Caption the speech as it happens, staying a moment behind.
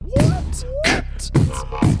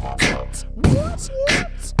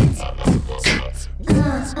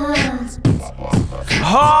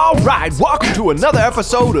All right, welcome to another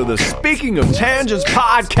episode of the Speaking of Tangents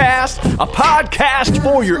podcast, a podcast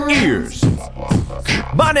for your ears.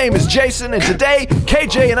 My name is Jason, and today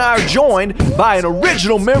KJ and I are joined by an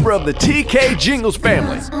original member of the TK Jingles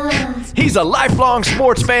family. He's a lifelong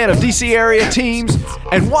sports fan of DC area teams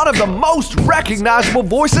and one of the most recognizable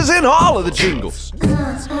voices in all of the jingles.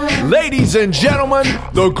 Ladies and gentlemen,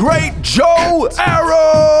 the great Joe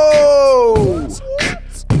Arrow!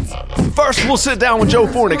 First, we'll sit down with Joe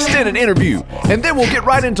for an extended interview, and then we'll get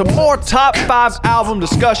right into more top 5 album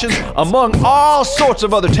discussions among all sorts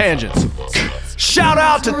of other tangents. Shout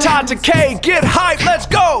out to Todd K. Get hype, let's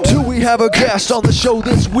go! Do we have a guest on the show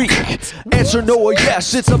this week? Answer no or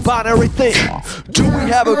yes, it's a binary thing. Do we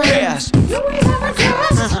have a guest? Do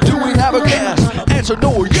we have a guest? Answer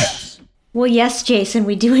no or yes. Well, yes, Jason,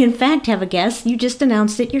 we do in fact have a guest. You just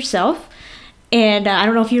announced it yourself. And I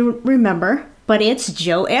don't know if you remember, but it's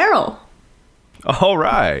Joe Arrow. All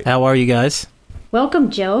right. How are you guys?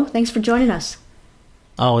 Welcome, Joe. Thanks for joining us.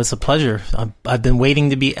 Oh, it's a pleasure. I've been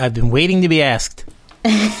waiting to be asked.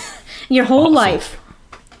 Your whole life.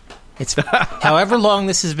 It's however long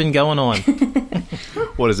this has been going on.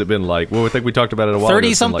 What has it been like? Well, I think we talked about it a while ago.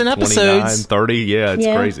 30-something like episodes. 30, yeah, it's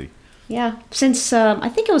crazy. Yeah, since I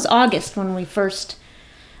think it was August when we first,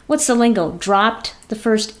 what's the lingo? Dropped the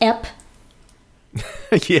first ep?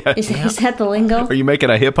 Yeah. Is that the lingo? Are you making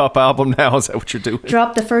a hip-hop album now? Is that what you're doing?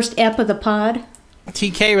 Drop the first ep of the pod?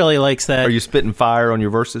 TK really likes that. Are you spitting fire on your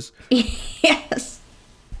verses? Yes.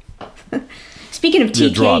 Speaking of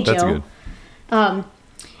TK, drop. Joe, That's good.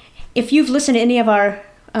 If you've listened to any of our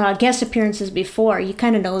guest appearances before, you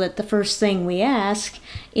kind of know that the first thing we ask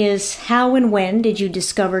is how and when did you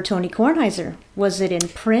discover Tony Kornheiser? Was it in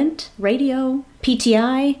print, radio,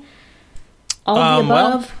 PTI, all of the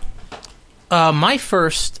above? My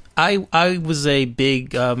first, I was a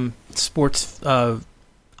big sports.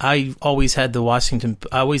 I always had the Washington.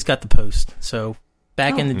 I always got the Post. So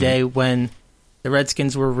back in the day when the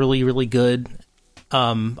Redskins were really, really good,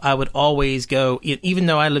 I would always go. Even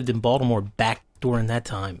though I lived in Baltimore back during that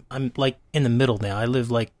time, I'm like in the middle now. I live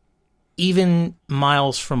like even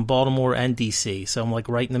miles from Baltimore and DC, so I'm like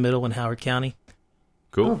right in the middle in Howard County.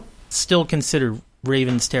 Cool. Still considered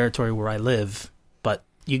Ravens territory where I live, but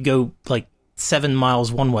you go like 7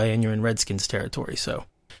 miles one way and you're in Redskins territory. So,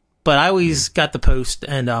 but I always got the Post,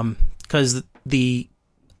 and because the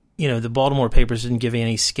Baltimore papers didn't give me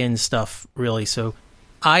any skin stuff really, so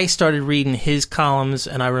I started reading his columns,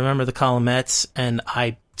 and I remember the columnettes, and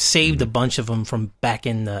I saved a bunch of them from back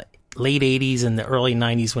in the late 80s and the early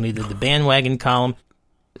 90s when he did the bandwagon column.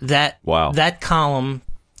 That column,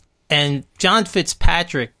 and John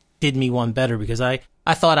Fitzpatrick did me one better because I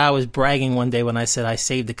thought I was bragging one day when I said I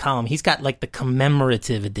saved the column. He's got like the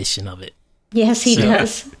commemorative edition of it. Yes, he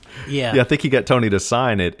does. Yeah. Yeah, I think he got Tony to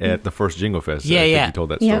sign it at the first Jingle Fest. Yeah, I think yeah. he told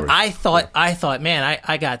that story. I thought, man,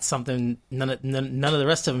 I got something none of the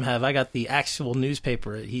rest of them have. I got the actual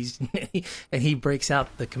newspaper. And he breaks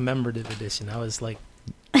out the commemorative edition. I was like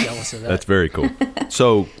jealous of that. That's very cool.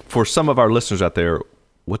 So, for some of our listeners out there,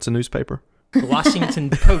 what's a newspaper? The Washington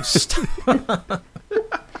Post.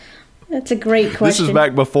 That's a great question. This is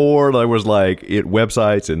back before there was like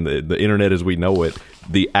websites and the internet as we know it.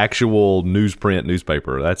 The actual newsprint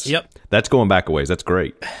newspaper. That's going back a ways. That's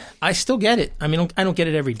great. I still get it. I mean, I don't get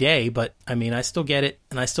it every day, but I mean, I still get it,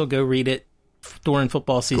 and I still go read it during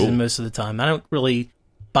football season most of the time. I don't really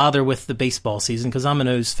bother with the baseball season because I'm an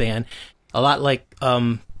O's fan. A lot like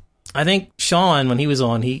I think Sean, when he was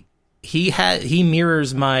on, he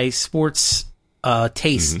mirrors my sports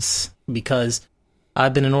tastes because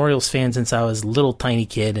I've been an Orioles fan since I was a little tiny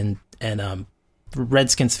kid, and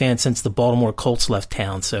Redskins fan since the Baltimore Colts left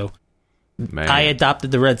town. So I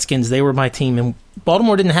adopted the Redskins. They were my team, and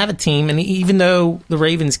Baltimore didn't have a team. And even though the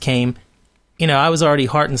Ravens came, I was already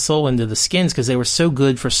heart and soul into the Skins because they were so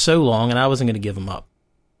good for so long, and I wasn't going to give them up.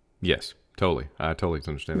 Yes, totally. I totally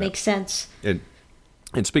understand that. Makes sense. And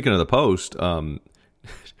speaking of the Post,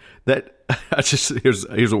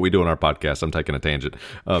 here's what we do on our podcast. I'm taking a tangent.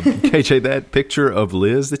 KJ, that picture of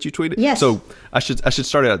Liz that you tweeted. Yes. So I should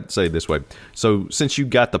start out and say it this way. So since you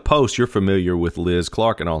got the Post, you're familiar with Liz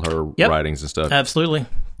Clark and all her writings and stuff. Absolutely.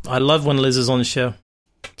 I love when Liz is on the show.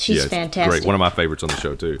 She's fantastic. Great. One of my favorites on the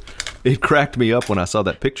show too. It cracked me up when I saw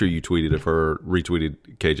that picture you tweeted of her, retweeted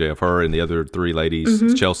KJ of her and the other 3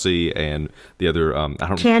 ladies, Chelsea and the other.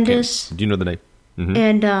 Candace. Do you know the name? Mm-hmm.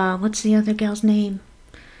 And what's the other gal's name?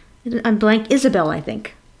 I'm blank. Isabel, I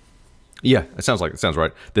think. Yeah, it sounds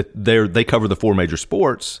right. That they cover the 4 major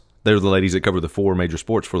sports, They're the ladies that cover the 4 major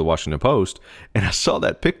sports for the Washington Post. And I saw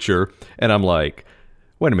that picture, and I'm like,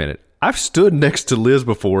 wait a minute. I've stood next to Liz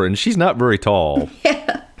before, and she's not very tall.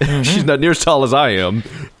 She's not near as tall as I am,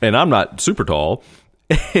 and I'm not super tall.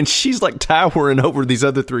 And she's like towering over these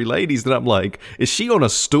other 3 ladies, and I'm like, is she on a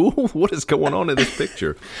stool? What is going on in this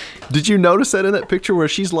picture? Did you notice that in that picture where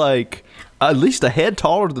she's like at least a head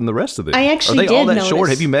taller than the rest of them? I actually Are they all did that short? notice.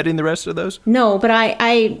 Have you met any of the rest of those? No, but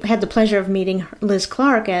I had the pleasure of meeting Liz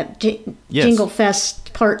Clark at Yes. Jingle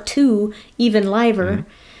Fest Part 2, Even Liver.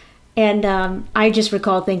 And I just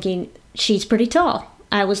recall thinking, she's pretty tall.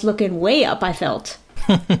 I was looking way up, I felt.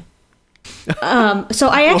 So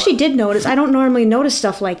I actually did notice. I don't normally notice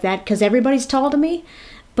stuff like that because everybody's tall to me.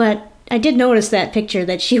 But I did notice that picture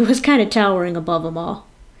that she was kind of towering above them all.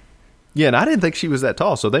 Yeah, and I didn't think she was that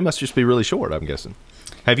tall, so they must just be really short, I'm guessing.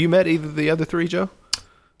 Have you met either of the other 3, Joe?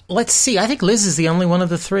 Let's see. I think Liz is the only one of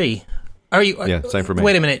the 3. Are you? Yeah, same for me.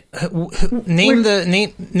 Wait a minute.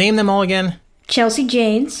 Name them all again. Chelsea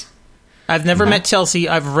Janes. I've never met Chelsea.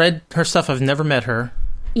 I've read her stuff. I've never met her.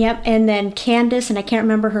 Yep, and then Candace, and I can't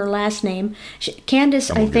remember her last name. Candace,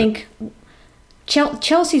 I think.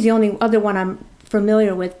 Chelsea's the only other one I'm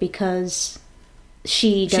familiar with because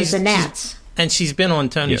she does the Nats. And she's been on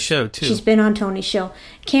Tony's Yes. show, too. She's been on Tony's show.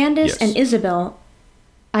 Candace Yes. and Isabel,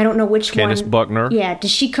 I don't know which Candace one. Buckner. Yeah,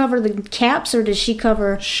 does she cover the Caps or does she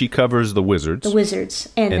cover She covers the Wizards. the Wizards?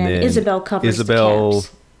 And then Isabel covers Isabel the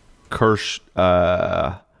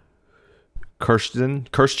Caps.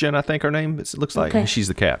 Kirsten, I think her name it looks like. Okay. She's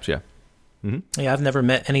the Caps, yeah. Yeah, I've never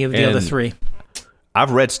met any of the other And 3.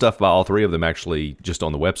 I've read stuff by all 3 of them actually just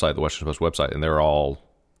on the website, the Washington Post website, and they're all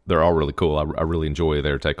really cool. I really enjoy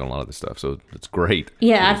their take on a lot of this stuff, so it's great.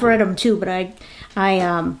 Yeah, I've read them too, but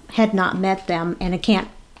I had not met them, and I can't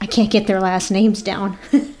get their last names down.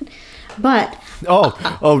 But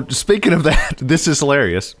Oh, speaking of that, this is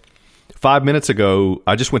hilarious. 5 minutes ago,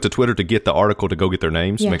 I just went to Twitter to get the article to go get their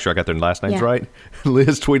names, Yeah. make sure I got their last names Yeah. right.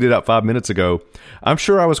 Liz tweeted out 5 minutes ago, I'm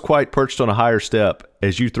sure I was quite perched on a higher step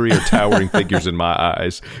as you 3 are towering figures in my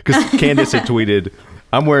eyes. Because Candace had tweeted,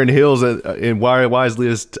 I'm wearing heels, and why is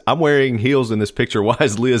Liz, I'm wearing heels in this picture. Why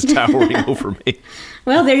is Liz towering over me?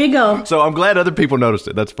 well, there you go. So I'm glad other people noticed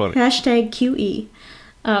it. That's funny. Hashtag QE.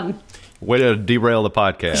 Way to derail the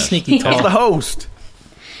podcast. Sneaky As tall. the host.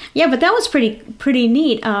 Yeah, but that was pretty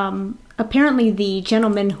neat. Apparently, the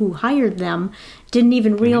gentleman who hired them didn't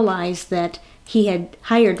even realize that he had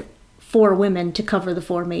hired 4 women to cover the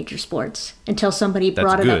 4 major sports until somebody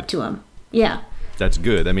brought it good. up to him. Yeah, That's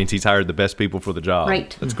good. That means he's hired the best people for the job.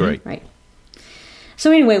 right. That's great. Right.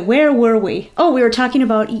 So anyway, where were we? Oh, we were talking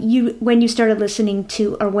about you when you started listening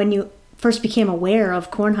to, or when you first became aware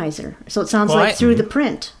of Kornheiser. So it sounds Well, like through the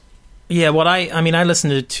print. Yeah, what I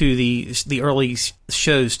listened to the early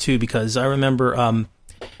shows too because I remember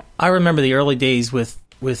the early days with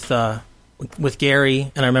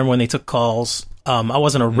Gary, and I remember when they took calls. I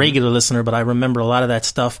wasn't a regular listener, but I remember a lot of that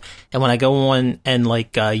stuff. And when I go on and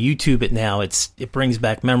YouTube it now, it brings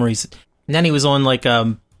back memories. And then he was on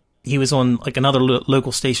another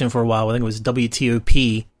local station for a while. I think it was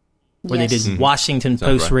WTOP, where Yes. they did Washington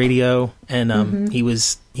Post right. Radio, and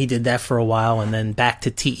he did that for a while, and then back to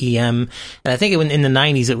TEM. And I think in the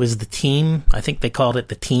 90s it was the Team. I think they called it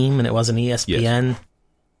the Team, and it wasn't ESPN. Yes.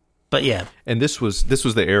 But yeah, And this was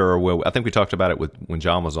the era where I think we talked about it when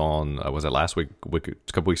John was on. Was it last week, a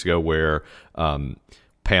couple weeks ago, where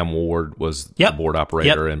Pam Ward was the board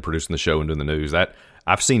operator and producing the show and doing the news. That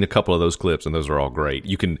I've seen a couple of those clips, and those are all great.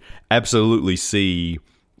 You can absolutely see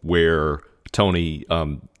where Tony,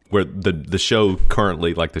 where the show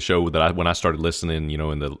currently, like the show that when I started listening,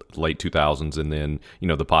 in the late 2000s, and then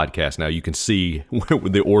the podcast. Now you can see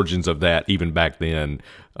the origins of that even back then.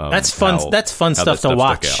 that's fun. That's fun how stuff that to stuff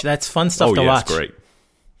watch. stuck out. That's fun stuff to watch. It's great.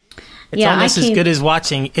 It's almost as good as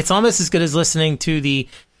watching. It's almost as good as listening to the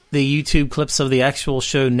YouTube clips of the actual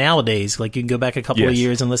show nowadays. Like you can go back a couple of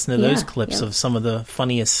years and listen to those clips of some of the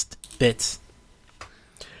funniest bits.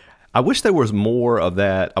 I wish there was more of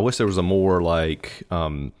that. I wish there was a more like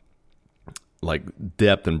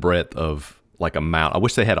depth and breadth of amount. I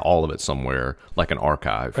wish they had all of it somewhere, like an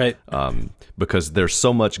archive. Right. Because there's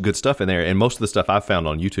so much good stuff in there, and most of the stuff I found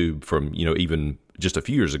on YouTube from even just a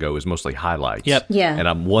few years ago is mostly highlights. Yep. Yeah. And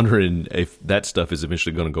I'm wondering if that stuff is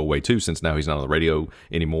eventually going to go away too, since now he's not on the radio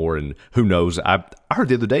anymore, and who knows? I heard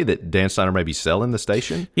the other day that Dan Steiner may be selling the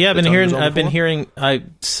station. Yeah, I've that been Tony hearing. was on I've been before.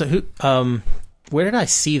 hearing. Where did I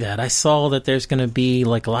see that? I saw that there's going to be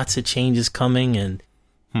lots of changes coming, and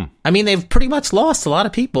I mean they've pretty much lost a lot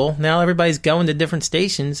of people. Now everybody's going to different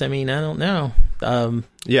stations. I mean, I don't know.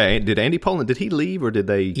 Yeah, did Andy Pollin, did he leave or did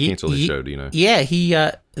they cancel his show? Do you know? Yeah,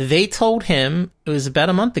 they told him, it was about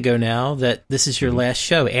a month ago now, that this is your last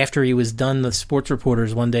show. After he was done the Sports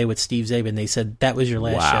Reporters one day with Steve Zabin, they said that was your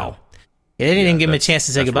last show. They didn't even give him a chance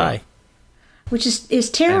to say goodbye. Right. Which is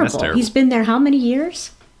terrible. terrible. He's been there how many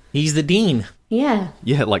years? He's the dean. Yeah.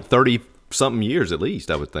 Yeah, like 30-something years at least,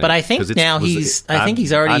 I would think. But I think now he's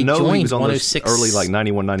already I know joined he was on 106. those early, like,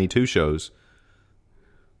 91, 92 shows.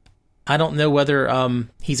 I don't know whether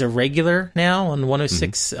he's a regular now on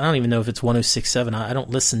 106. I don't even know if it's 106.7. I don't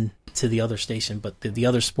listen to the other station, but the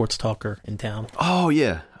other sports talker in town. Oh,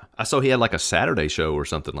 yeah. I saw he had like a Saturday show or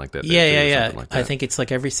something like that. Yeah. Like I think it's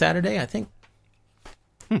like every Saturday, I think.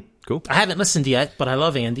 Cool. I haven't listened yet, but I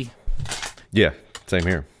love Andy. Yeah, same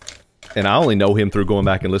here. And I only know him through going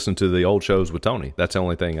back and listening to the old shows with Tony. That's the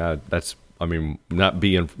only thing not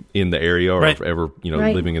being in the area or ever,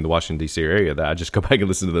 Right. living in the Washington, D.C. area, that I just go back and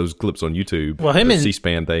listen to those clips on YouTube. Well, him the and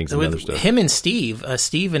C-SPAN things and other stuff. Him and Steve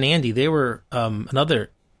and Andy, they were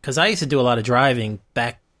because I used to do a lot of driving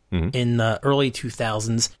back in the early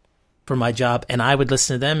 2000s for my job, and I would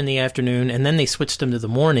listen to them in the afternoon, and then they switched them to the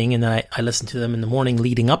morning, and then I listened to them in the morning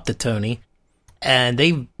leading up to Tony, and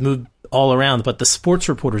they moved all around. But the Sports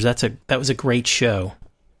Reporters, that was a great show.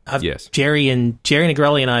 Yes. Jerry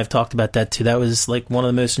Negrelli and I have talked about that too. That was like one of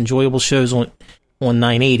the most enjoyable shows on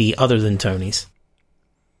 980 other than Tony's.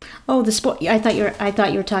 Oh, the sport. I thought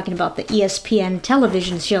you were talking about the ESPN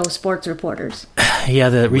television show Sports Reporters.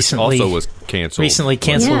 Yeah, Which also was canceled. Recently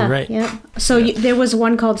canceled, Yeah, right? yeah. So there was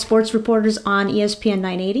one called Sports Reporters on ESPN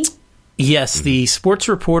 980. Yes, the Sports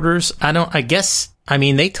Reporters. I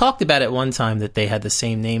mean, they talked about it one time that they had the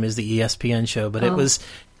same name as the ESPN show, but it was,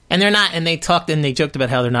 and they're not. And they joked about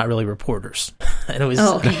how they're not really reporters. And it was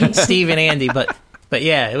Steve and Andy, but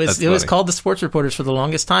yeah, it was called the Sports Reporters for the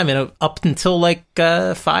longest time, and up until like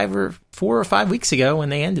 4 or 5 weeks ago when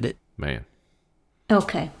they ended it. Man.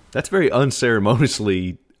 Okay. That's very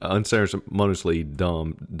unceremoniously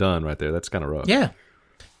done right there. That's kind of rough. Yeah.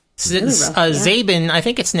 Zabin, I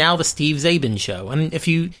think it's now the Steve Zabin show. And if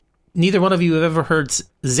neither one of you have ever heard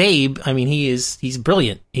Zabe, I mean, he's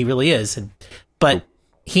brilliant. He really is. But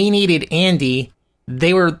he needed Andy.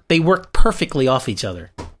 They worked perfectly off each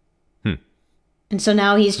other. And so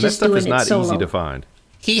now he's just doing it solo. That stuff is not easy to find.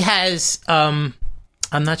 He has, I'm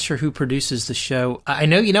not sure who produces the show. I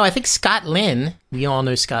know, I think Scott Lynn, we all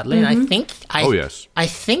know Scott Lynn. Mm-hmm. Yes. I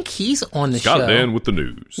think he's on the show. Scott Lynn with the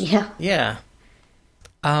news. Yeah. Yeah.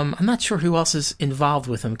 I'm not sure who else is involved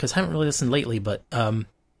with him because I haven't really listened lately, but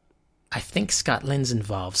I think Scott Lynn's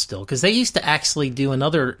involved still because they used to actually do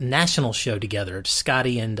another national show together.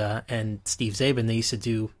 Scotty and Steve Zabin, they used to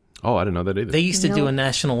do. Oh, I didn't know that either. They used to do a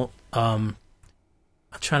national. I'm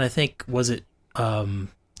trying to think. Was it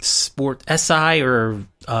Sport SI or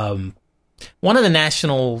one of the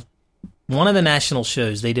national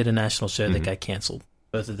shows? They did a national show that got canceled.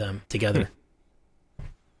 Both of them together.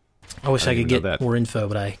 I wish I could get more info,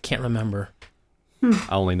 but I can't remember.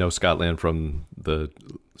 I only know Scott Lynn from the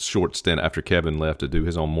short stint after Kevin left to do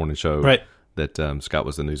his own morning show. Right. That Scott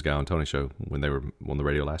was the news guy on Tony's show when they were on the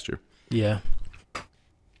radio last year. Yeah.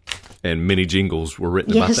 And many jingles were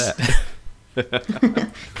written about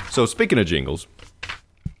that. So speaking of jingles,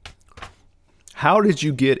 how did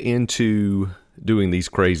you get into doing these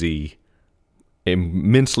crazy,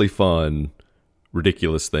 immensely fun,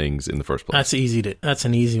 ridiculous things in the first place? That's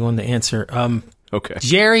an easy one to answer. Okay.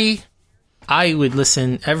 Jerry, I would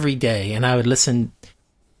listen every day, and I would listen.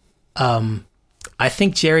 I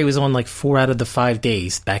think Jerry was on like 4 out of the 5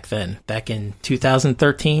 days back then, back in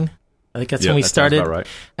 2013. I think that's when we started. Sounds about right.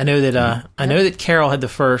 I know that I know that Carol had the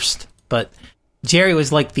first, but Jerry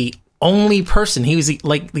was like the only person. He was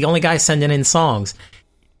like the only guy sending in songs.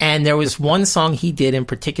 And there was one song he did in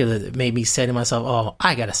particular that made me say to myself, "Oh,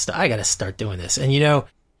 I gotta start doing this." And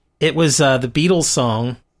it was the Beatles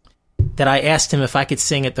song that I asked him if I could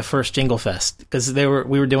sing at the first Jingle Fest because we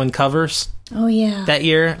were doing covers. Oh yeah. That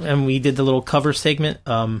year, and we did the little cover segment.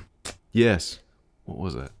 Yes. What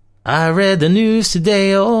was that? I read the news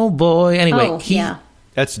today, oh boy. Anyway,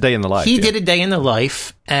 That's Day in the Life. He did a Day in the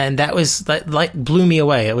Life, and that like blew me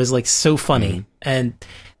away. It was like so funny, and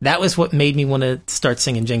that was what made me want to start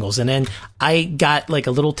singing jingles. And then I got like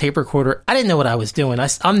a little tape recorder. I didn't know what I was doing.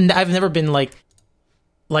 I've never been like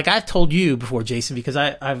I've told you before, Jason, because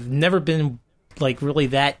I've never been like really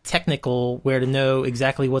that technical where to know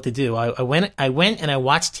exactly what to do. I went and I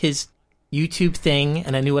watched his YouTube thing,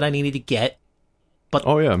 and I knew what I needed to get. But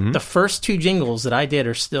the first 2 jingles that I did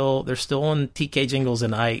they're still on TK Jingles,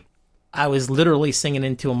 and I was literally singing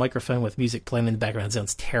into a microphone with music playing in the background. It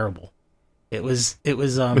sounds terrible. It was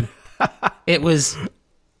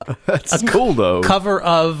That's cool though. Cover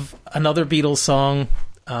of another Beatles song,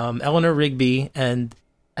 Eleanor Rigby, and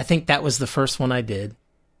I think that was the first one I did.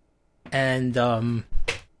 And, God,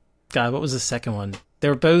 what was the second one? They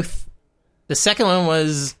were both, the second one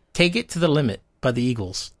was Take It to the Limit by the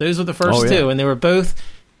Eagles. Those were the first two, and they were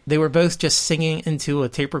both just singing into a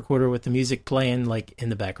tape recorder with the music playing like in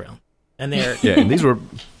the background. And they're and these were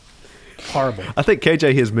horrible. I think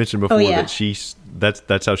KJ has mentioned before that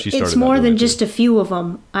that's how she started. It's more than just a few of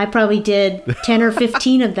them. I probably did 10 or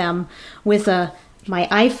 15 of them with my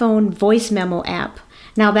iPhone voice memo app.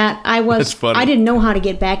 Now That's funny. I didn't know how to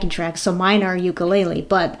get backing tracks, so mine are ukulele,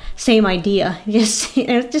 but same idea.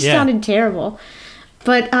 It just sounded terrible.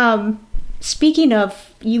 But speaking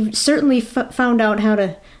of, you certainly found out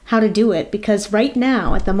how to do it, because right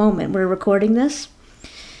now, at the moment we're recording this,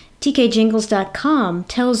 tkjingles.com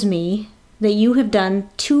tells me that you have done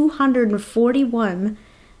 241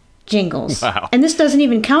 jingles. Wow. And this doesn't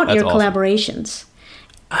even count That's your awesome. collaborations.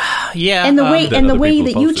 Yeah. And the way people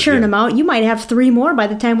that you posted, churn them out, you might have 3 more by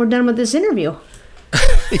the time we're done with this interview.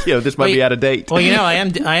 This might be out of date. Well, I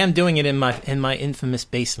am doing it in my infamous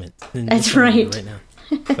basement. That's right. Right now.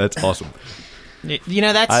 That's awesome.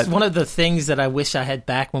 That's one of the things that I wish I had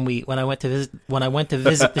back when I went to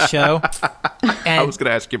visit the show. And I was going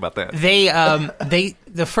to ask you about that.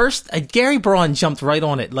 Gary Braun jumped right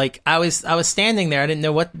on it. Like I was standing there.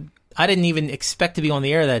 I didn't even expect to be on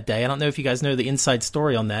the air that day. I don't know if you guys know the inside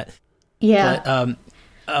story on that. Yeah.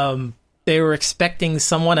 But they were expecting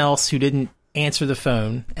someone else who didn't answer the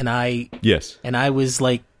phone, and I was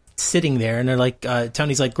like sitting there, and they're like,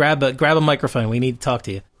 Tony's like, grab a microphone. We need to talk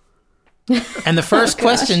to you. And the first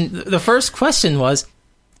question was,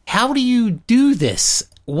 how do you do this?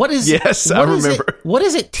 What I remember. What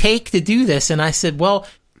does it take to do this? And I said, well,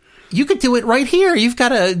 you could do it right here. You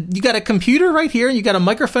got a computer right here, and you got a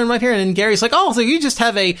microphone right here. And then Gary's like, oh, so you just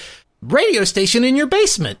have a radio station in your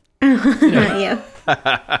basement. Yeah.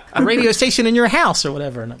 A radio station in your house or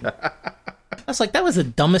whatever. And I was like, that was the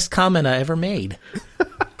dumbest comment I ever made.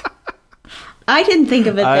 I didn't think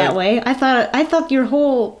of it that way. I thought your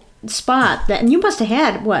whole spot and you must have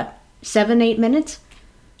had what, 7-8 minutes?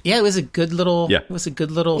 Yeah, it was a good little. Yeah. It was a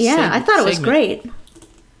good little. Yeah, I thought it was great.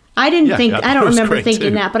 I didn't think. I don't remember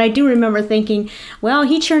thinking that, but I do remember thinking, well,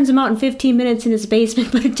 he churns them out in 15 minutes in his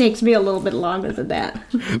basement, but it takes me a little bit longer than that.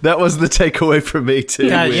 That was the takeaway for me too.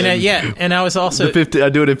 Yeah, and I was also I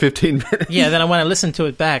do it in 15 minutes. Yeah, then when I listened to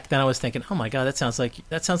it back, then I was thinking, oh my god, that sounds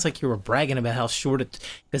like you were bragging about how short it,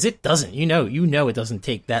 because it doesn't. You know, it doesn't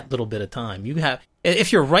take that little bit of time.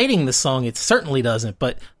 If you're writing the song, it certainly doesn't,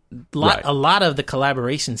 but. A lot of the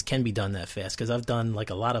collaborations can be done that fast, because I've done like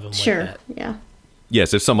a lot of them like that. Yeah.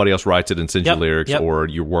 Yes, if somebody else writes it and sends you lyrics, or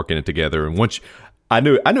you're working it together, and once I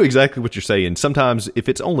knew exactly what you're saying. Sometimes if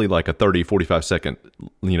it's only like a 30, 45 second,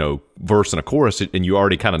 verse and a chorus, and you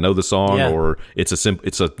already kind of know the song, or it's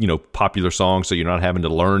a popular song, so you're not having to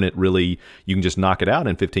learn it really. You can just knock it out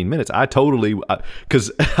in 15 minutes.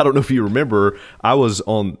 Because I don't know if you remember,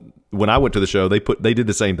 when I went to the show, they did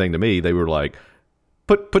the same thing to me. They were like,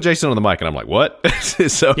 Put Jason on the mic, and I'm like, what?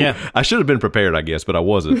 So I should have been prepared, I guess, but I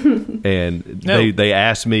wasn't. And they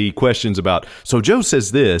asked me questions about, so Joe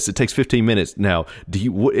says this, it takes 15 minutes. Now,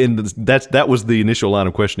 that was the initial line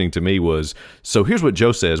of questioning to me was, so here's what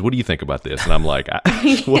Joe says. What do you think about this? And I'm like,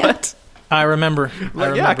 what? I remember.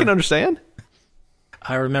 Yeah, I can understand.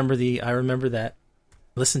 I remember that.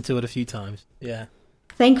 Listened to it a few times. Yeah.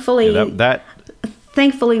 Thankfully,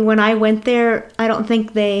 when I went there, I don't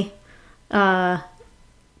think they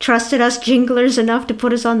trusted us jinglers enough to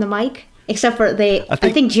put us on the mic, except for I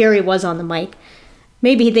think Jerry was on the mic.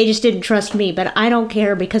 Maybe they just didn't trust me, but I don't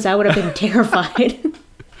care, because I would have been terrified.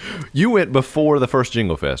 You went before the first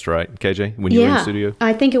Jingle Fest, right, KJ, when you were in the studio?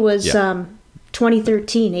 I think it was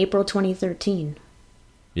 2013, April 2013.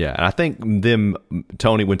 Yeah, and I think when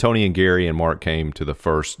Tony and Gary and Mark came to the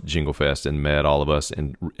first Jingle Fest and met all of us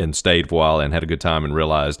and stayed for a while and had a good time and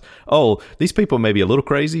realized, oh, these people may be a little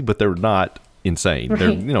crazy, but they're not insane.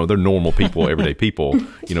 Right. They're normal people, everyday people.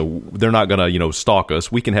 They're not gonna stalk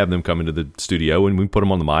us. We can have them come into the studio and we put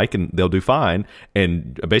them on the mic and they'll do fine.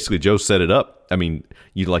 And basically, Joe set it up. I mean,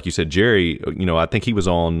 like you said, Jerry. I think he was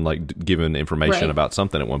on giving information about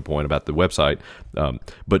something at one point about the website.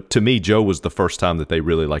 But to me, Joe was the first time that they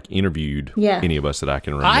really interviewed any of us that I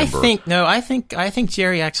can remember. I think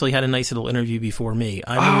Jerry actually had a nice little interview before me.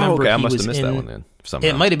 I remember. I must have missed that one then. Somehow.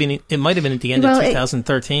 It might have been at the end of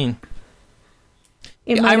 2013.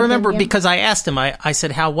 I remember because I asked him. I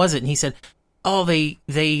said, "How was it?" And he said, "Oh, they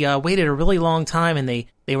waited a really long time, and they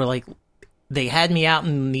were like, they had me out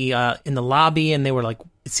in the lobby, and they were like,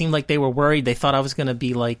 it seemed like they were worried. They thought I was going to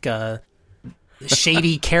be like a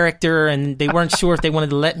shady character, and they weren't sure if they wanted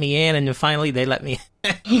to let me in. And then finally, they let me."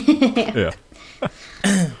 Yeah.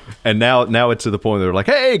 And now it's to the point where they're like,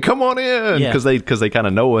 "Hey, come on in," Yeah. because they kind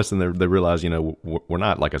of know us and they realize, we're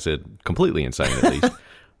not, like I said, completely insane at least.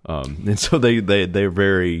 And so they're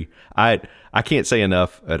very. I can't say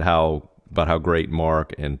enough about how great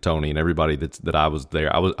Mark and Tony and everybody that I was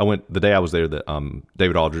there. I went the day I was there. That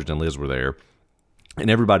David Aldridge and Liz were there. And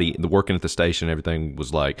everybody working at the station, everything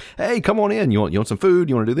was like, "Hey, come on in. You want some food?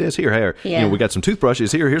 You want to do this? Here. Yeah. We got some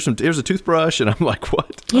toothbrushes. Here's a toothbrush." And I'm like,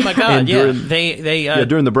 "What?" Oh my God! And Yeah, during,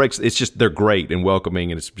 during the breaks, it's just they're great and welcoming,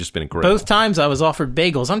 and it's just been incredible. both times I was offered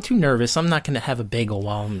bagels. I'm too nervous. I'm not going to have a bagel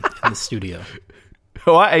while I'm in the studio.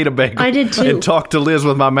 Oh, I ate a bagel. I did too. And talked to Liz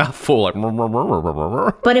with my mouth full, like.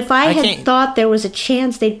 But if I had can't- thought there was a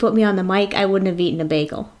chance they'd put me on the mic, I wouldn't have eaten a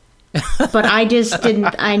bagel. But I just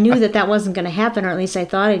didn't. I knew that wasn't going to happen, or at least I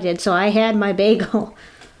thought I did. So I had my bagel.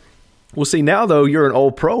 Well, see, now though you're an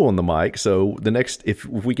old pro on the mic, so the next if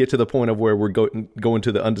we get to the point of where we're going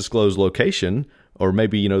to the undisclosed location, or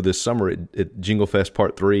maybe this summer at Jingle Fest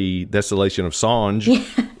Part 3, Desolation of Songe,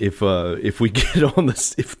 if we get on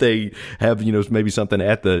this, if they have maybe something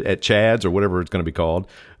at Chad's or whatever it's going to be called,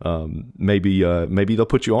 maybe they'll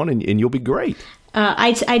put you on and you'll be great.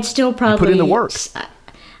 I'd still probably put in the work.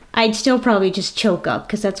 I'd still probably just choke up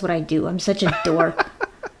because that's what I do. I'm such a dork.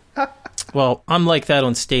 Well, I'm like that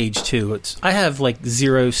on stage too. I have like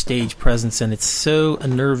zero stage presence, and it's so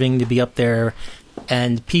unnerving to be up there.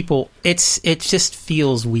 And people, it just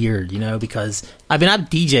feels weird, because I've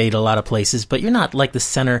DJ'd a lot of places, but you're not like the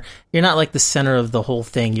center. You're not like the center of the whole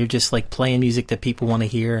thing. You're just like playing music that people want to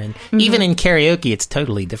hear, and even in karaoke, it's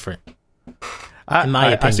totally different. In my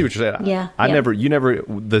opinion. I see what you're saying. Yeah, You never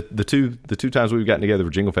the two times we've gotten together for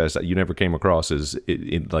Jingle Fest, you never came across as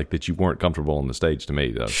like that you weren't comfortable on the stage to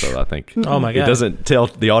me though. So I think Oh my God. It doesn't tell,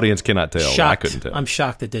 the audience cannot tell. Shocked. I couldn't tell. I'm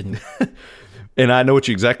shocked it didn't. And I know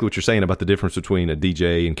exactly what you're saying about the difference between a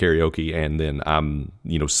DJ and karaoke and then I'm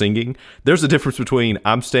singing. There's a difference between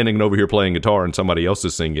I'm standing over here playing guitar and somebody else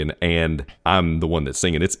is singing and I'm the one that's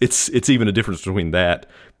singing. It's even a difference between that.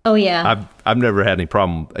 Oh yeah. I've never had any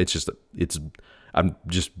problem. I'm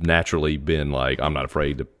just naturally been like, I'm not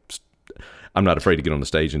afraid to get on the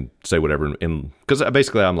stage and say whatever. And because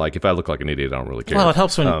basically I'm like, if I look like an idiot, I don't really care. Well, it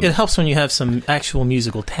helps when you have some actual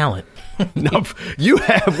musical talent. No, you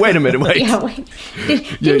have. Wait a minute. Wait. Yeah, wait.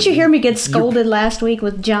 Didn't you hear me get scolded last week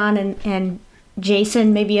with John and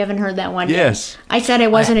Jason? Maybe you haven't heard that one. Yes. I said I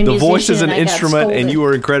wasn't a The musician. voice is an and I got instrument, and scolded. you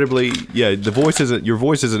are incredibly. Yeah, your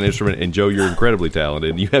voice is an instrument, and Joe, you're incredibly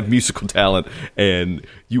talented. You have musical talent, and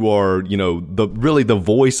you are, really the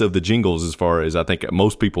voice of the jingles, as far as I think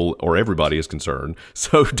most people or everybody is concerned.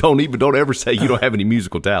 So don't ever say you don't have any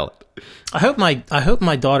musical talent. I hope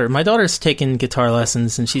my daughter's taken guitar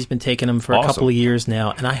lessons, and she's been taking them for a couple of years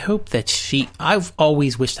now, and I hope that I've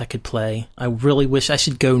always wished I could play. I really wish I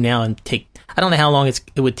should go now and take. I don't know how long it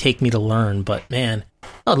would take me to learn, but man,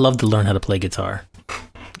 I'd love to learn how to play guitar.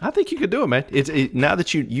 I think you could do it, man. Now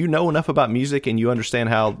that you know enough about music and you understand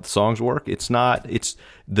how songs work, it's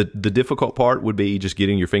the difficult part would be just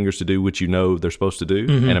getting your fingers to do what they're supposed to do.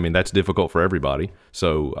 And I mean, that's difficult for everybody.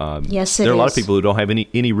 So yes, there are a lot of is. people who don't have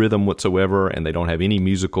any rhythm whatsoever and they don't have any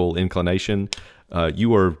musical inclination.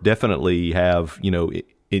 You are definitely have,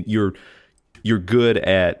 you're good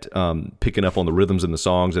at picking up on the rhythms in the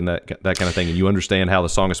songs and that kind of thing, and you understand how the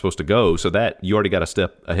song is supposed to go, so that you already got a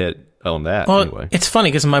step ahead on that. Well, anyway, it's funny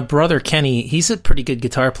because my brother Kenny, he's a pretty good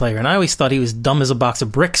guitar player, and I always thought he was dumb as a box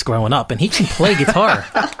of bricks growing up, and he can play guitar.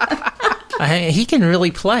 He can really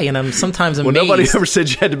play, and I'm sometimes amazed. Well, nobody ever said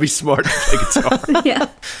you had to be smart to play guitar.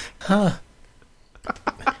 Yeah.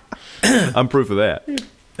 I'm proof of that.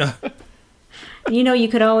 You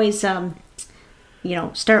could always,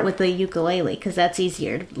 start with the ukulele because that's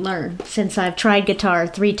easier to learn. Since I've tried guitar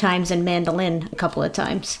 3 times and mandolin a couple of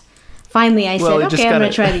times, finally I said, "Okay, I'm going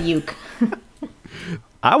to try the uke."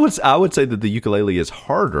 I would say that the ukulele is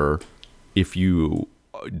harder if you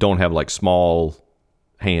don't have like small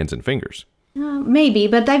hands and fingers. Maybe,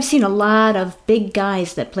 but I've seen a lot of big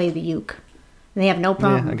guys that play the uke. They have no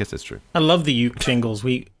problem. Yeah, I guess that's true. I love the uke jingles.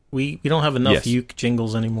 We don't have enough uke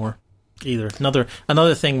jingles anymore either.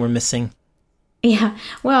 Another thing we're missing. Yeah,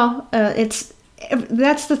 well, that's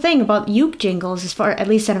the thing about uke jingles, at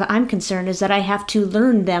least as I'm concerned, is that I have to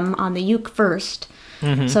learn them on the uke first.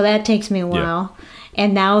 Mm-hmm. So that takes me a while. Yeah.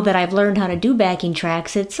 And now that I've learned how to do backing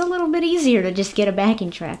tracks, it's a little bit easier to just get a backing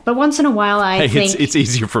track. But once in a while, I think it's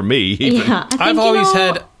easier for me. Even. Yeah, I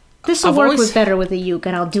think, this will work better with the uke,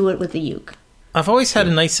 and I'll do it with the uke. I've always had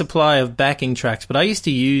a nice supply of backing tracks, but I used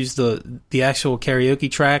to use the actual karaoke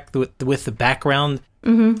track with the background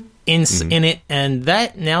in it, and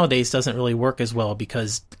that nowadays doesn't really work as well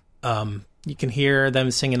because you can hear them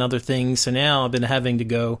singing other things. So now I've been having to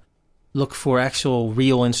go look for actual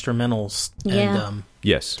real instrumentals Yeah. and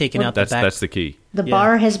Yes. taking out the back. That's the key. The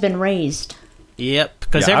bar has been raised. Yep,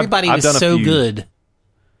 because Yeah, everybody I've was done a so few. good.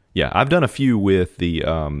 Yeah, I've done a few with the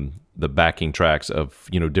backing tracks of,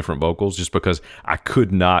 different vocals just because I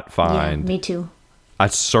could not find. Yeah, me too. I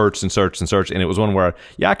searched and searched and searched, and it was one where,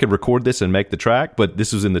 I could record this and make the track, but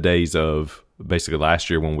this was in the days of basically last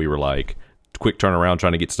year when we were like quick turnaround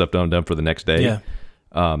trying to get stuff done for the next day. Yeah.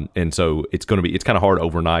 And so it's kind of hard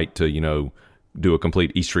overnight to, do a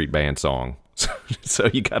complete E Street Band song. So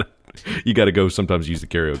you gotta go sometimes use the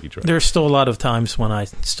karaoke track. There's still a lot of times when I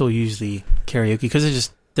still use the karaoke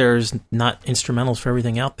because there's not instrumentals for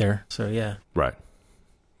everything out there. So yeah. Right.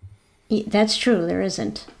 That's true. There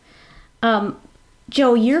isn't.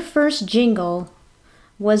 Joe, your first jingle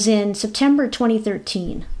was in September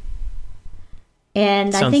 2013.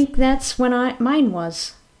 And I think that's when mine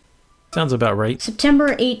was. Sounds about right.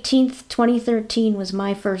 September 18th, 2013 was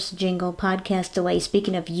my first jingle, Podcast Delay.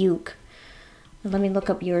 Speaking of uke. Let me look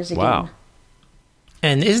up yours again. Wow.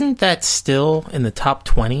 And isn't that still in the top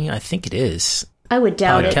 20? I think it is. I would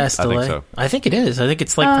doubt it. Podcast I think delay. so. I think it is. I think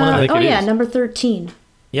it's like one of the. think it is. number 13.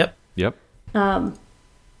 Yep. Yep.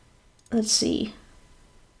 Let's see.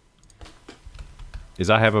 Is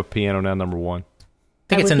I Have a Piano Now number 1? I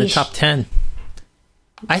think it's would in the be top 10.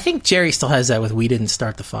 I think Jerry still has that with We Didn't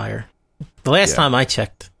Start the Fire. The last time I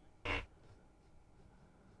checked.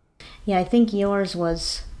 Yeah, I think yours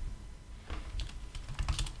was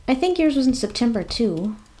in September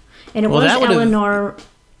too. And it Well, was that would've- Eleanor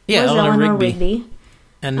Yeah, was Eleanor Rigby. Rigby.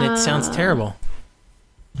 And it sounds terrible.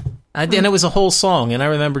 And it was a whole song. And I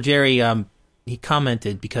remember Jerry, he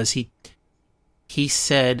commented because he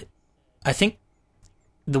said, I think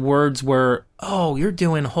the words were, "Oh, you're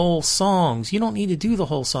doing whole songs. You don't need to do the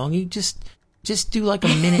whole song. You just do like a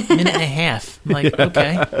minute and a half." I'm like,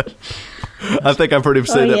 okay. I think I've heard him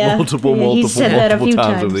say Oh, that yeah. multiple Yeah, he said that a few times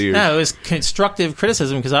times. over the years. No, it was constructive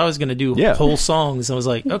criticism because I was going to do whole songs. I was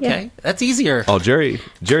like, okay, that's easier. Oh, Jerry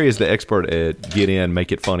is the expert at get in,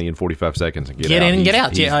 make it funny in 45 seconds, and get out. Get in and get He's- out.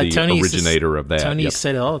 He's Yeah, the Tony originator of that. Tony Yep.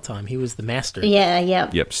 said it all the time. He was the master. Yeah, yeah.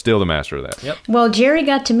 Yep, still the master of that. Yep. Well, Jerry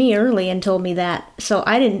got to me early and told me that. So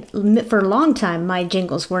I didn't, for a long time, my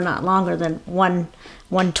jingles were not longer than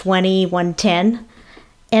 120, 110.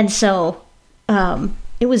 And so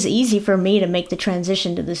it was easy for me to make the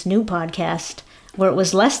transition to this new podcast where it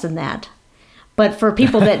was less than that. But for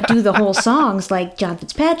people that do the whole songs, like John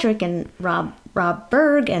Fitzpatrick and Rob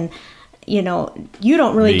Berg, and, you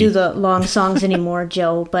don't really Me. do the long songs anymore,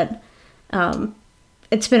 Joe, but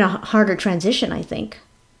it's been a harder transition, I think.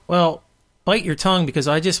 Well, bite your tongue because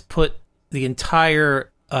I just put the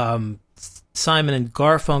entire Simon and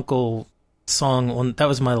Garfunkel song on. That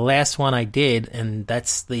was my last one I did, and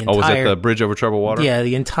that's the entire. Oh, was that the Bridge Over Troubled Water? Yeah,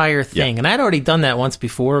 the entire thing. Yeah. And I'd already done that once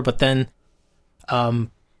before, but then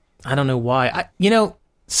I don't know why.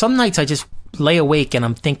 Some nights I just lay awake and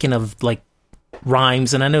I'm thinking of like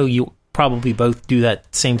rhymes, and I know you probably both do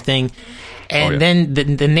that same thing. And then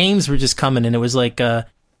the names were just coming, and it was like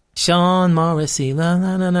Sean Morrissey, la,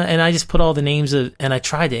 la, la, la, and I just put all the names of, and I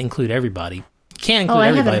tried to include everybody. Can't include I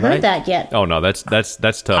everybody, haven't heard right? that yet. Oh no, that's tough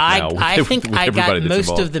now. I think with I everybody got that's most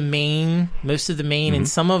involved. of the main, and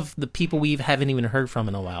some of the people we haven't even heard from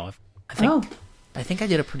in a while. I think I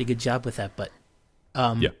did a pretty good job with that, but I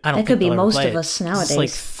don't. That think could be I'll ever most play of it. us nowadays.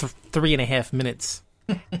 It's like 3.5 minutes.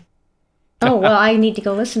 Oh, well, I need to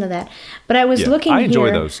go listen to that. But I was looking I enjoy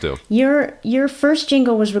here. those still. Your first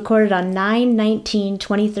jingle was recorded on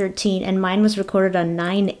 9/19/2013, and mine was recorded on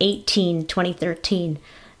 9/18/2013.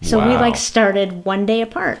 So we Wow. started one day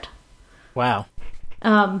apart. Wow.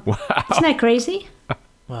 Isn't that crazy?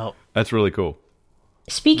 Well, That's really cool.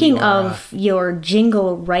 Speaking of your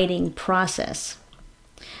jingle writing process,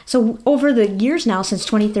 so over the years now, since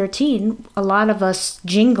 2013, a lot of us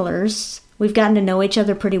jinglers, we've gotten to know each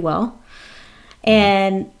other pretty well.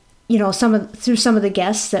 And, through some of the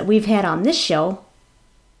guests that we've had on this show,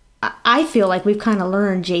 I feel like we've kind of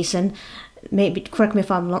learned, Jason, maybe correct me if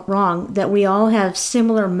I'm wrong, that we all have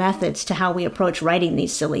similar methods to how we approach writing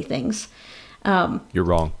these silly things. You're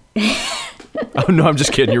wrong. Oh no, I'm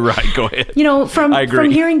just kidding. You're right. Go ahead. From I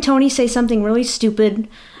agree. hearing Tony say something really stupid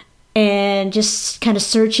and just kind of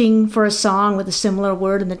searching for a song with a similar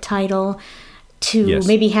word in the title, to Yes.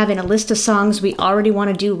 maybe having a list of songs we already want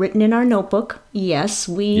to do written in our notebook. Yes,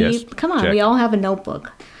 Come on, check. we all have a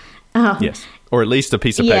notebook. Yes, or at least a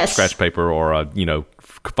piece of Yes. scratch paper, or a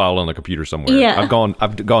file on the computer somewhere. Yeah. I've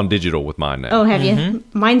gone digital with mine now. Oh, have you?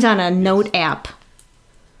 Mine's on a note app.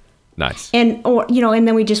 Nice. And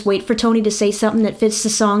then we just wait for Tony to say something that fits the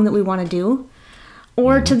song that we want to do,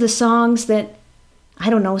 or to the songs that I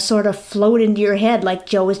don't know, sort of float into your head like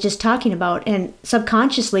Joe was just talking about, and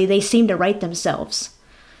subconsciously they seem to write themselves.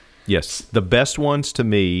 Yes, the best ones to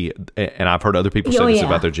me, and I've heard other people say this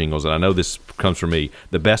about their jingles, and I know this comes from me,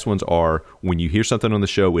 the best ones are when you hear something on the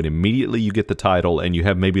show and immediately you get the title and you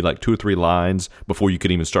have maybe like 2 or 3 lines before you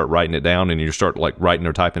can even start writing it down, and you start like writing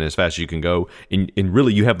or typing as fast as you can go, and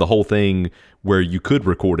really you have the whole thing where you could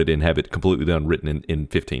record it and have it completely done written in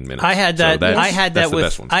 15 minutes. I had that. So I had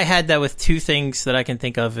that with with 2 things that I can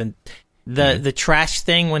think of, and the trash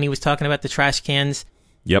thing when he was talking about the trash cans.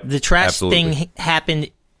 Yep, the trash thing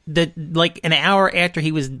happened. Like an hour after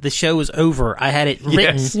the show was over, I had it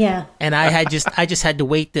written, and I just had to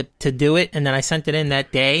wait to do it, and then I sent it in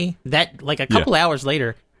that day. That like a couple hours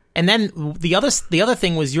later, and then the other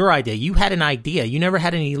thing was your idea. You had an idea. You never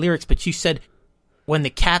had any lyrics, but you said when the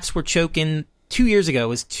Caps were choking 2 years ago, it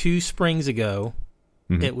was 2 springs ago.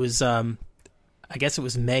 Mm-hmm. It was I guess it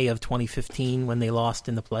was May of 2015 when they lost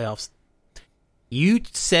in the playoffs. You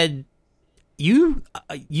said. You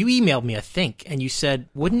emailed me, I think, and you said,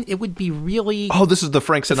 it would be really... Oh, this is the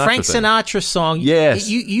Frank Sinatra thing. Sinatra song. Yes.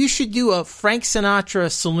 You should do a Frank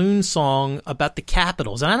Sinatra saloon song about the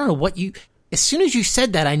Capitals. And I don't know what you... As soon as you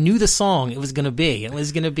said that, I knew the song it was going to be. It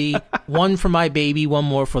was going to be One for My Baby, One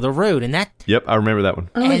More for the Road. And that... Yep, I remember that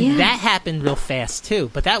one. That happened real fast,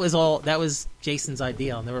 too. But that was Jason's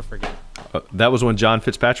idea. I'll never forget. That was when John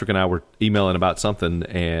Fitzpatrick and I were emailing about something,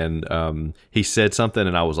 and he said something,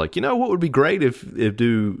 and I was like, what would be great if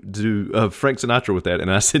do Frank Sinatra with that,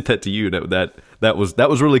 and I sent that to you. That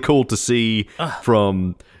was really cool to see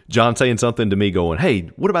from John saying something to me, going,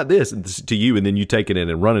 "Hey, what about this?" And to you, and then you taking it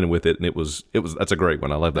and running with it, and it was that's a great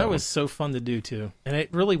one. I love that. That was so fun to do too, and it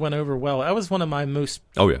really went over well. That was one of my most.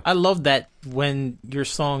 Oh yeah, I love that when your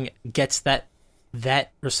song gets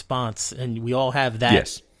that response, and we all have that.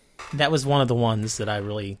 Yes. That was one of the ones that I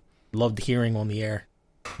really loved hearing on the air.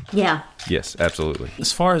 Yeah. Yes, absolutely.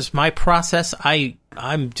 As far as my process,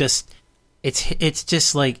 I'm just it's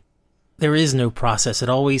just like there is no process. It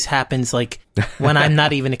always happens like when I'm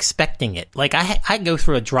not even expecting it. Like I go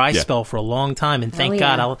through a dry spell for a long time, and thank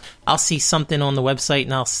God I'll see something on the website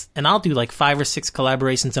and I'll do like 5 or 6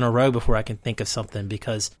 collaborations in a row before I can think of something,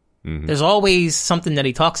 because there's always something that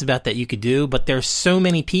he talks about that you could do, but there's so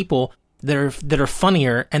many people that are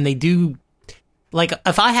funnier, and they do, like,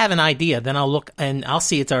 if I have an idea, then I'll look and I'll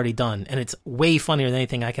see it's already done, and it's way funnier than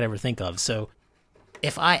anything I could ever think of. So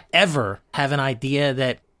if I ever have an idea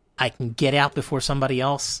that I can get out before somebody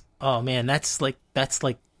else, oh man, that's like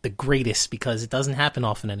the greatest, because it doesn't happen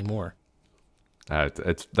often anymore.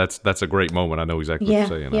 That's a great moment. I know exactly what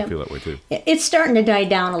you're saying. I feel that way too. It's starting to die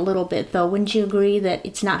down a little bit, though. Wouldn't you agree that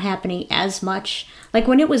it's not happening as much? Like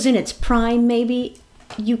when it was in its prime, maybe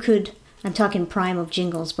you could... I'm talking prime of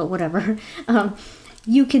jingles, but whatever.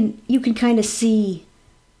 You can kind of see,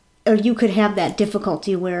 or you could have that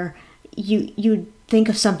difficulty where you think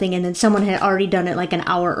of something and then someone had already done it like an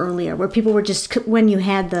hour earlier, where people were just, when you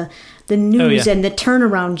had the news and the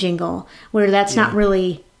turnaround jingle, where that's not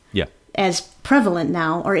really as prevalent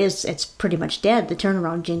now, or it's pretty much dead, the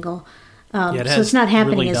turnaround jingle. So it's not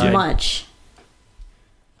happening really as much.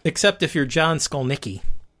 Except if you're John Skolnicki.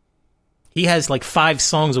 He has like 5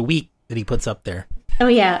 songs a week that he puts up there. Oh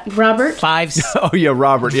yeah, Robert. 5. Oh yeah,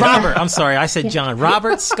 Robert. Yeah. Robert. I'm sorry, I said John.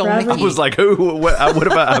 Robert Skolnicki. I was like, who? What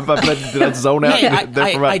about? Did I zone out?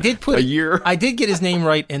 I did put a year. I did get his name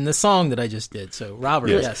right in the song that I just did. So Robert.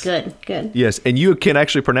 Yes. Good. Yes, and you can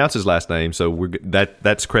actually pronounce his last name, so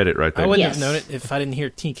that's credit right there. I wouldn't have known it if I didn't hear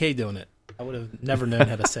TK doing it. I would have never known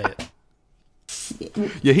how to say it.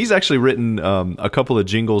 Yeah, he's actually written a couple of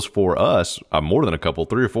jingles for us, more than a couple,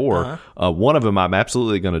 3 or 4. Uh-huh. One of them I'm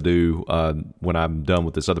absolutely going to do when I'm done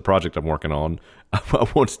with this other project I'm working on. I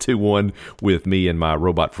want to do one with me and my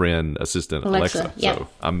robot friend assistant Alexa. Yep. So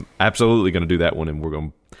I'm absolutely going to do that one,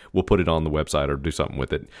 and we'll put it on the website or do something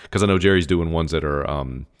with it, because I know Jerry's doing ones that are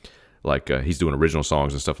he's doing original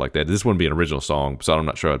songs and stuff like that. This wouldn't be an original song, so I'm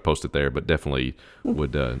not sure I'd post it there, but definitely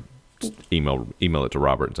would email it to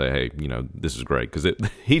Robert and say, hey, this is great, because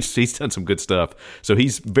he's done some good stuff. So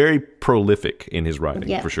he's very prolific in his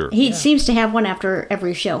writing, for sure. He seems to have one after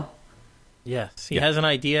every show. Yes, he has an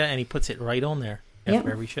idea and he puts it right on there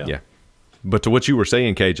after every show. Yeah. But to what you were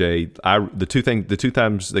saying, KJ, the two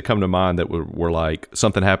times that come to mind that were like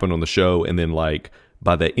something happened on the show, and then like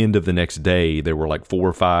by the end of the next day there were like 4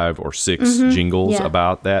 or 5 or 6 jingles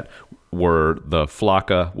about that, were the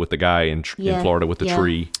Flocka with the guy in Florida with the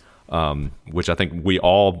tree. Which I think we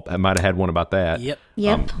all might have had one about that.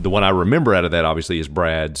 Yep. The one I remember out of that, obviously, is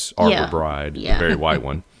Brad's Arbor Bride, the very white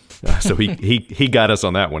one. So he got us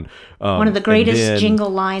on that one. One of the greatest jingle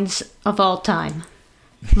lines of all time.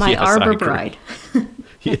 My Yes, I Arbor agree. Bride.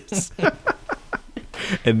 Yes.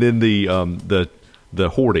 And then the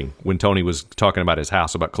hoarding, when Tony was talking about his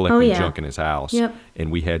house, about collecting yeah. junk in his house. Yep.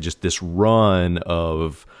 And we had just this run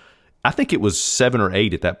of, I think it was 7 or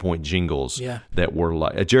 8 at that point, jingles that were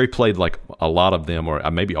like, Jerry played like a lot of them, or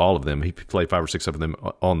maybe all of them. He played 5 or 6 of them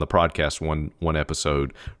on the podcast one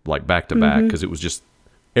episode, like back to back, because it was just,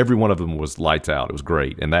 every one of them was lights out. It was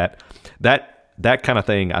great. And that kind of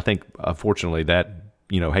thing, I think, unfortunately, that,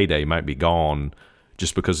 heyday might be gone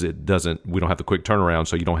just because we don't have the quick turnaround,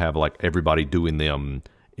 so you don't have like everybody doing them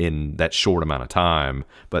in that short amount of time.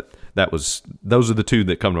 But those are the two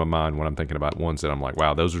that come to my mind when I'm thinking about ones that I'm like,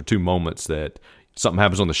 wow, those are 2 moments that something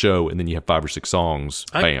happens on the show and then you have 5 or 6 songs,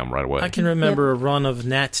 bam, right away. I can remember a run of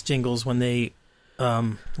Nats jingles when they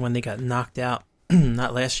got knocked out,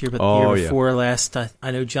 not last year, but the year before last.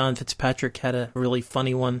 I know John Fitzpatrick had a really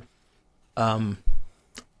funny one.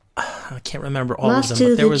 I can't remember all Lost of them,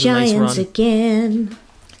 but there was a nice Giants run. again.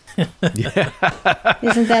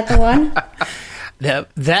 Isn't that the one?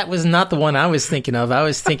 That was not the one I was thinking of. I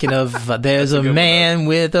was thinking of there's a man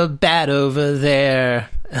with a bat over there.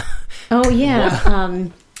 Oh, yeah.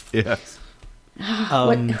 Yes.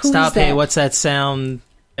 Who's Stop, that? hey, what's that sound?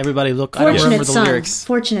 Everybody look. I don't remember the lyrics.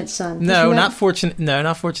 Fortunate Son. No, Isn't not that- Fortunate. No,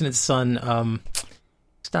 not Fortunate Son.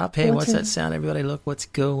 Stop, hey, what's What's that sound? Everybody look, what's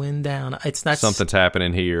going down? It's not Something's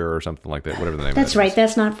happening here or something like that, whatever the name That's of that right. is.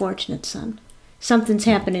 That's not Fortunate Son. Something's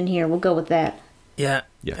happening here. We'll go with that. Yeah,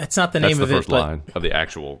 Yeah. it's not the That's name of the it, first but line of the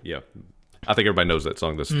actual, I think everybody knows that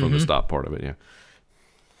song from the stop part of it, yeah.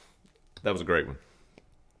 That was a great one.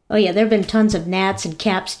 Oh, yeah. There have been tons of Nats and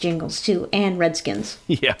Caps jingles, too, and Redskins.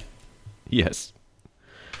 Yeah. Yes.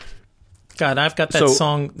 God, I've got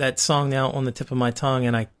So- that song now on the tip of my tongue,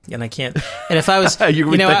 and I can't. And if I was, You've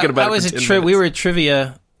been thinking about I it was for at 10 we minutes. were at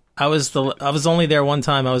trivia. I was only there one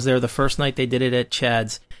time. I was there the first night they did it at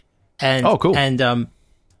Chad's, and Oh, cool. And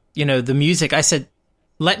the music. I said,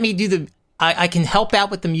 let me do I can help out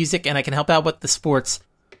with the music and I can help out with the sports.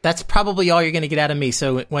 That's probably all you're going to get out of me.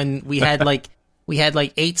 So when we had like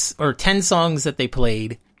 8 or 10 songs that they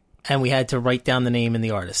played, and we had to write down the name and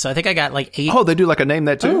the artist. So I think I got like 8. Oh, they do like a name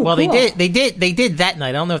that too? Well, cool. they did that night.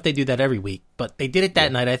 I don't know if they do that every week, but they did it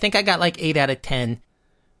that night. I think I got like 8 out of 10.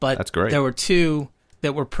 But That's great. There were 2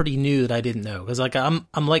 that were pretty new that I didn't know, because like I'm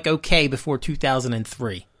like okay before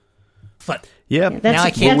 2003, but Yeah, That's, Now I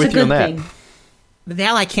a, can't- that's with a you good on that. thing.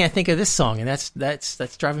 now I can't think of this song, and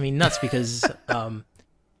that's driving me nuts because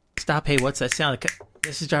stop, hey, what's that sound?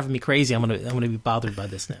 This is driving me crazy. I'm gonna be bothered by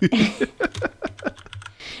this now.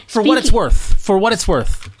 For what it's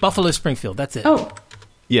worth, Buffalo Springfield. That's it. Oh,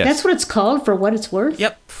 yes. that's what it's called, for what it's worth?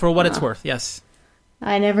 Yep, for what it's worth. Yes.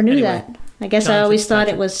 I never knew Anyway, that. I guess I John always thought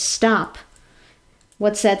it Fitzpatrick. was stop.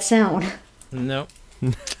 What's that sound? No.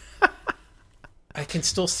 I can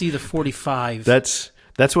still see the 45. That's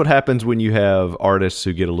what happens when you have artists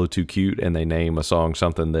who get a little too cute and they name a song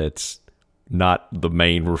something that's not the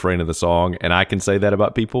main refrain of the song. And I can say that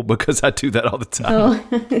about people because I do that all the time.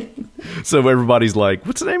 Oh, So everybody's like,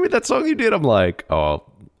 what's the name of that song you did? I'm like,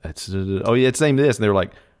 it's named this. And they're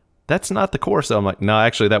like, that's not the chorus. So I'm like, no,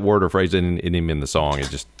 actually that word or phrase isn't even in the song. It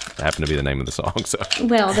just happened to be the name of the song. So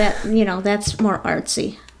well, that's more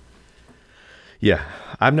artsy. yeah,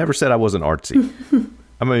 I've never said I wasn't artsy.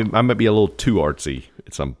 I mean, I might be a little too artsy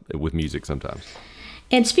with music sometimes.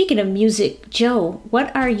 And speaking of music, Joe,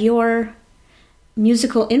 what are your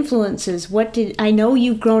musical influences? I know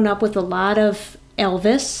you've grown up with a lot of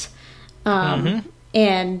Elvis, and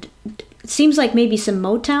it seems like maybe some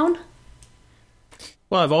Motown.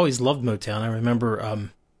 Well, I've always loved Motown. I remember,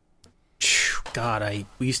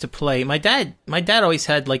 we used to play. My dad always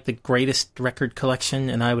had like the greatest record collection,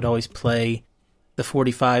 and I would always play the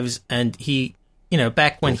 45s. And he,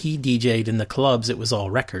 back when he DJ'd in the clubs, it was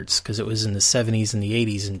all records because it was in the 70s and the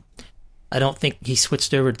 80s. And I don't think he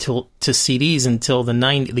switched over to CDs until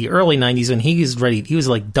the early 90s when he was ready. He was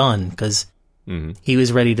like done because he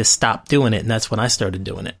was ready to stop doing it, and that's when I started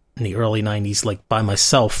doing it in the early 90s, like by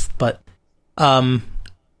myself. But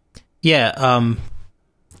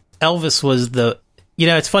Elvis was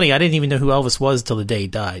it's funny, I didn't even know who Elvis was till the day he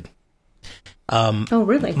died. Oh,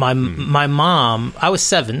 really? My mom, I was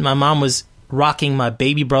 7, my mom was rocking my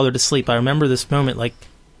baby brother to sleep. I remember this moment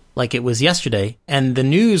like it was yesterday, and the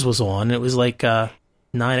news was on. It was like 9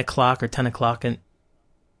 o'clock or 10 o'clock,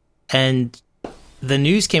 and the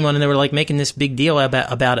news came on, and they were like making this big deal about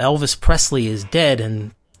Elvis Presley is dead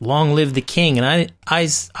and long live the king. And I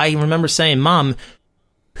remember saying, Mom,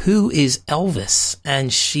 who is Elvis?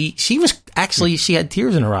 And she was actually, she had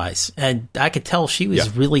tears in her eyes, and I could tell she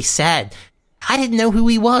was really sad. I didn't know who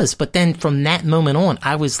he was, but then from that moment on,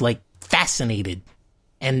 I was like fascinated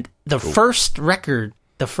And the first record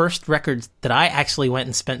that I actually went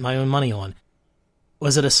and spent my own money on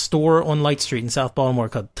was at a store on Light Street in South Baltimore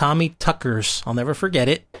called Tommy Tucker's. I'll never forget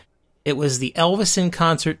it. It was the Elvis in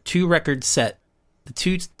Concert 2-record set.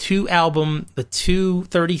 The two album, the 2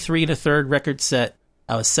 33 1/3 record set.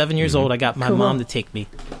 I was 7 years old. I got my mom to take me.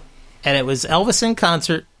 And it was Elvis in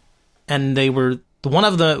Concert, and they were one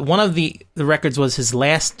of the records was his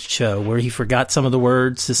last show where he forgot some of the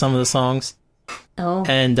words to some of the songs. Oh.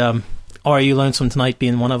 And Are You Lonesome Tonight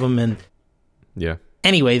being one of them. And yeah.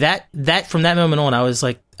 Anyway, that from that moment on, I was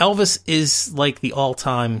like, Elvis is like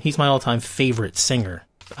he's my all-time favorite singer.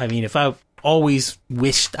 I mean, if I always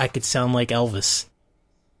wished I could sound like Elvis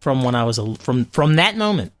from when I was from that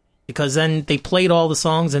moment, because then they played all the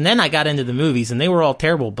songs, and then I got into the movies, and they were all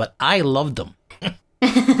terrible, but I loved them.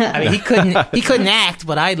 I mean, he couldn't act,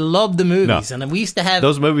 but I loved the movies, and we used to have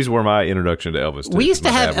those movies were my introduction to Elvis. Too. We used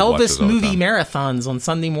to have Elvis movie the marathons on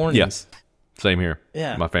Sunday mornings. Yes, same here.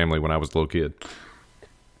 Yeah, my family when I was a little kid.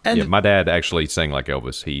 And yeah, my dad actually sang like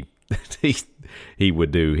Elvis. He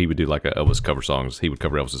would do like a Elvis cover songs. He would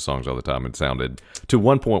cover Elvis's songs all the time. It sounded to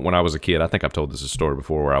one point when I was a kid. I think I've told this story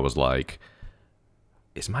before, where I was like,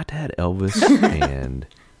 "Is my dad Elvis?" and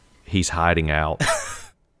he's hiding out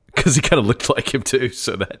because he kind of looked like him too.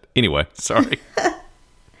 So that anyway, sorry.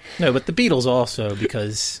 No, but the Beatles also,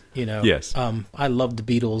 because yes, I love the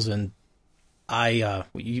Beatles, and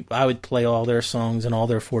I would play all their songs and all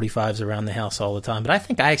their 45s around the house all the time. But I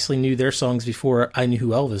think I actually knew their songs before I knew who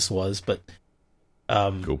Elvis was. But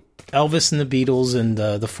cool. Elvis and the Beatles and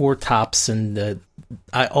the Four Tops, and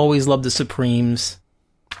I always loved the Supremes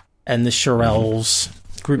and the Shirelles,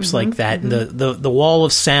 groups like that. And the Wall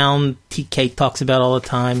of Sound TK talks about all the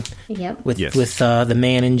time. Yep. With the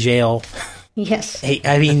Man in Jail. Yes. Hey,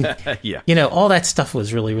 I mean, yeah. All that stuff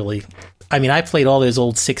was really, really. I mean, I played all those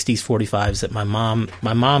old '60s 45s that my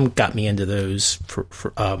mom got me into those.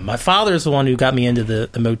 My father's the one who got me into the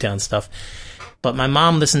Motown stuff, but my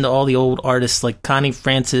mom listened to all the old artists like Connie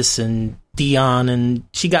Francis and Dion, and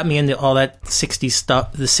she got me into all that '60s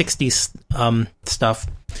stuff, the '60s stuff.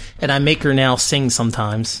 And I make her now sing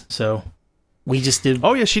sometimes. So we just did.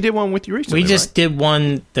 Oh yeah, she did one with you recently. We just did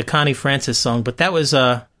one, the Connie Francis song, but that was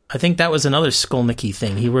I think that was another Skolnicky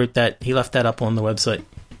thing. He wrote that. He left that up on the website.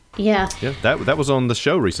 Yeah. Yeah, that was on the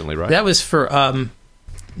show recently, right? That was for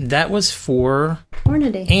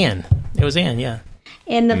Hornaday. Anne. It was Anne, yeah.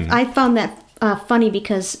 And I found that funny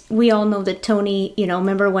because we all know that Tony,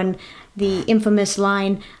 remember when the infamous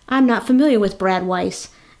line, "I'm not familiar with Brad Weiss."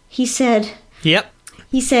 He said, "Yep."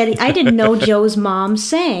 He said, "I didn't know Joe's mom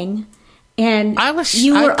sang." And you I were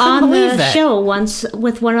couldn't on believe the that. show once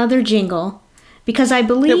with one other jingle, because I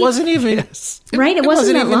believe It wasn't even right. It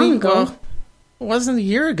wasn't that long ago. Well, it wasn't a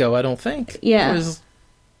year ago, I don't think. Yeah. It was,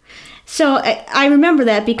 So I remember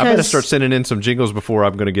that because I better start sending in some jingles before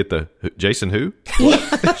I'm going to get the Jason who.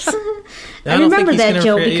 I remember that,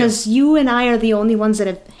 Joe, because you and I are the only ones that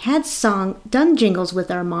have had done jingles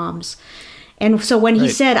with our moms. And so when he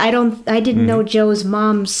said, I didn't know Joe's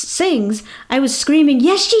mom sings, I was screaming,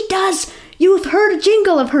 "Yes, she does! You've heard a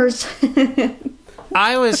jingle of hers."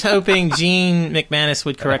 I was hoping Gene McManus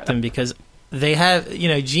would correct him, because they have,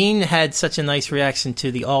 Gene had such a nice reaction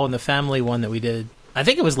to the All in the Family one that we did. I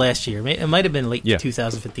think it was last year. It might have been late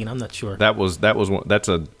 2015. I'm not sure. That was one.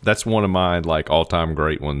 That's one of my all-time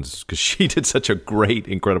great ones, because she did such a great,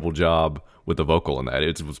 incredible job with the vocal in that.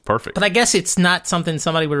 It was perfect. But I guess it's not something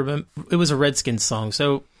somebody would remember. It was a Redskins song,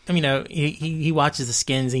 so he watches the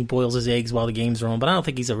Skins and he boils his eggs while the games are on. But I don't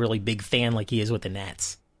think he's a really big fan like he is with the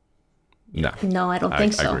Nats. No, I don't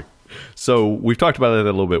think so. I agree. So we've talked about that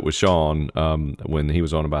a little bit with Sean when he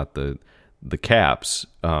was on about the Caps.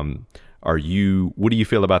 What do you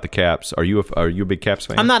feel about the Caps? Are you a big Caps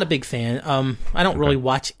fan? I'm not a big fan. I don't really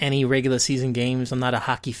watch any regular season games. I'm not a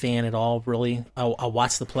hockey fan at all, really. I'll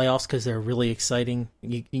watch the playoffs because they're really exciting.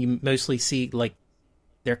 You mostly see like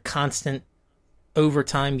their constant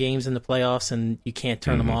overtime games in the playoffs, and you can't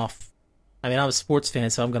turn them off. I mean, I'm a sports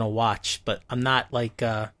fan, so I'm going to watch, but I'm not like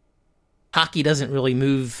hockey doesn't really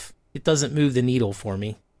move. It doesn't move the needle for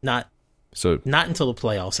me. Not until the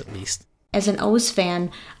playoffs, at least. As an O's fan,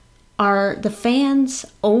 are the fans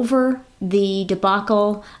over the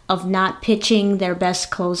debacle of not pitching their best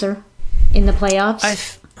closer in the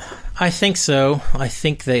playoffs? I think so. I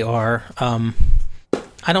think they are. I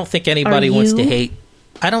don't think anybody wants to hate.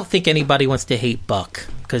 I don't think anybody wants to hate Buck,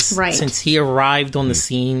 because since he arrived on the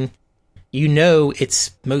scene,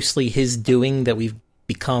 it's mostly his doing that we've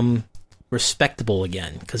become respectable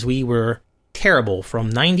again, because we were terrible from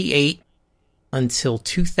 98 until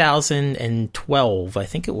 2012, I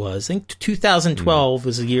think it was. I think 2012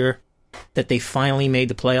 was the year that they finally made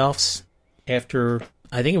the playoffs after,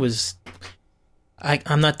 I think it was,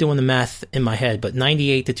 I'm not doing the math in my head, but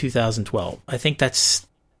 98 to 2012. I think that's...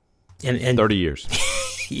 And 30 years.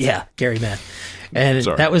 Yeah, Gary math. And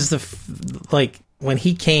Sorry. that was when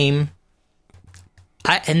he came,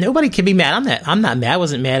 and nobody can be mad. I'm not mad. I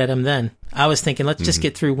wasn't mad at him then. I was thinking, let's just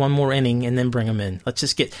get through one more inning and then bring him in. Let's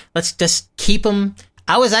just keep him.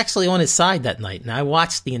 I was actually on his side that night, and I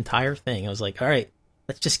watched the entire thing. I was like, all right,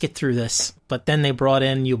 let's just get through this. But then they brought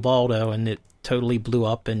in Ubaldo, and it totally blew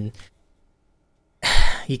up. And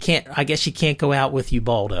I guess you can't go out with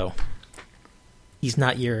Ubaldo. He's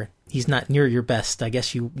not near your best. I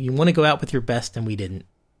guess you want to go out with your best, and we didn't.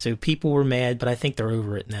 So people were mad, but I think they're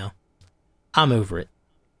over it now. I'm over it.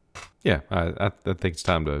 Yeah, I think it's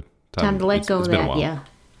time to let go of that. Yeah.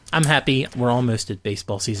 I'm happy we're almost at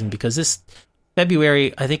baseball season because this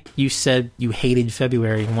February, I think you said you hated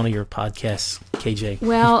February in one of your podcasts, KJ.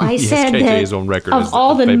 Well, I Yes, said KJ that is on record of as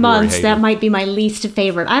all the February months, hater. that might be my least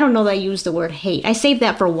favorite. I don't know that I used the word hate. I saved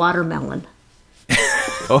that for watermelon.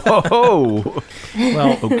 Oh,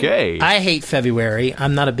 Well, okay. I hate February.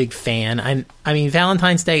 I'm not a big fan. I mean,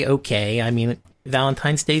 Valentine's Day, okay. I mean,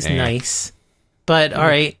 Valentine's Day's nice. But, all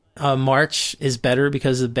right, March is better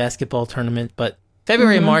because of the basketball tournament. But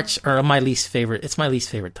February and March are my least favorite. It's my least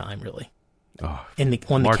favorite time, really. On March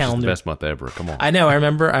the is calendar. the best month ever. Come on. I know. I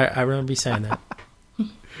remember you saying that.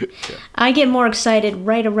 I get more excited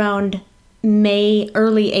right around May,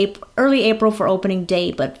 early April for opening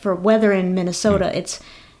day. But for weather in Minnesota,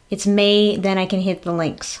 it's May. Then I can hit the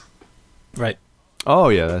links. Right. Oh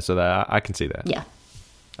yeah, I can see that. Yeah.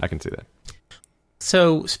 I can see that.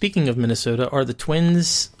 So, speaking of Minnesota, are the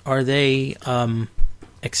Twins, are they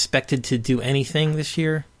expected to do anything this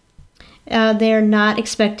year? They're not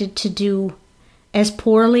expected to do as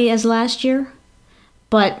poorly as last year,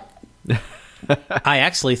 but I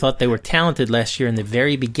actually thought they were talented last year in the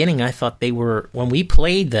very beginning. I thought they were, when we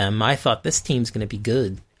played them, I thought this team's going to be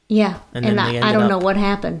good. yeah, And and, then they I ended don't know up- what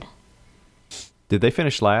happened. Did they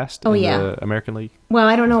finish last Oh, in yeah. the American League? Well,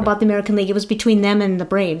 I don't know about the American League. It was between them and the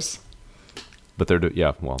Braves. But they're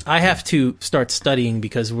well. I have to start studying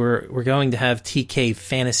because we're going to have TK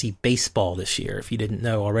Fantasy Baseball this year, if you didn't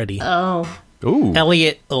know already. Oh, Ooh.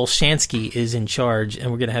 Elliot Olshansky is in charge,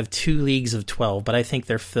 and we're going to have 2 leagues of 12, but I think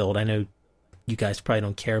they're filled. I know you guys probably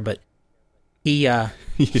don't care, but he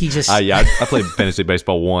just... I played fantasy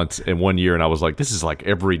baseball once in 1 year, and I was like, this is like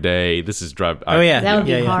every day. This is drive. Oh, yeah. that would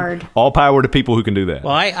be Yeah. hard. All power to people who can do that.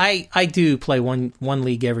 Well, I do play one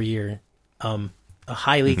league every year, a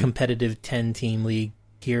highly competitive 10-team league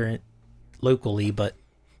here locally, but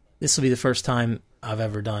this will be the first time I've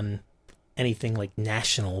ever done anything like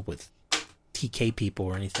national with TK people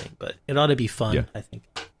or anything, but it ought to be fun, Yeah. I think.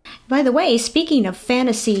 By the way, speaking of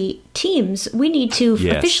fantasy teams, we need to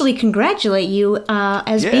Yes. officially congratulate you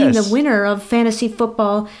as being the Yes. winner of Fantasy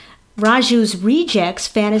Football, Raju's Rejects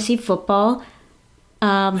Fantasy Football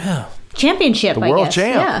Championship, the I world guess.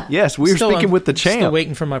 champ. Yeah. Yes, we were Still, speaking I'm with the Still champ.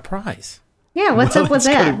 waiting for my prize. Yeah, what's up with It's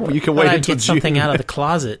that? gonna- you can Thought wait I'd until get something June. out of the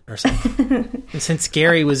closet or something. And since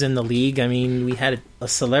Gary was in the league, I mean, we had a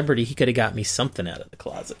celebrity. He could have got me something out of the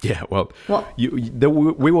closet. Yeah, well, Well-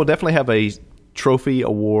 we will definitely have a trophy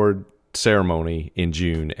award ceremony in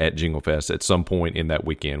June at Jingle Fest at some point in that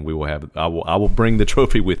weekend. We will have. I will bring the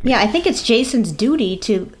trophy with me. Yeah, I think it's Jason's duty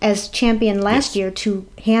to, as champion last year, to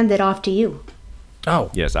hand it off to you.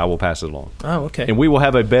 Oh, Yes, I will pass it along, oh, okay. and we will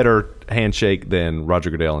have a better handshake than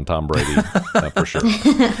Roger Goodell and Tom Brady for sure.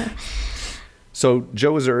 So,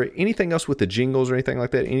 Joe, is there anything else with the jingles or anything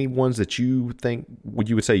like that? Any ones that you think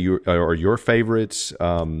you would say are your favorites,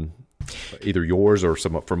 either yours or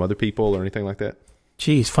some from other people or anything like that?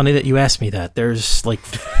 Geez, funny that you asked me that. There's like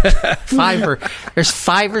five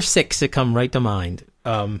or six that come right to mind.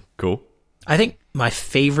 Cool. I think my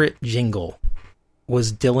favorite jingle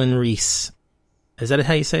was Dylan Reese. Is that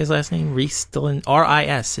how you say his last name? Reese, Dylan,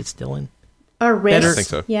 R-I-S. It's Dylan. Or Riss. Better- I think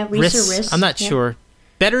so. Yeah, Reese or Riss. I'm not Yeah. sure.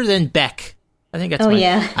 Better than Beck. I think that's Oh, my...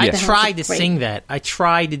 yeah. I Yes. tried to Great. sing that. I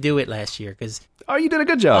tried to do it last year because... Oh, you did a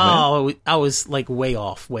good job, man. I was like way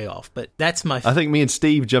off. But that's my... I think me and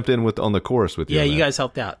Steve jumped in on the chorus with you. yeah, on you that. guys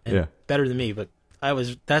helped out. And Yeah. better than me, but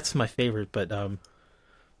that's my favorite. But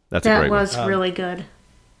That's a That great was one. really good.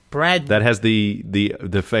 Brad... That has the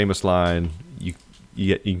famous line.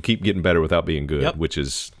 You can keep getting better without being good, Yep. which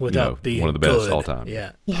is without being one of the best good. all time.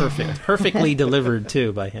 Yeah, perfectly delivered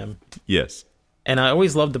too by him. Yes. And I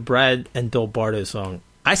always loved the Brad and Bill Bardo song.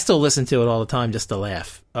 I still listen to it all the time just to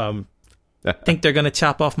laugh. Think they're gonna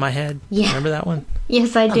chop off my head. Yeah. Remember that one?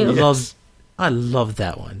 Yes, I do. I love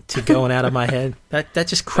that one. To going out of my head. That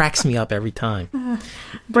just cracks me up every time.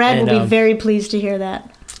 Brad and, will be very pleased to hear that.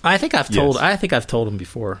 I think I've told him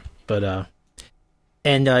before, but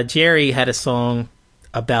Jerry had a song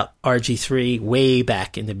about RG3 way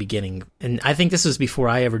back in the beginning, and I think this was before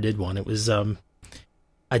I ever did one. It was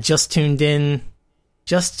I just tuned in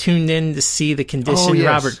to see the condition Oh, yes.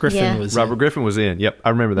 Robert Griffin was Robert in. Griffin was in. Yep, I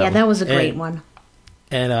remember that. Yeah, one. that was a great one.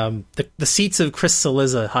 And the Seats of Chris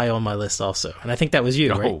Cillizza high on my list also, and I think that was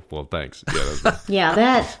you, right? Oh well, thanks. Yeah, that was Yeah,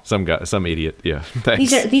 that some idiot. Yeah,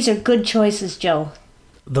 thanks. these are good choices, Joe.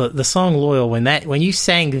 The song "Loyal" when you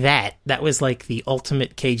sang that was like the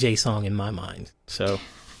ultimate KJ song in my mind. So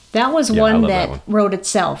That was Yeah, I one love that, that one. wrote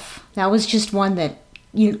itself. That was just one that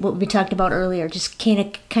what we talked about earlier just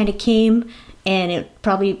kind of came, and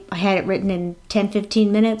I had it written in 10-15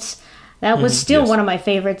 minutes. That was still Yes. one of my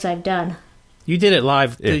favorites I've done. you did it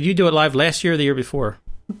live. Yeah. Did you do it live last year or the year before?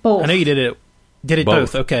 Both. I know you did it. Did it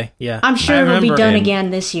both? Both. Okay, yeah. I'm sure I it'll be remember- done and-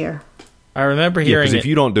 again this year. I remember Yeah, hearing because it. if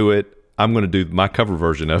you don't do it, I'm going to do my cover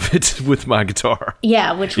version of it with my guitar.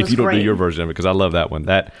 Yeah, which was If you don't great. do your version of it, because I love that one.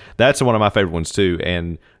 That's one of my favorite ones too.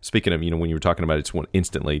 And speaking of, when you were talking about it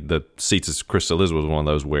instantly, the Seats of Chris Cillizza was one of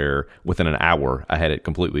those where within an hour I had it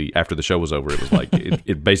completely. After the show was over, it was like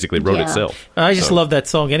it basically wrote Yeah. itself. I just So, love that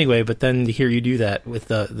song anyway, but then to hear you do that with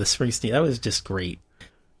the Springsteen, that was just great.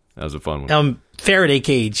 that was a fun one. Faraday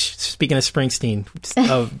Cage, speaking of Springsteen,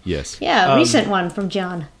 Yes. Yeah, a recent one from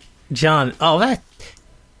John. John, that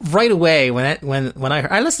right away when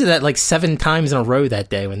I listened to that like 7 times in a row that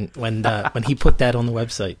day when he put that on the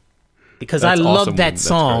website. Because That's I awesome. love that That's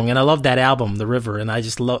song great. and I love that album, The River, and I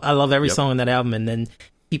love every Yep. song on that album, and then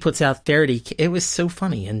he puts out Faraday. It was so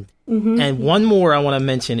funny. And one more I want to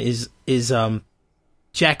mention is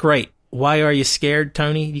Jack Wright. Why Are You Scared,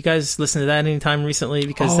 Tony? You guys listen to that anytime recently?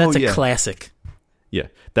 Because Oh, that's a yeah. classic. Yeah,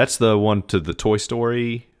 that's the one to the Toy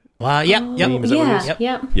Story. Wow. Yep. Is that what it Yeah, is? Yep.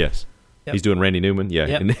 yep. Yes, Yep. he's doing Randy Newman. Yeah,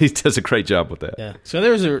 Yep. and he does a great job with that. Yeah. So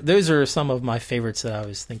those are some of my favorites that I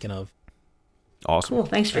was thinking of. Awesome. Cool,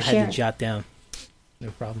 thanks for I had sharing. to jot down. No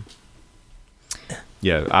problem.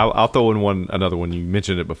 Yeah, I'll throw in another one. You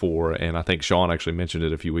mentioned it before, and I think Sean actually mentioned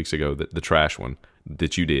it a few weeks ago. That the trash one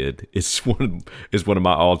that you did is one of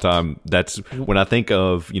my all time. That's when I think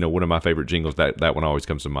of one of my favorite jingles. That one always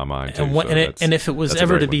comes to my mind too. And if it was that's a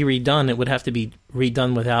ever great to be one. redone, it would have to be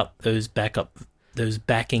redone without those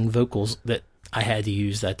backing vocals that I had to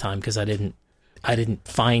use that time because I didn't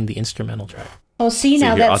find the instrumental track. Oh, see, See,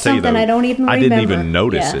 now here, I'll that's tell you something though, I don't even I remember. didn't even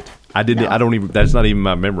notice Yeah. it. I didn't. No. I don't even. That's not even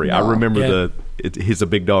my memory. I No. remember Yeah. he's a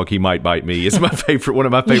big dog. He might bite me. It's my favorite. One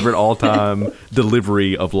of my favorite all time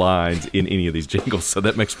delivery of lines in any of these jingles. So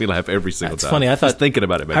that makes me laugh every single That's time. funny. I thought Just thinking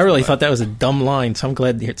about it. Makes I me really laugh. thought that was a dumb line, so I'm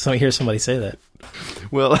glad to hear somebody say that.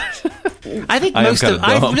 Well, I think I am kinda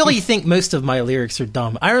I dumb. really think most of my lyrics are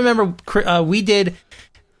dumb. I remember we did,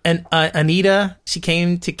 and Anita, she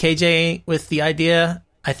came to KJ with the idea.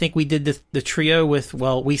 I think we did the trio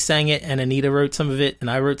we sang it, and Anita wrote some of it, and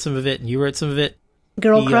I wrote some of it, and you wrote some of it.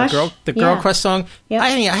 Girl the Crush? Girl Yeah. Crush song. Yep. I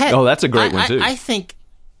had, Oh, that's a great one, too. I think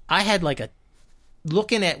I had like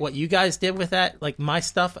looking at what you guys did with that, like my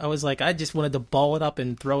stuff, I was like, I just wanted to ball it up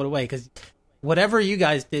and throw it away because whatever you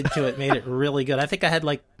guys did to it made it really good. I think I had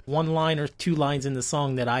like 1 line or 2 lines in the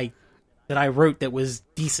song that I wrote that was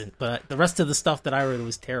decent, but the rest of the stuff that I wrote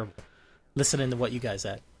was terrible. Listening to what you guys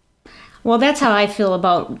had. Well, that's how I feel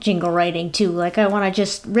about jingle writing, too. Like, I want to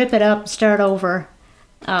just rip it up, start over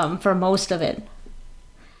for most of it.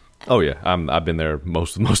 oh yeah, I've been there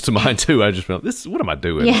most of mine too. I just feel what am I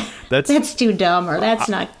doing? Yeah, That's that's too dumb, or that's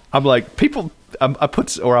not... I'm like people. I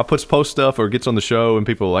put post stuff or gets on the show and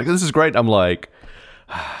people are like, this is great. I'm like,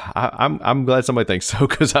 I'm glad somebody thinks so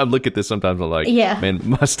because I look at this sometimes and I'm like, Yeah. man,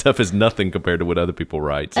 my stuff is nothing compared to what other people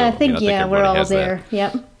write. So, I think, we're everybody all has that. there.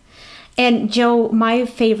 Yep. And Joe, my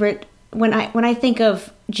favorite, when I think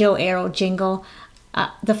of Joe Arrow jingle,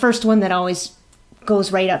 the first one that always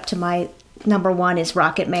goes right up to my number 1 is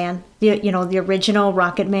Rocket Man. The original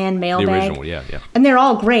Rocket Man mailbag. The original, yeah. And they're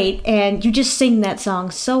all great, and you just sing that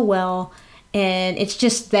song so well, and it's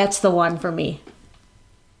just, that's the one for me.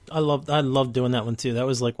 I loved doing that one too. That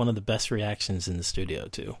was like one of the best reactions in the studio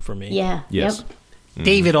too for me. Yeah. Yes. Yep.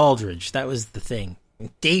 David Aldridge, that was the thing.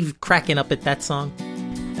 Dave cracking up at that song.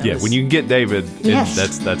 Yeah, when you can get David, Yes.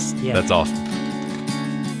 that's awesome.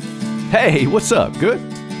 Hey, what's up? Good?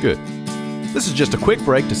 Good. This is just a quick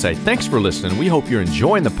break to say thanks for listening. We hope you're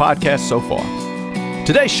enjoying the podcast so far.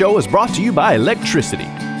 Today's show is brought to you by electricity.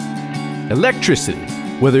 Electricity.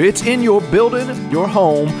 Whether it's in your building, your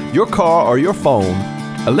home, your car, or your phone,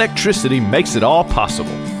 electricity makes it all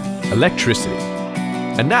possible. Electricity.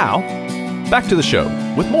 And now, back to the show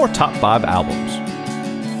with more Top 5 albums.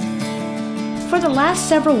 For the last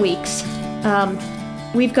several weeks,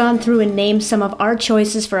 we've gone through and named some of our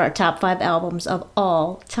choices for our top 5 albums of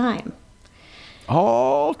all time.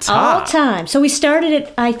 All time. All time. So we started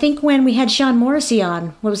it, I think, when we had Sean Morrissey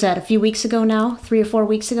on. What was that, a few weeks ago now? 3 or 4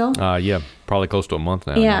 weeks ago? Yeah, probably close to a month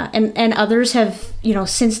now. Yeah, and others have,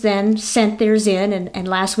 since then sent theirs in. And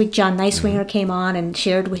last week, John Neiswinger came on and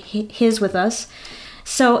shared his with us.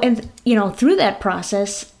 So, and, through that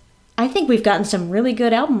process, I think we've gotten some really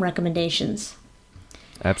good album recommendations.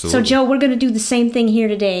 Absolutely. So, Joe, we're going to do the same thing here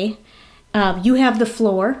today. You have the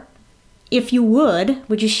floor. If you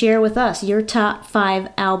would you share with us your top 5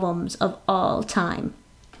 albums of all time?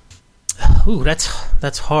 Ooh,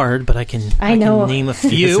 that's hard, but I can name a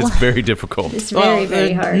few. This is very difficult. It's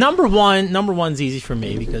very hard. Number one's easy for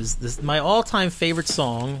me because this is my all-time favorite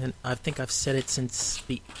song, and I think I've said it since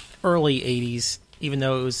the early 80s, even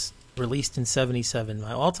though it was released in 77.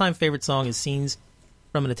 My all-time favorite song is Scenes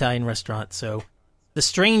from an Italian Restaurant. So The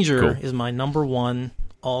Stranger is my number one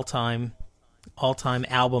all-time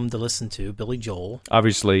album to listen to, Billy Joel.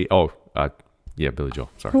 Obviously, Billy Joel.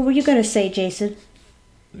 Sorry. Who were you going to say, Jason?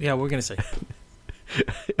 Yeah, we're going to say.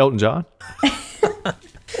 Elton John?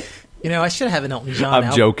 I should have an Elton John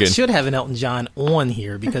I'm joking. I should have an Elton John on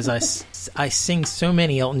here because I sing so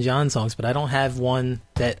many Elton John songs, but I don't have one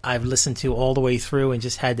that I've listened to all the way through and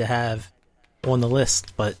just had to have on the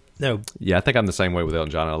list. But no. Yeah, I think I'm the same way with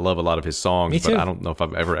Elton John. I love a lot of his songs, Me too. but I don't know if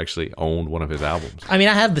I've ever actually owned one of his albums. I mean,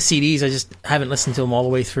 I have the CDs. I just haven't listened to them all the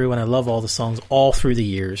way through, and I love all the songs all through the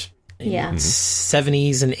years. Yeah.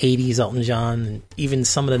 70s and 80s Elton John, and even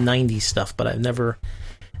some of the 90s stuff, but I've never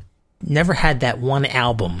had that one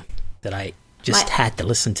album that I just had to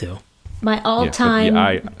listen to. My all-time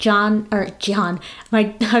I was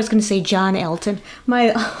going to say John Elton.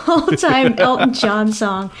 My all-time Elton John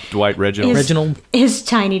song Dwight Reginald is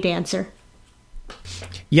Tiny Dancer.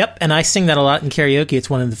 Yep, and I sing that a lot in karaoke. It's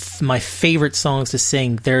one of my favorite songs to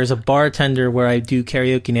sing. There's a bartender where I do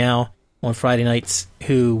karaoke now on Friday nights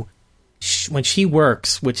who, when she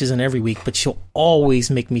works, which isn't every week, but she'll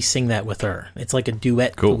always make me sing that with her. It's like a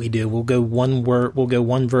duet that we do. We'll go one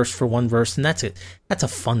verse for one verse, and that's it. That's a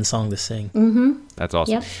fun song to sing. Mm-hmm. That's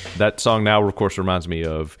awesome. Yep. That song now, of course, reminds me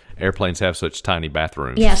of Airplanes Have Such Tiny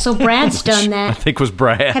Bathrooms. Yeah, so Brad's done that. I think was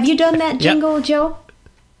Brad. Have you done that jingle, Joe?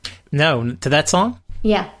 No, to that song?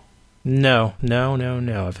 Yeah. No.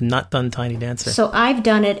 I've not done Tiny Dancer. So I've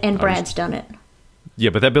done it, and Brad's done it.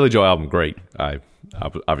 Yeah, but that Billy Joel album, great.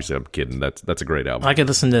 Obviously, I'm kidding. That's a great album. I can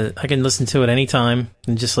listen to it anytime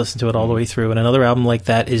and just listen to it all the way through. And another album like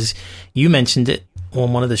that is, you mentioned it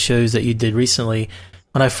on one of the shows that you did recently.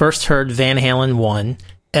 When I first heard Van Halen 1,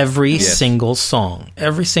 every single song.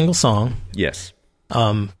 Yes.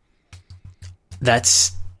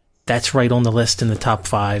 That's right on the list in the top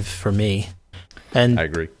 5 for me. And I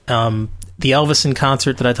agree. The Elvis in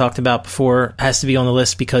concert that I talked about before has to be on the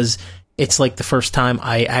list because it's like the first time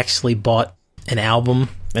I actually bought an album,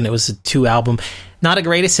 and it was a 2 album. Not a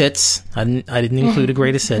greatest hits. I didn't include a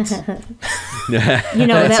greatest hits. That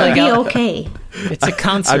would be okay. It's a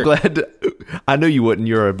concert. I'm glad. I knew you wouldn't.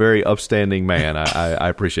 You're a very upstanding man. I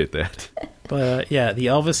appreciate that. But the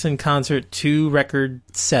Elvis in concert 2 record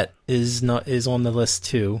set is on the list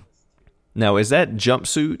too. Now, is that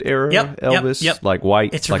jumpsuit era Elvis? Yep. Like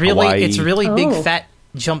white? It's like really Hawaii? it's really big fat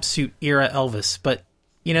jumpsuit era Elvis. But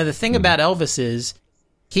the thing about Elvis is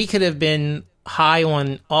he could have been high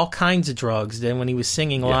on all kinds of drugs then when he was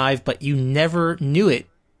singing live, but you never knew it,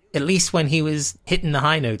 at least when he was hitting the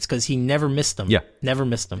high notes, because he never missed them. Yeah. Never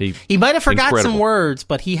missed them. He might have forgot some words,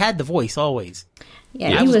 but he had the voice always.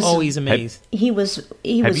 Yeah, I was always amazed. He was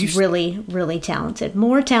really, really talented.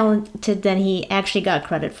 More talented than he actually got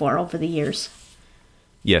credit for over the years.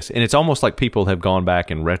 Yes, and it's almost like people have gone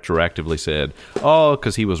back and retroactively said, oh,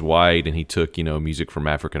 because he was white and he took, music from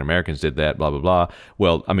African Americans, did that, blah, blah, blah.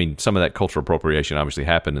 Well, I mean, some of that cultural appropriation obviously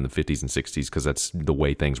happened in the 50s and 60s because that's the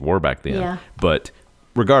way things were back then. Yeah. But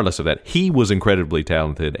regardless of that, he was incredibly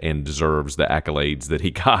talented and deserves the accolades that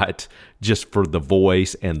he got just for the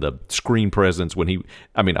voice and the screen presence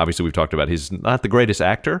obviously we've talked about he's not the greatest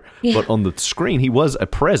actor, but on the screen he was a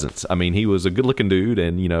presence. I mean, he was a good-looking dude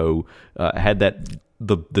and, had that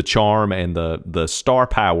the charm and the star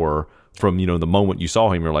power from, the moment you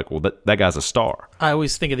saw him. You're like, well, that guy's a star. I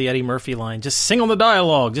always think of the Eddie Murphy line, just sing on the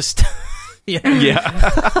dialogue. Just, yeah.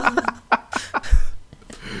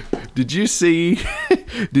 Did you see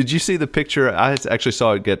the picture? I actually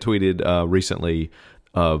saw it get tweeted recently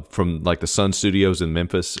from like the Sun Studios in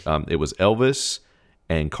Memphis. It was Elvis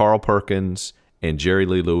and Carl Perkins and Jerry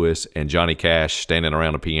Lee Lewis and Johnny Cash standing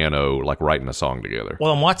around a piano, like writing a song together.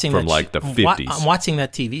 Well, I'm watching from like the 50s. I'm watching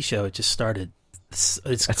that TV show. It just started.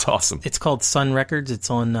 That's awesome. It's called Sun Records. It's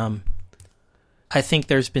on I think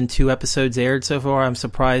there's been 2 episodes aired so far. I'm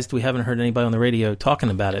surprised we haven't heard anybody on the radio talking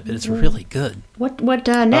about it, but it's really good. What network? What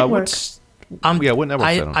network is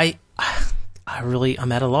that on?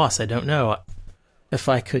 I'm at a loss. I don't know if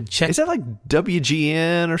I could check. Is that like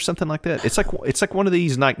WGN or something like that? It's like one of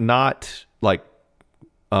these not like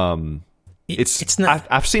It's not.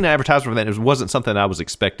 I've seen an advertisement for that. It wasn't something I was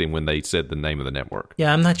expecting when they said the name of the network.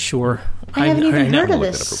 Yeah, I'm not sure. I haven't even heard of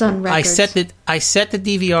this. Sun Records. I set the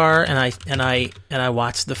DVR and I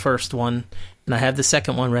watched the first one, and I have the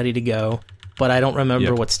second one ready to go. But I don't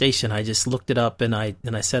remember what station. I just looked it up and I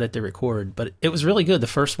set it to record. But it was really good. The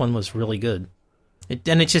first one was really good.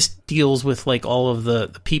 And it just deals with like all of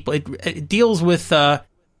the people. It deals with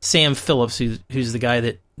Sam Phillips, who's the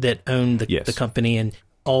guy that owned the company, and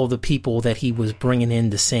all the people that he was bringing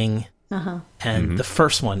in to sing. And the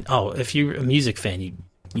first one, if you're a music fan,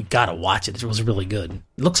 you gotta watch it. It was really good.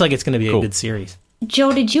 It looks like it's going to be a good series.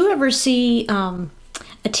 Joe, did you ever see a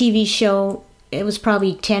TV show? It was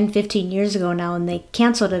probably 10, 15 years ago now, and they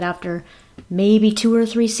canceled it after maybe 2 or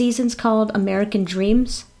 3 seasons, called American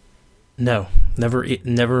Dreams. No, never. I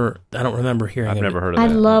don't remember hearing of it. I've never heard of that.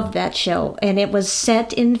 I loved that show, and it was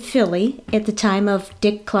set in Philly at the time of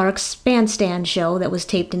Dick Clark's Bandstand show that was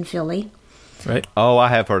taped in Philly. Right. Oh, I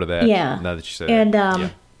have heard of that. Yeah. Now that you said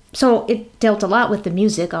and, so it dealt a lot with the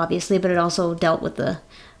music, obviously, but it also dealt with the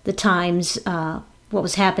times, what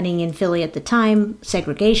was happening in Philly at the time,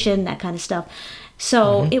 segregation, that kind of stuff.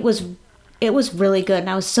 So it was really good, and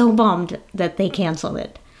I was so bummed that they canceled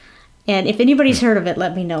it. And if anybody's heard of it,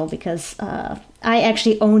 let me know, because I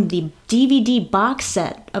actually owned the DVD box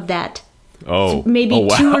set of that. Maybe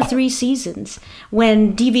 2 or 3 seasons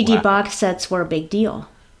when DVD box sets were a big deal.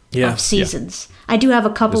 Of seasons. I do have a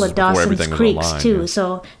couple of Dawson's Creeks too.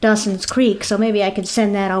 So Dawson's Creek. So maybe I could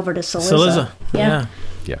send that over to Saliza. Yeah.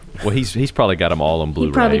 Well, he's probably got them all on Blu-ray.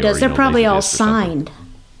 He probably does. They're probably all signed.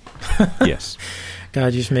 Yes.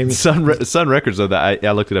 God, you just made me. Sun Records, though, that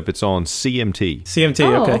I looked it up. It's on CMT.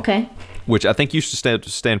 CMT, okay. Which I think used to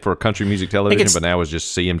stand for Country Music Television, but now is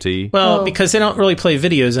just CMT. Well, because they don't really play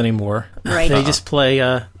videos anymore. Right. They just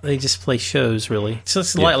play shows, really. So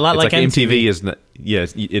it's a lot like MTV is.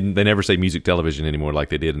 They never say music television anymore like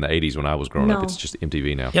they did in the 80s when I was growing up. It's just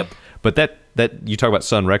MTV now. Yep. But that you talk about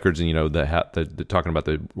Sun Records and the talking about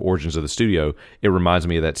the origins of the studio, it reminds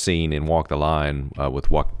me of that scene in Walk the Line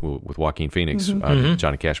with Joaquin Phoenix,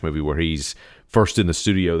 Johnny Cash movie, where he's first in the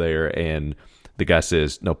studio there, and the guy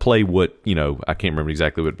says, "No, play what I can't remember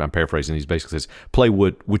exactly what I'm paraphrasing. He basically says, "Play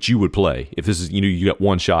what you would play if this is you got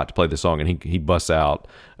one shot to play the song," and he busts out.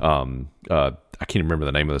 I can't remember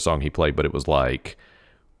the name of the song he played, but it was like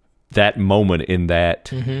that moment in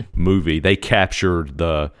that movie. They captured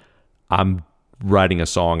I'm writing a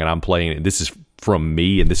song and I'm playing it. This is from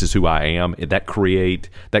me and this is who I am. And that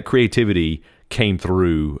creativity came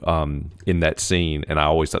through in that scene, and I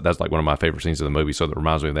always thought that's like one of my favorite scenes of the movie. So that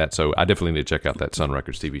reminds me of that. So I definitely need to check out that Sun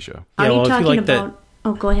Records TV show. Are you talking about?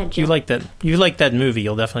 Oh, go ahead, Joe. You like that movie?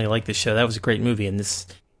 You'll definitely like this show. That was a great movie, and this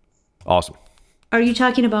awesome. Are you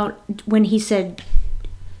talking about when he said?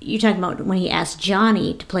 You're talking about when he asked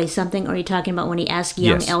Johnny to play something, or are you talking about when he asked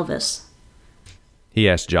young Elvis? He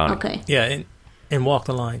asked Johnny. Okay. Yeah, and Walk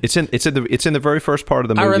the Line. It's in the very first part of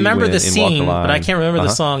the movie. I remember the scene, but I can't remember the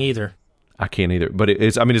song either. I can't either. But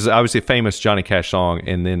it's obviously a famous Johnny Cash song,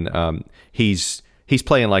 and then he's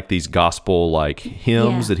playing like these gospel like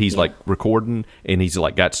hymns that he's like recording, and he's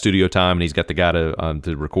like got studio time, and he's got the guy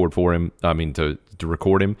to record for him. I mean to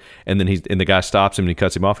record him, and then the guy stops him and he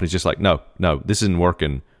cuts him off, and he's just like, no, this isn't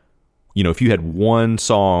working. If you had one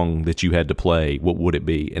song that you had to play, what would it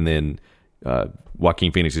be? And then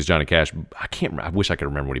Joaquin Phoenix is Johnny Cash. I wish I could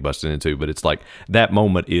remember what he busted into, but it's like that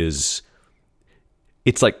moment is.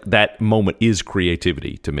 It's like that moment is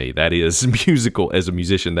creativity to me. That is musical as a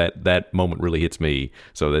musician. That moment really hits me.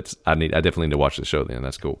 So I definitely need to watch the show then.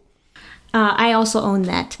 That's cool. I also own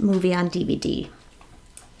that movie on DVD.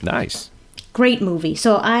 Nice. Great movie.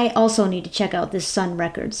 So I also need to check out this Sun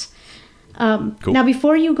Records. Cool. Now,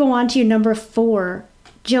 before you go on to your number 4,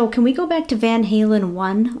 Joe, can we go back to Van Halen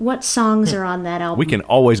 1? What songs are on that album? We can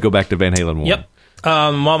always go back to Van Halen 1. Yep.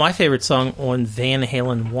 Well, my favorite song on Van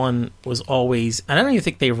Halen 1 was always, and I don't even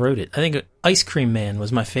think they wrote it. I think Ice Cream Man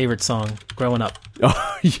was my favorite song growing up.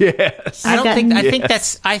 Oh, yes. I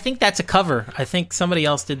think that's a cover. I think somebody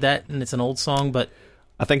else did that, and it's an old song, but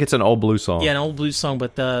I think it's an old blues song. Yeah, an old blues song,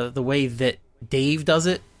 but the way that Dave does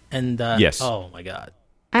it, and yes. Oh my God.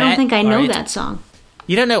 I don't think I know that song.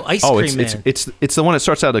 You don't know Ice Cream Man? It's the one that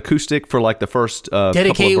starts out acoustic for like the first Dedicate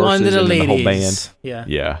couple of verses one to the and ladies. The whole band.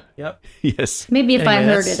 Yeah. Yep. Yes. Maybe if I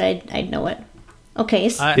heard it, I'd know it. Okay.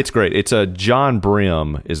 It's great. It's John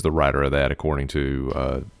Brim is the writer of that, according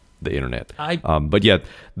to the internet. But yeah,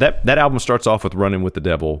 that album starts off with "Running with the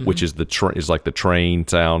Devil," which is is like the train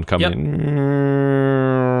sound coming in,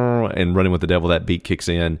 and "Running with the Devil." That beat kicks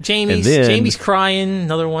in. Jamie's crying.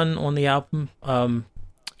 Another one on the album.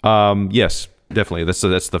 Yes, definitely.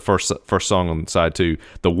 That's the first song on side 2.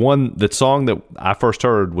 The song that I first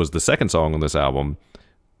heard was the second song on this album.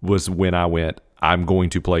 Was when I went, I'm going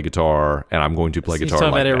to play guitar, and I'm going to play guitar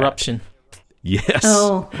like that. About Eruption. Yes.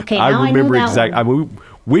 Oh, okay. I now remember I know that exactly. one.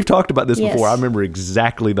 We've talked about this Yes. before. I remember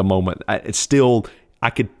exactly the moment. It's still, I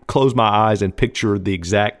could close my eyes and picture the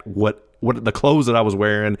exact what the clothes that I was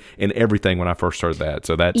wearing and everything when I first heard that.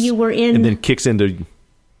 So that's You were in- and then kicks into.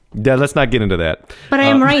 Yeah, let's not get into that. But I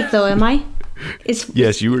am right, though, am I?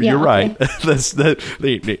 Yes, you're okay. right. Let's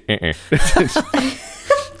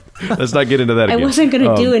not get into that I again. wasn't going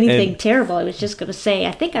to do and- anything terrible. I was just going to say,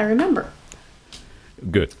 I think I remember.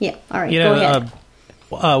 Good. Yeah, all right, You go know,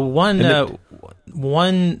 ahead.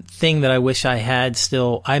 one thing that I wish I had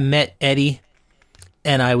still. I met Eddie,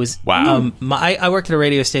 and I was Wow. I worked at a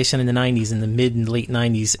radio station in the '90s, in the mid and late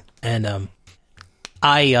 '90s, and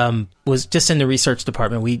I was just in the research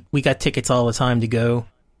department. We got tickets all the time to go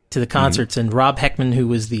to the concerts, and Rob Heckman, who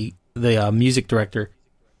was the music director,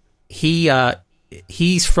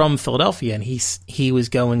 he's from Philadelphia, and he was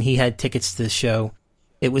going. He had tickets to the show.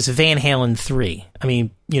 It was Van Halen 3. I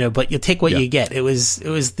mean, but you take what you get. It was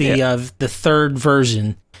the third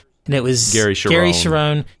version, and it was Gary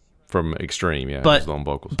Cherone from Extreme. Yeah, but his lone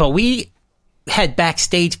vocals. But we had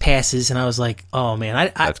backstage passes, and I was like, oh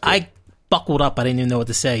man, I buckled up. I didn't even know what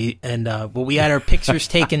to say, and but we had our pictures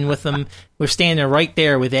taken with them. We're standing right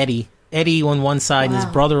there with Eddie on one side and his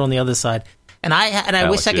brother on the other side, and I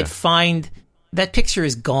wish I could find that picture.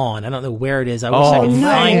 Is gone. I don't know where it is. I wish I could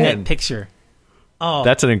find that picture. Oh,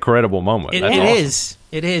 that's an incredible moment. It awesome.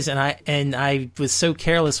 is, and I was so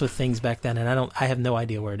careless with things back then, and I have no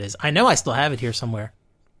idea where it is. I know I still have it here somewhere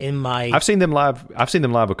in my. I've seen them live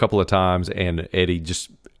a couple of times, and Eddie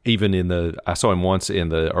just I saw him once in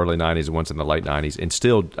the early '90s and once in the late '90s, and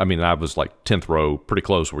still, I mean, I was like 10th row, pretty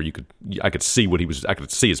close, where I could see I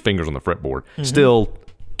could see his fingers on the fretboard, still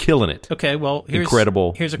killing it. Okay, well,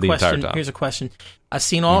 incredible. Here's a the question. Entire time. Here's a question. I've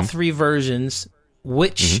seen all 3 versions.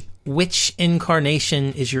 Which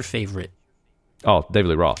incarnation is your favorite? Oh, David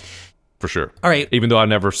Lee Roth, for sure. All right. Even though I've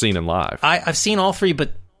never seen him live. I've seen all 3,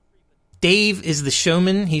 but Dave is the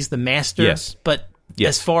showman. He's the master. Yes. But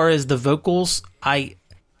as far as the vocals, I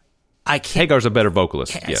can't. Hagar's a better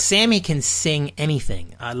vocalist. Yes. Sammy can sing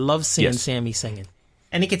anything. I love seeing Sammy singing.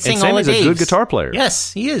 And he can sing and all the Sammy's Daves. a good guitar player.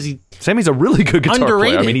 Yes, he is. Sammy's a really good guitar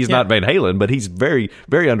Underrated, player. I mean, he's not Van Halen, but he's very,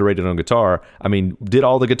 very underrated on guitar. I mean, did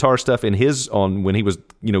all the guitar stuff when he was,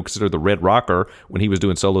 considered the Red Rocker, when he was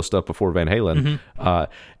doing solo stuff before Van Halen.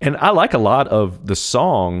 And I like a lot of the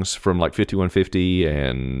songs from like 5150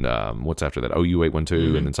 and what's after that?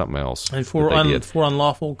 OU812 and then something else. And for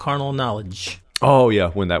Unlawful Carnal Knowledge. Oh, yeah,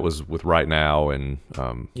 when that was with Right Now and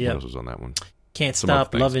what else was on that one? Can't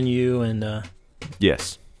Stop Loving You and...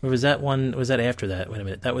 Yes. Or was that one? Was that after that? Wait a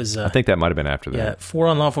minute. That was. I think that might have been after that. Yeah, For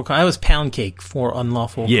Unlawful. That was Pound Cake. For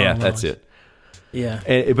Unlawful. Yeah, that's it. Yeah,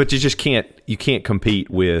 but you just can't compete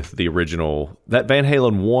with the original. That Van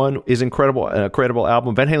Halen 1 is incredible, an incredible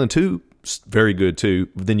album. Van Halen 2, very good too.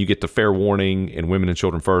 Then you get to Fair Warning and Women and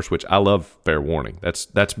Children First, which I love. Fair Warning.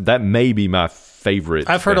 That may be my favorite.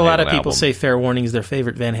 I've heard Van a lot Halen of people album. say Fair Warning is their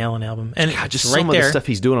favorite Van Halen album, and just right some of there. the stuff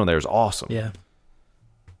he's doing on there is awesome. Yeah.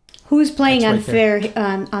 Who's playing That's right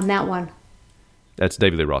on that one? That's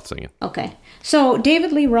David Lee Roth singing. Okay. So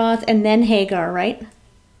David Lee Roth and then Hagar, right?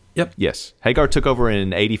 Yep. Yes. Hagar took over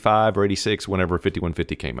in 85 or 86 whenever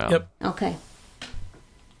 5150 came out. Yep. Okay.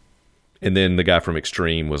 And then the guy from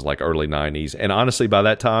Extreme was like early 90s. And honestly, by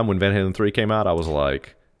that time when Van Halen 3 came out, I was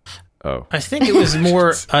like, oh. I think it was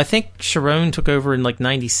more. I think Cherone took over in like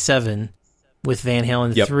 '97 with Van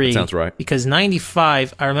Halen 3. That sounds right. Because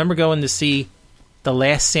 '95, I remember going to see the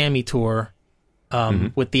last Sammy tour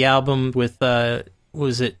with the album with it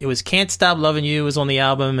was Can't Stop Loving You was on the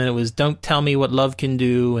album, and it was Don't Tell Me What Love Can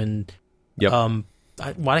Do, and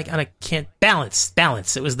I can't balance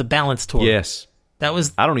it was the Balance tour. Yes, that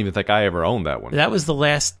was. I don't even think I ever owned that one. That was the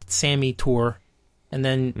last Sammy tour, and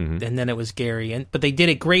then it was Gary, but they did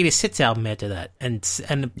a Greatest Hits album after that,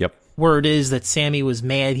 and word is that Sammy was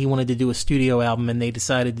mad. He wanted to do a studio album, and they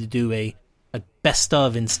decided to do a best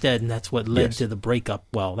of instead, and that's what led to the breakup.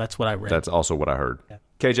 Well, that's what I read. That's also what I heard. Yeah.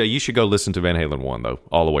 KJ, you should go listen to Van Halen 1, though,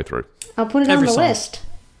 all the way through. I'll put it on the list.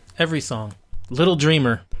 Every song. Little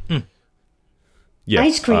Dreamer. Yeah.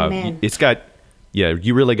 Ice Cream Man. It's got Yeah,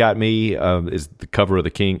 You Really Got Me is the cover of the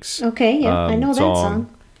Kinks. Okay, yeah, I know that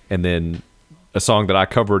song. And then a song that I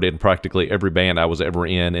covered in practically every band I was ever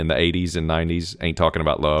in the 80s and 90s, Ain't Talking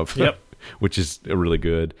About Love. Yep. Which is really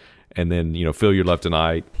good. And then, Feel Your Love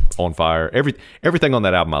Tonight, On Fire. Everything on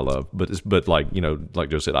that album I love. But like, like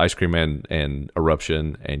Joe said, Ice Cream Man and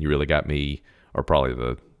Eruption and You Really Got Me are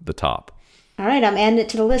probably the top. All right, I'm adding it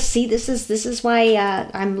to the list. See, this is why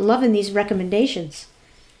I'm loving these recommendations.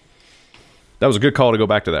 That was a good call to go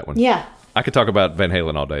back to that one. Yeah. I could talk about Van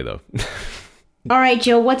Halen all day, though. All right,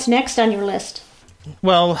 Joe, what's next on your list?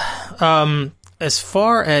 Well, as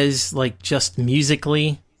far as like just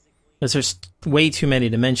musically, because there's way too many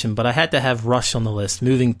to mention, but I had to have Rush on the list.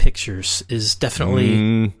 Moving Pictures is definitely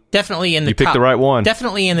in the top. You picked the right one.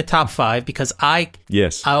 Definitely in the top 5 because I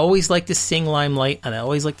Yes. always like to sing Limelight and I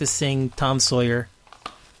always like to sing Tom Sawyer,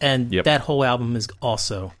 and that whole album is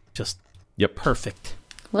also just perfect.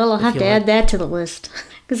 Well, I'll have to add that to the list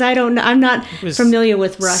because I'm not familiar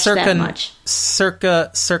with Rush that much. Circa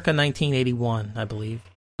 1981, I believe.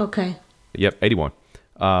 Okay. Yep, 81.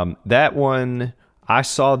 That one, I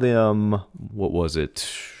saw them, what was it,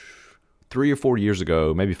 3 or 4 years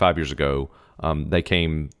ago, maybe 5 years ago. They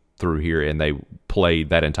came through here and they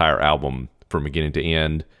played that entire album from beginning to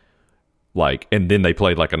end. And then they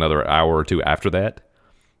played like another hour or two after that.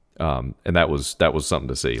 And that was something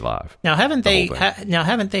to see live. Now, haven't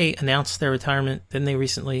they announced their retirement? Didn't they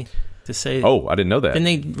recently to say? Oh, I didn't know that. Didn't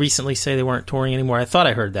they recently say they weren't touring anymore? I thought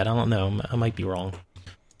I heard that. I don't know. I might be wrong.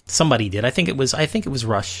 Somebody did. I think it was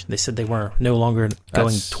Rush. They said they were no longer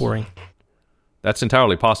going touring. That's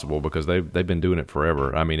entirely possible because they've been doing it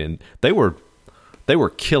forever. I mean, and they were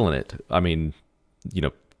killing it. I mean,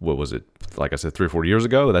 what was it? Like I said, 3 or 4 years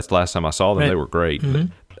ago. That's the last time I saw them. Right. They were great.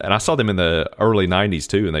 Mm-hmm. And I saw them in the early 90s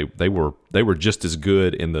too, and they were just as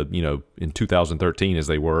good in in 2013 as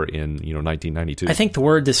they were in 1992. I think the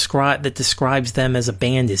word that describes them as a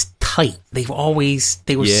band is tight. They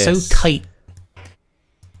were so tight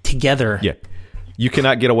together. Yeah. You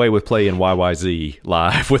cannot get away with playing YYZ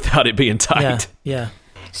live without it being tight. Yeah.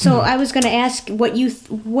 So I was going to ask what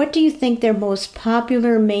do you think their most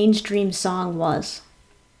popular mainstream song was?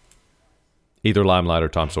 Either Limelight or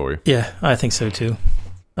Tom Sawyer. Yeah, I think so too.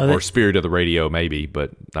 Or Spirit of the Radio, maybe,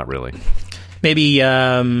 but not really. Maybe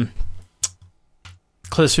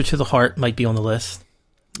Closer to the Heart might be on the list.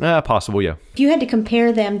 Possible, yeah. If you had to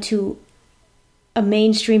compare them to a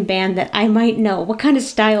mainstream band that I might know, what kind of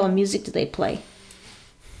style of music do they play?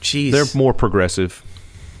 Jeez. They're more progressive.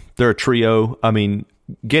 They're a trio. I mean,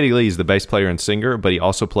 Geddy Lee is the bass player and singer, but he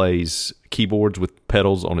also plays keyboards with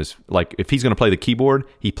pedals on his... Like, if he's going to play the keyboard,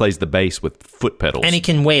 he plays the bass with foot pedals. And he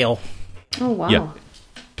can wail. Oh, wow. Yeah.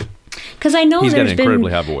 Because I know he's got an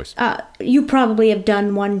incredibly high voice. You probably have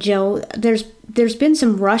done one, Joe. There's been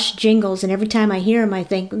some Rush jingles, and every time I hear them, I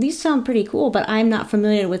think these sound pretty cool. But I'm not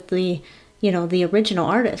familiar with the original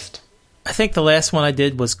artist. I think the last one I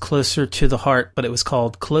did was Closer to the Heart, but it was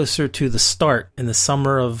called Closer to the Start in the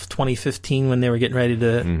summer of 2015 when they were getting ready to.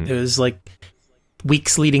 Mm-hmm. It was like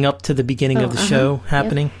weeks leading up to the beginning of the show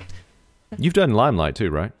happening. Yep. You've done Limelight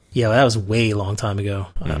too, right? Yeah, that was way long time ago.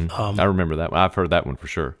 Mm-hmm. I remember that one. I've heard that one for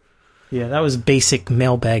sure. Yeah, that was a basic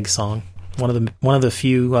Mailbag song. One of the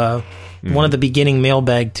few, one of the beginning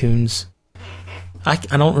Mailbag tunes. I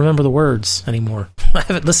don't remember the words anymore. I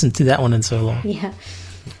haven't listened to that one in so long. Yeah.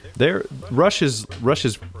 Rush is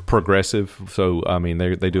progressive, so I mean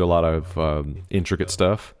they do a lot of intricate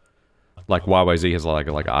stuff. Like YYZ has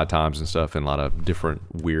like odd times and stuff, and a lot of different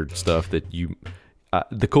weird stuff that you.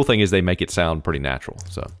 The cool thing is they make it sound pretty natural.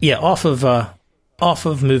 So yeah, off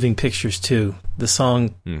of Moving Pictures too. The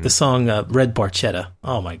song Red Barchetta.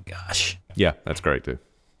 Oh my gosh. Yeah, that's great too.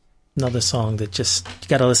 Another song that just you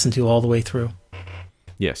got to listen to all the way through.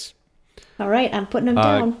 Yes. All right, I'm putting them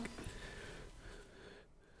down.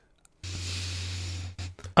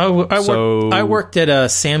 I worked at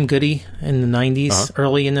Sam Goody in the 90s,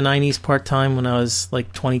 early in the 90s, part-time when I was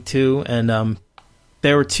like 22, and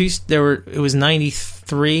it was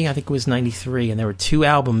 93, I think it was 93, and there were 2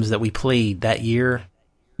 albums that we played that year,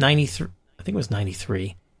 93, I think it was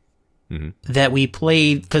 93, that we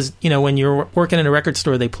played, because, when you're working in a record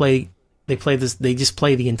store, they just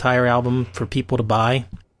play the entire album for people to buy.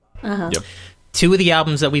 Yep. 2 of the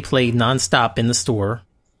albums that we played nonstop in the store,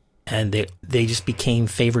 and they just became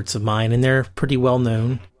favorites of mine, and they're pretty well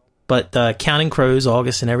known. But Counting Crows,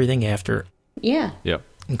 August, and Everything After. Yeah. Yep.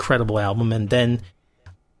 Incredible album. And then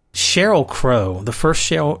Sheryl Crow, the first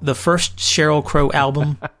Sheryl Crow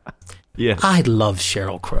album. Yeah. I love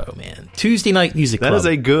Sheryl Crow, man. Tuesday Night Music Club. That is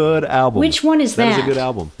a good album. Which one is that? That is a good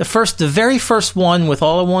album. The very first one with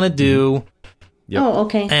All I Want to Do. Yep. Oh,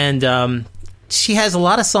 okay. And she has a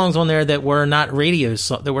lot of songs on there that were not radio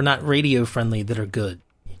friendly that are good.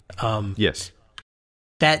 Yes.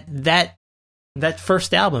 That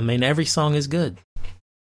first album, I mean, every song is good.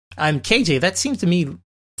 KJ, that seems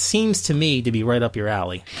to me to be right up your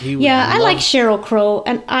alley. Yeah, I like Sheryl Crow,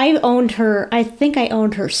 and I think I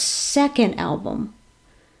owned her second album.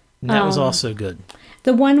 That was also good.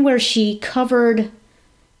 The one where she covered,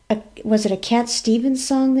 was it a Cat Stevens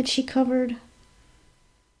song that she covered?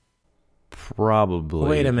 Probably.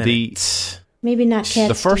 Wait a minute. Maybe not Cat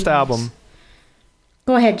The first Stevens. album.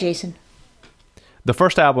 Go ahead, Jason. The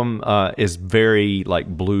first album is very like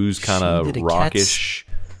blues kind of She did a rockish.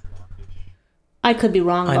 I could be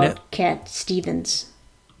wrong I know. about Cat Stevens.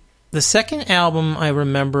 The second album, I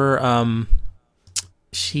remember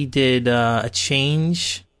she did A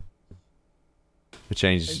Change. A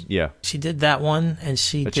Change, yeah. She did that one, and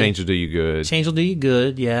A Change Will Do You Good. Change Will Do You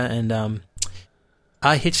Good, yeah. And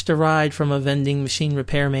I Hitched a Ride from a Vending Machine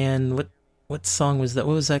Repairman. What song was that?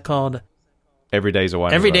 What was that called? Every Day's a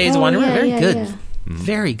Winding Every Road. Day's a Oh, Winding Road. yeah, Very yeah, good. yeah.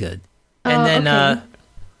 Very good. And then okay.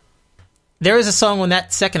 there is a song on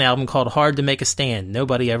that second album called Hard to Make a Stand.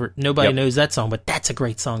 Nobody Yep. knows that song, but that's a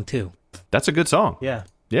great song too. That's a good song. Yeah.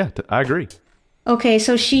 Yeah, I agree. Okay,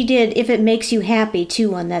 so she did If It Makes You Happy,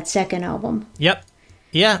 too, on that second album. Yep.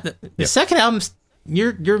 Yeah. The second album's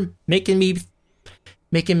you're making me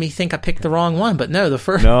think I picked the wrong one, but no, the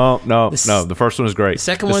first No. The first one is great. The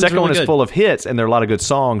second one really is good. full of hits, and there are a lot of good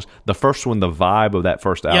songs. The first one, the vibe of that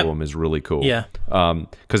first album is really cool. Yeah.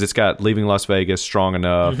 Because it's got Leaving Las Vegas, Strong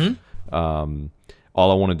Enough, Mm-hmm.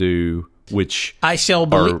 All I Want to Do, which I Shall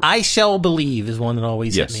Believe is one that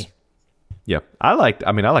always Yes. hit me. Yep. I like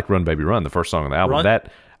Run Baby Run, the first song on the album. Run-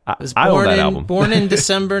 I was own born that in album. born in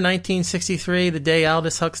December 1963, the day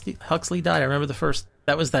Aldous Huxley died. I remember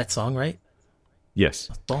that was that song, right? Yes.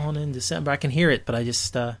 Born in December. I can hear it, but I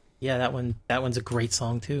just that one's a great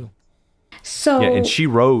song too. So Yeah, and she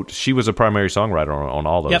was a primary songwriter on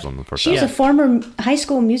all those Yep. on the first she's album. a former high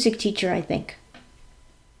school music teacher, I think.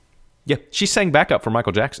 Yeah, she sang backup for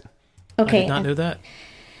Michael Jackson. I Okay, did not know that.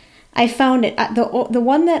 I found it. The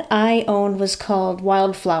one that I owned was called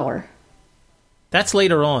Wildflower, That's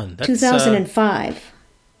later on. That's, 2005.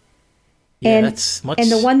 Yeah, and, that's much.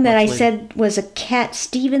 and the one that I much later. said was a Cat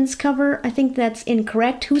Stevens cover, I think that's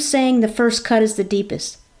incorrect. Who sang The First Cut Is the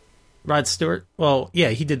Deepest? Rod Stewart. Well, yeah,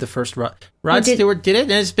 he did the first. Rod did- Stewart did it,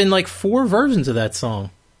 and it's been like 4 versions of that song.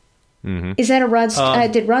 Is that a Rod?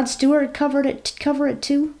 Did Rod Stewart cover it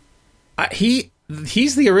too?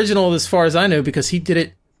 He's the original as far as I know because he did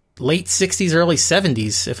it late 60s, early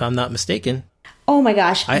 70s, if I'm not mistaken. Oh my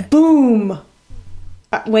gosh! Boom!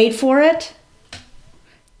 Wait for it.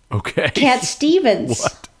 Okay. Cat Stevens.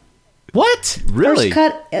 What? Really? First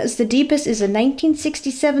Cut Is the Deepest is a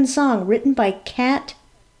 1967 song written by Cat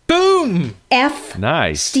Boom! F.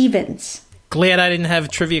 Nice. Stevens. Glad I didn't have a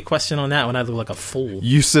trivia question on that one. I look like a fool.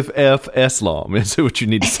 Yusuf F. Eslam is what you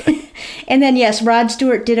need to say. And then, yes, Rod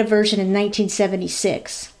Stewart did a version in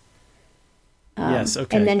 1976. Yes,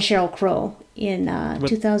 okay. And then Sheryl Crow in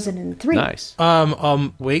 2003. Nice.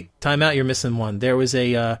 Wait, time out. You're missing one. There was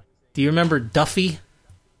a. Do you remember Duffy?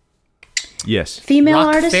 Yes. Female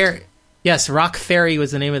Rock artist? Fairy. Yes, Rock Fairy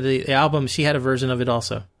was the name of the album. She had a version of it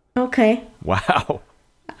also. Okay. Wow.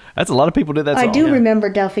 That's a lot of people did that song. I do remember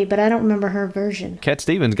Duffy, but I don't remember her version. Cat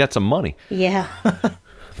Stevens got some money Yeah.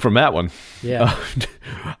 from that one. Yeah.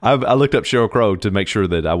 I looked up Sheryl Crow to make sure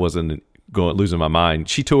that I wasn't losing my mind.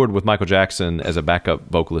 She toured with Michael Jackson as a backup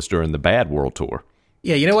vocalist during the Bad World Tour.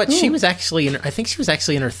 Yeah, you know what? She was actually I think she was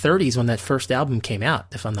actually in her 30s when that first album came out,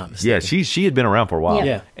 if I'm not mistaken. Yeah, she had been around for a while.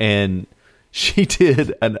 Yeah. And she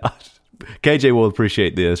did KJ will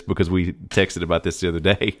appreciate this because we texted about this the other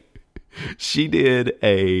day. She did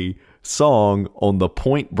a song on the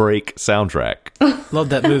Point Break soundtrack. Love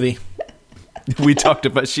that movie. We talked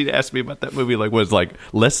about, she asked me about that movie like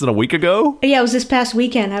less than a week ago. Yeah, it was this past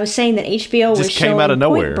weekend. I was saying that HBO was Just came showing out of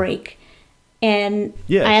nowhere. Point Break. And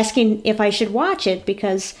Yes. I asked him if I should watch it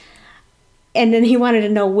because... And then he wanted to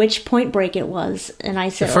know which Point Break it was. And I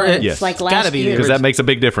said, it's Yes. like It's gotta last be year. Because that makes a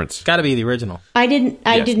big difference. Got to be the original. I didn't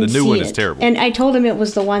Yes, the new see one it. is terrible. And I told him it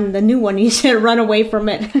was the new one. He said, run away from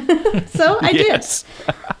it. So I Yes.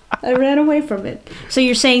 did. I ran away from it. So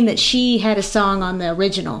you're saying that she had a song on the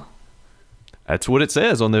original. That's what it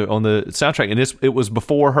says on the soundtrack, and it was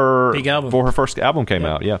before her Big album. before her first album came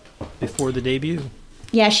out. Yeah. Before the debut.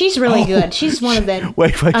 Yeah, she's really good. She's one of the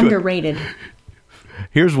Wait. underrated.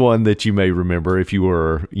 Here's one that you may remember if you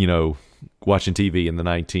were, watching TV in the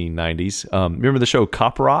 1990s. Remember the show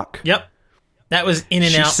Cop Rock? Yep. That was in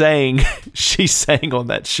and out. She sang on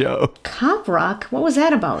that show, Cop Rock? What was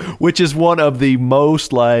that about? which is one of the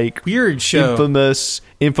most like Weird show.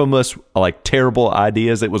 infamous like terrible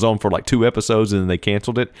ideas. It was on for like 2 episodes and then they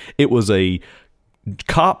canceled it. It was a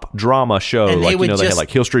cop drama show. And like, they had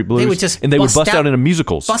like Hill Street Blues. They would just and they would bust out into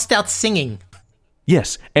musicals. Bust out singing.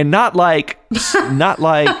 Yes. And not like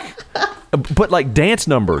but like dance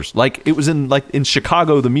numbers. Like it was in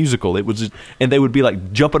Chicago the musical. It was just, and they would be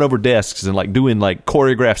like jumping over desks and like doing like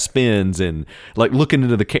choreographed spins and like looking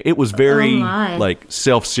into the it was very like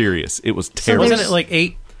self-serious. It was terrible. Wasn't it like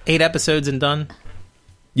eight episodes and done?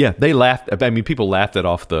 Yeah, they laughed. I mean, people laughed it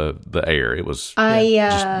off the air. It was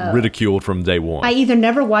just ridiculed from day one. I either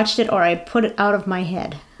never watched it or I put it out of my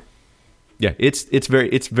head. Yeah, it's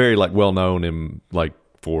very like well known and like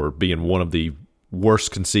for being one of the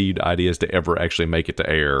worst conceived ideas to ever actually make it to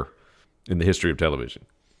air in the history of television.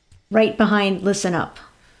 Right behind Listen Up.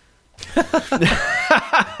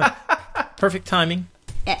 Perfect timing.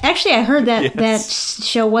 Actually, I heard that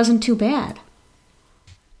show wasn't too bad.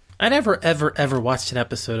 I never, ever watched an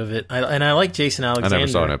episode of it. And I like Jason Alexander. I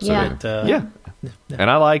never saw an episode Yeah. of it. And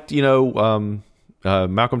I liked,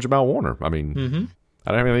 Malcolm Jamal Warner. I mean, I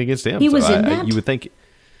don't have anything against him. He was in that? You would think.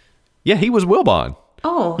 Yeah, he was Wilbon.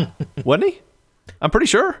 Oh. Wasn't he? I'm pretty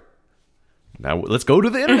sure. Now, let's go to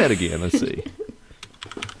the internet again. Let's see.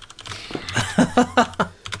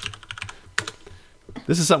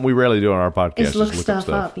 This is something we rarely do on our podcast. Just look just stuff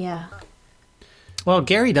up, yeah. Well,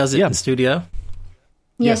 Gary does it in studio.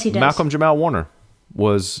 Yes, he does. Malcolm Jamal Warner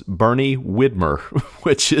was Bernie Widmer,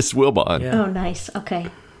 which is Wilbon. Yeah. Oh, nice. Okay.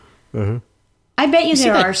 I bet you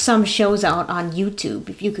there are some shows out on YouTube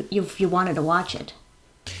if you wanted to watch it.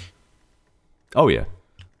 Oh, yeah.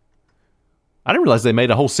 I didn't realize they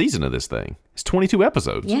made a whole season of this thing. It's 22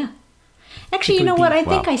 episodes. Yeah. Actually, you know what? I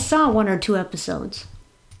think Wow. I saw 1 or 2 episodes.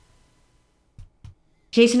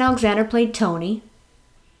 Jason Alexander played Tony.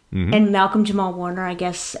 And Malcolm Jamal Warner, I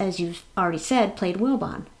guess, as you've already said, played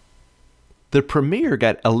Wilbon. The premiere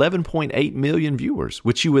got 11.8 million viewers,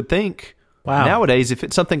 which you would think Wow. nowadays, if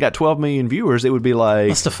something got 12 million viewers, it would be like,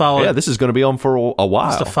 Must have followed. yeah, this is going to be on for a while.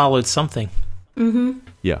 Must have followed something.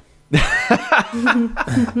 Yeah.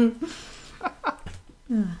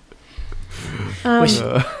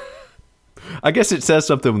 I guess it says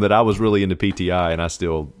something that I was really into PTI and I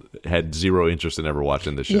still had zero interest in ever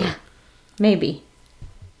watching the show. Yeah. Maybe.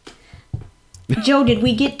 Joe, did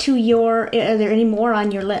we get to are there any more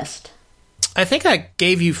on your list? I think I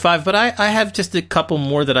gave you 5, but I have just a couple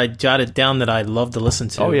more that I jotted down that I love to listen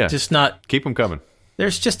to. Oh, yeah. Just not... Keep them coming.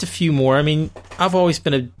 There's just a few more. I mean, I've always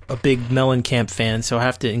been a big Mellencamp fan, so I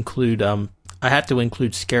have to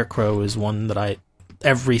include Scarecrow as one that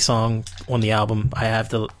every song on the album I have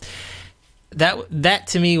to. That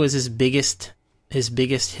to me was his biggest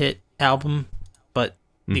hit album, but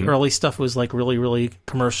the early stuff was like really, really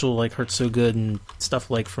commercial, like Hurt So Good and stuff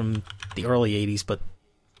like from the early 80s. But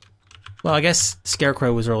well, I guess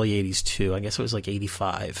Scarecrow was early 80s too. I guess it was like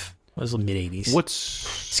 85. It was mid 80s.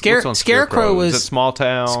 What's on Scarecrow was Is it Small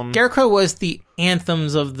Town? Scarecrow was the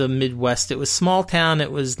anthems of the Midwest. It was Small Town.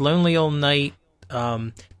 It was Lonely Old Night.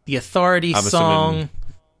 The Authority I'm song. assuming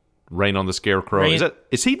Rain on the Scarecrow. Rain-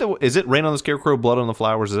 Is it Rain on the Scarecrow, Blood on the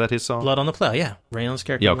Flowers? Is that his song? Blood on the Plow. Yeah, Rain on the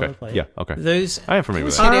Scarecrow. Yeah, Blood okay. on the Plow, Yeah, okay. Those I am familiar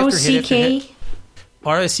with hit that. after hit after hit.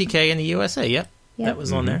 ROCK? ROCK in the USA. Yep. Yep. That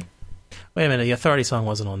was on there. Wait a minute. The Authority song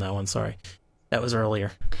wasn't on that one. Sorry. That was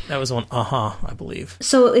earlier. That was on I believe.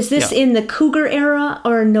 So is this Yeah. in the Cougar era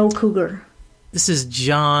or no Cougar? This is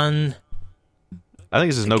John. I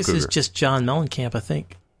think this is No This Cougar. is just John Mellencamp, I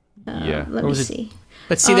think. Yeah. Let Or me was it- see.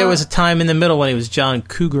 But see, there was a time in the middle when it was John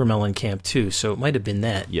Cougar Mellencamp too, so it might have been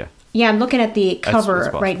that. Yeah. Yeah, I'm looking at the cover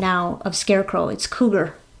possible. right now of Scarecrow. It's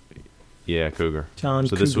Cougar. Yeah, Cougar. John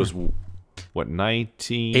So this Cougar. was, what,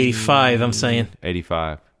 85, I'm saying.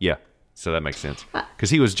 85. Yeah. So that makes sense. Because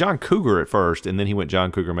he was John Cougar at first, and then he went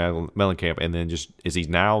John Cougar Mellencamp, and then is he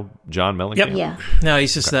now John Mellencamp? Yep. Yeah. No,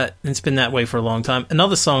 he's just that. It's been that way for a long time.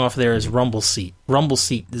 Another song off there is Rumble Seat. Rumble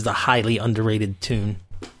Seat is a highly underrated tune,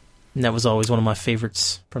 and that was always one of my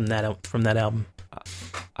favorites from that album.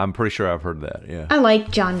 I'm pretty sure I've heard that, yeah. I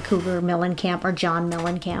like John Cougar Mellencamp or John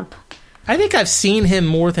Mellencamp. I think I've seen him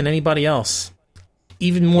more than anybody else.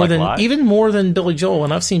 Even more Like than live? Billy Joel,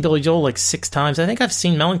 and I've seen Billy Joel like 6 times. I think I've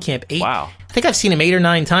seen Mellencamp 8. Wow. I think I've seen him 8 or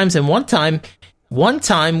 9 times. And one time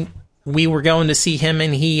we were going to see him,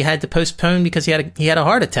 and he had to postpone because he had a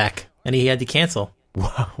heart attack, and he had to cancel.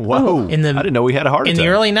 Whoa. In the- I didn't know he had a heart In attack. the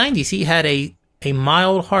early 90s, he had a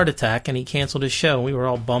mild heart attack, and he canceled his show. We were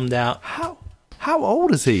all bummed out. How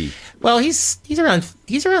old is he? Well, he's around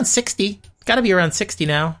 60. Got to be around 60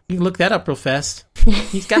 now. You can look that up real fast.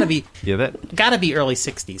 He's got to be early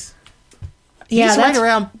 60s. Yeah, He's right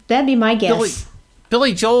around. That'd be my guess.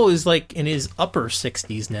 Billy Joel is like in his upper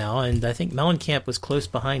 60s now, and I think Mellencamp was close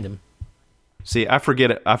behind him. See, I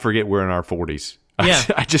forget it. I forget we're in our 40s. Yeah.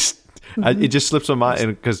 It just slips on my,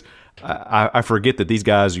 and because I forget that these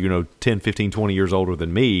guys are 10, 15, 20 years older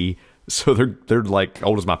than me, so they're like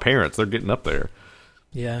old as my parents. They're getting up there.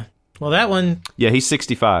 Yeah. Well, that one. Yeah, he's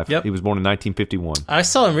 65. Yep. He was born in 1951. I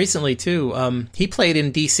saw him recently too. He played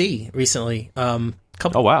in D.C. recently. Oh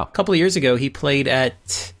wow! A couple of years ago, he played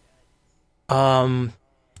at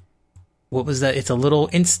what was that? It's a little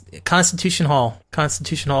Constitution Hall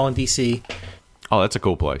in D.C. Oh, that's a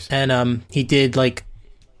cool place. And he did like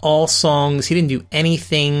all songs. He didn't do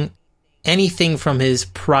anything from his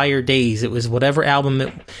prior days. It was whatever album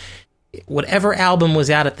was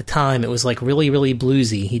out at the time. It was like really, really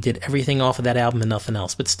bluesy. He did everything off of that album and nothing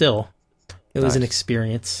else. But still, it was an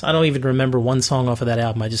experience. I don't even remember one song off of that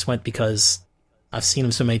album. I just went because I've seen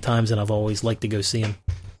him so many times and I've always liked to go see him.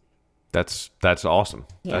 That's awesome.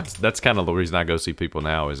 Yeah. That's kind of the reason I go see people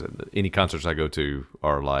now. Is that any concerts I go to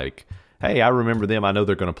are like, hey, I remember them. I know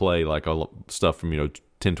they're going to play like stuff from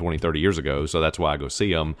 10, 20, 30 years ago, so that's why I go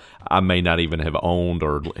see them. I may not even have owned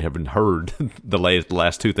or haven't heard the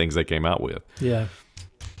last two things they came out with. Yeah.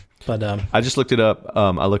 But I just looked it up.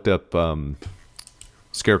 I looked up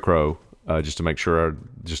Scarecrow just to make sure,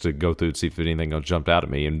 just to go through and see if anything else jumped out at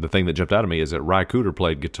me. And the thing that jumped out at me is that Ry Cooder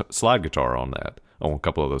played slide guitar on a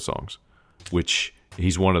couple of those songs, which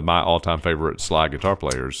he's one of my all-time favorite slide guitar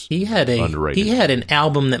players. Underrated. He had an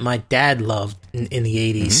album that my dad loved in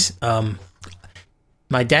the 80s. Mm-hmm.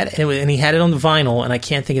 My dad, and he had it on the vinyl, and I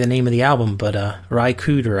can't think of the name of the album, but Ry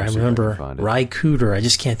Cooder. I remember Ry Cooder. I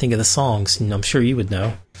just can't think of the songs, and I'm sure you would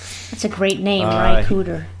know. That's a great name, Ry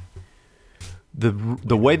Cooder.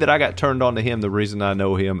 The way that I got turned on to him, the reason I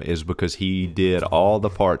know him is because he did all the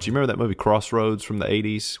parts. You remember that movie Crossroads from the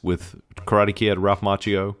 80s with Karate Kid? Ralph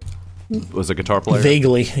Macchio was a guitar player.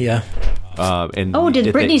 Vaguely, yeah. Did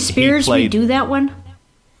Britney Spears redo that one?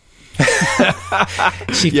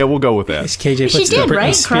 Yeah, we'll go with that. KJ She puts the did, Britney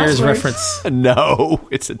right? Spears Crosswords. reference. No,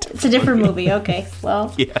 it's a different movie. Okay,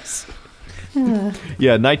 well. Yes.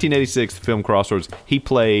 Yeah, 1986, the film Crossroads. He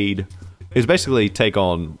played. It was basically a take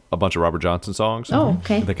on a bunch of Robert Johnson songs. Oh,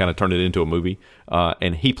 okay. They kind of turned it into a movie,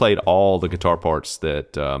 and he played all the guitar parts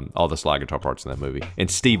all the slide guitar parts in that movie. And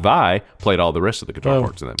Steve Vai played all the rest of the guitar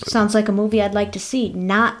parts in that movie. Sounds like a movie I'd like to see,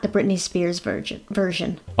 not the Britney Spears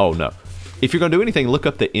version. Oh no! If you're going to do anything, look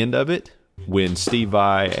up the end of it when Steve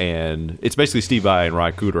Vai and it's basically Steve Vai and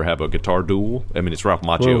Ry Cooder have a guitar duel. I mean, it's Ralph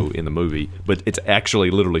Macchio in the movie, but it's actually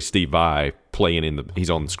literally Steve Vai playing he's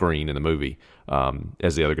on the screen in the movie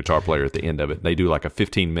as the other guitar player at the end of it. They do like a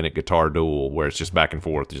 15-minute guitar duel where it's just back and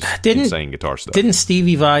forth, just insane guitar stuff. Didn't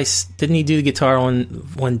Stevie Vai? Didn't he do the guitar on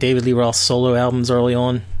one David Lee Roth solo albums early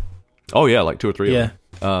on? Oh yeah, like 2 or 3. Yeah.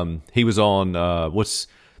 Of them. He was on what's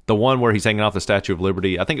the one where he's hanging off the Statue of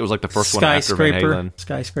Liberty? I think it was like the first one after Van Halen.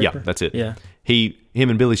 Skyscraper. Yeah, that's it. Yeah. Him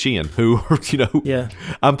and Billy Sheehan, who, yeah.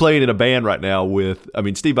 I'm playing in a band right now with,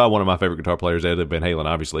 Steve Vai, one of my favorite guitar players. Ed Van Halen,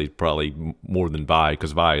 obviously, probably more than Vai,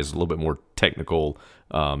 because Vai is a little bit more technical,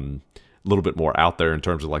 a little bit more out there in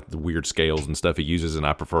terms of like the weird scales and stuff he uses, and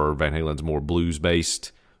I prefer Van Halen's more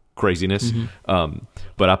blues-based craziness. Mm-hmm.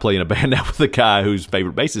 But I play in a band now with a guy whose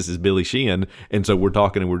favorite bassist is Billy Sheehan, and so we're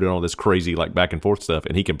talking and we're doing all this crazy like back and forth stuff,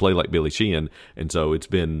 and he can play like Billy Sheehan, and so it's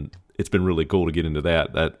been really cool to get into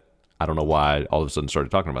that. I don't know why I all of a sudden started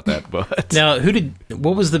talking about that, but now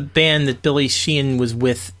what was the band that Billy Sheehan was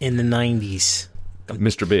with in the 90s?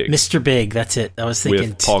 Mr. Big. Mr. Big, that's it. I was thinking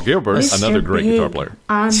with Paul Gilbert, Mr. another great Big. guitar player.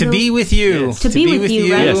 To Be With You. Yes. To Be With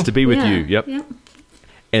You, right? Yes, To Be With You. Yep.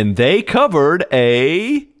 And they covered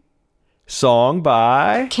a song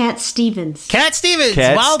by Cat Stevens. Cat Stevens.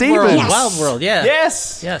 Cat Wild Stevens. World. Yes. Wild World. Yeah.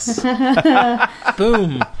 Yes.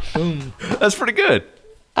 Boom. Boom. That's pretty good.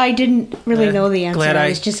 I didn't really know the answer. I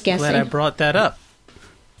was just guessing. Glad I brought that up.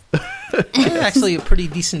 Actually, a pretty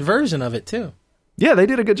decent version of it too. Yeah, they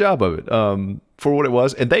did a good job of it for what it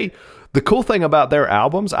was. And the cool thing about their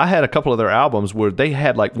albums, I had a couple of their albums where they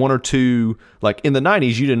had like one or two, like in the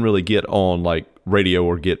 90s, you didn't really get on like radio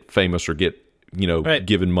or get famous or get, right.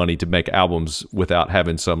 given money to make albums without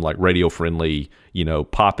having some like radio friendly,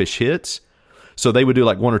 popish hits. So they would do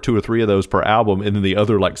like one or two or three of those per album. And then the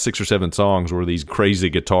other like 6 or 7 songs were these crazy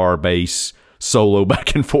guitar, bass, solo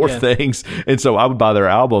back and forth things. And so I would buy their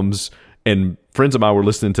albums, and friends of mine were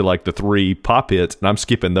listening to like the 3 pop hits, and I'm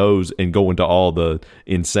skipping those and going to all the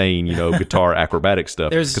insane, guitar acrobatic stuff.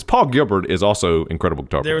 Because Paul Gilbert is also incredible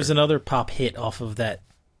guitar player. There was another pop hit off of that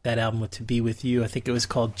album with To Be With You. I think it was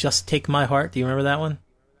called Just Take My Heart. Do you remember that one?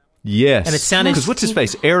 Yes, And it sounded- because what's his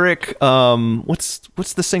face? Eric. What's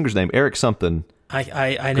the singer's name? Eric something. I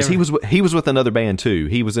Because never. he was with another band too.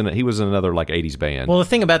 He was in another like 80s band. Well, the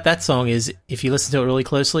thing about that song is, if you listen to it really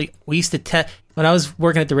closely, we used to test when I was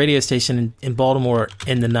working at the radio station in Baltimore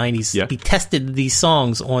in the 90s. Yeah. We tested these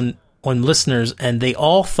songs on listeners, and they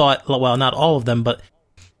all thought, well, not all of them, but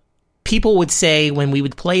people would say when we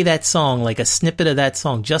would play that song, like a snippet of that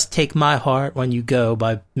song, "Just Take My Heart When You Go"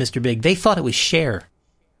 by Mr. Big, they thought it was Cher.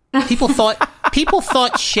 People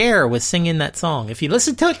thought Cher was singing that song. If you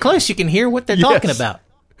listen to it close, you can hear what they're talking about.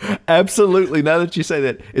 Absolutely. Now that you say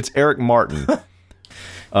that, it's Eric Martin.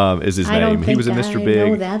 Is his I don't name? think He was in I Mr. know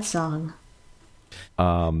Big. that song.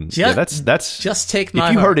 Yeah, that's Just Take My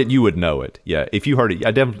If you Heart. heard it, you would know it. Yeah, if you heard it,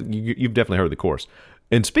 you've definitely heard the chorus.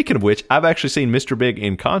 And speaking of which, I've actually seen Mr. Big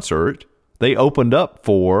in concert. They opened up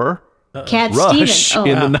for Cat Rush Stevens. Oh,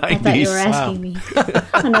 in the I thought you 90s. were asking me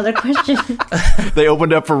another question. They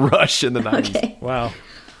opened up for Rush in the 90s. Okay. Wow.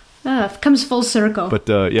 Comes full circle. But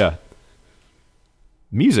yeah,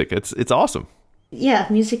 music, it's awesome. Yeah,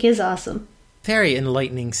 music is awesome. Very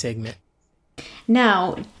enlightening segment.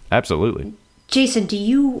 Now, Absolutely. Jason, do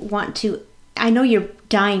you want to... I know you're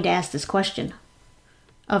dying to ask this question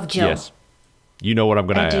of Joe. Yes. You know what I'm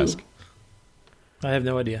going I to do. ask. I have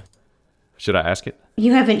no idea. Should I ask it?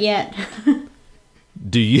 You haven't yet.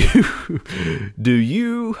 Have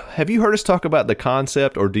you heard us talk about the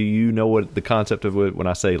concept, or do you know what the concept of it when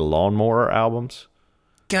I say lawnmower albums?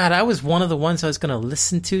 God, I was one of the ones I was going to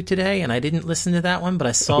listen to today, and I didn't listen to that one, but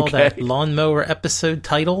I saw that lawnmower episode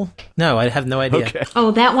title. No, I have no idea. Okay.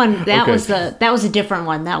 Oh, that one. That Okay. was a different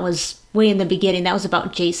one. That was way in the beginning. That was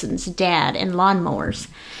about Jason's dad and lawnmowers.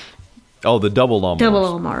 Oh, the double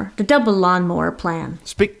lawnmowers. The double lawnmower plan.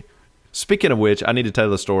 Speaking of which, I need to tell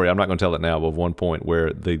the story. I'm not going to tell it now, but of one point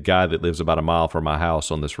where the guy that lives about a mile from my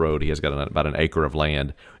house on this road, he has got about an acre of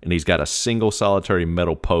land, and he's got a single solitary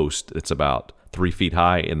metal post that's about 3 feet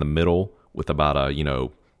high in the middle with about a,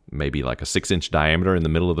 maybe like a 6-inch diameter in the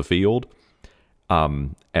middle of the field.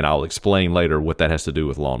 And I'll explain later what that has to do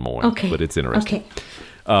with lawn mowing. Okay. But it's interesting. Okay.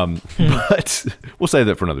 But we'll save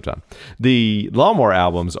that for another time. The lawnmower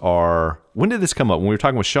albums are... When did this come up? When we were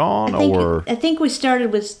talking with Sean, I think we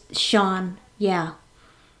started with Sean. Yeah.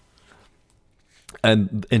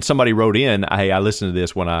 And somebody wrote in, "Hey, I listened to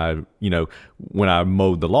this when I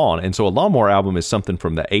mowed the lawn." And so a lawnmower album is something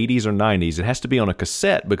from the 80s or 90s. It has to be on a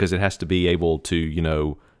cassette because it has to be able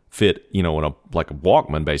to, fit, in a like a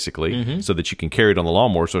Walkman basically, so that you can carry it on the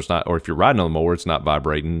lawnmower. So it's not, or if you're riding on the mower, it's not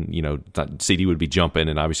vibrating. It's not, CD would be jumping,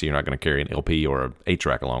 and obviously you're not going to carry an LP or a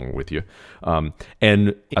 8-track along with you.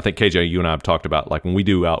 And I think KJ, you and I have talked about, like, when we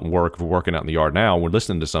do out and work, if we're working out in the yard now, we're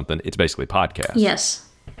listening to something. It's basically podcast. Yes.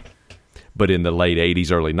 But in the late 80s,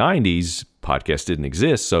 early 90s, podcasts didn't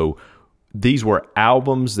exist. So these were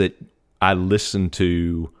albums that I listened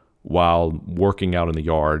to while working out in the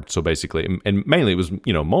yard. So basically, and mainly it was,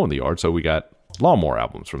 mowing the yard. So we got lawnmower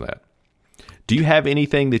albums from that. Do you have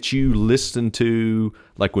anything that you listened to,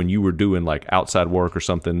 like when you were doing like outside work or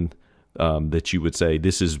something, that you would say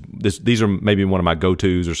these are maybe one of my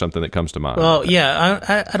go-tos or something that comes to mind? Well,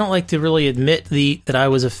 yeah, I don't like to really admit that I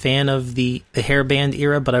was a fan of the hair band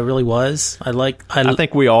era, but I really was. I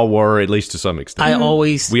think we all were, at least to some extent.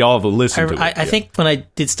 We all have listened to it. I think when I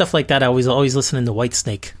did stuff like that, I was always listening to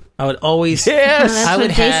Whitesnake. I would always... Yes! That's I what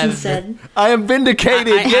would Jason have... said. I am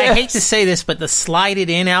vindicated. I Yes. hate to say this, but the Slide It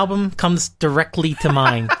In album comes directly to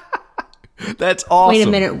mind. That's awesome. Wait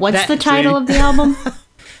a minute. What's That- the title of the album?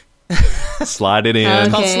 Slide it in. Okay.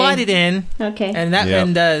 It's called Slide It In. Okay. And that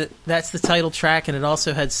Yep. that's the title track, and it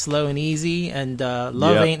also had Slow and Easy and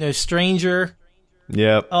Love Yep. Ain't No Stranger.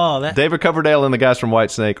 Yep. Oh, that David Coverdale and the guys from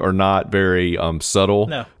Whitesnake are not very subtle.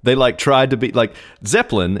 No. They tried to be like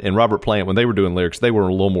Zeppelin and Robert Plant when they were doing lyrics. They were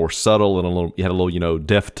a little more subtle and had a little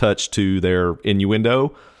deft touch to their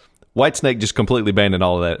innuendo. Whitesnake just completely abandoned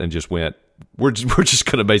all of that and just went, we're just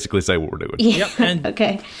going to basically say what we're doing. Yeah. Yep, and-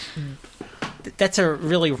 Okay. that's a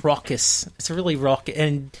really raucous. It's a really raucous,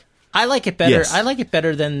 and I like it better. Yes. I like it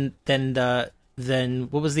better than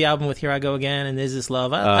what was the album with Here I Go Again and Is This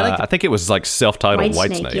Love? I liked it. I think it was like self-titled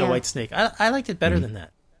Whitesnake, Whitesnake. yeah. Whitesnake. I liked it better than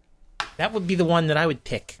that. That would be the one that I would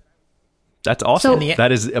pick. That's awesome. So-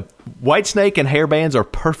 That is Whitesnake and hair bands are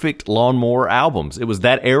perfect lawnmower albums. It was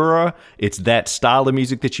that era. It's that style of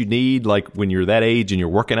music that you need, like when you're that age and you're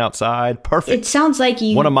working outside. Perfect. It sounds like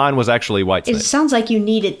you. One of mine was actually It Whitesnake. sounds like you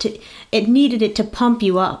needed to. It needed it to pump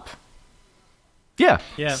you up. Yeah.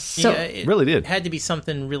 Yeah, So- it Really did. It had to be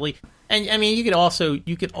something really, and I mean, you could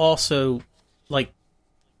also like,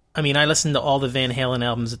 I mean, I listened to all the Van Halen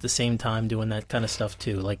albums at the same time, doing that kind of stuff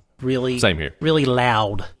too. Like really, Same here. Really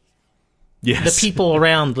loud. Yes. The people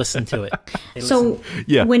around listen to it. They So listen.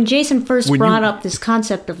 Yeah. when Jason first When brought you- up this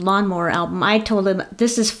concept of lawnmower album, I told him,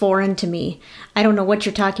 this is foreign to me. I don't know what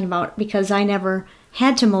you're talking about because I never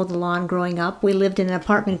had to mow the lawn growing up. We lived in an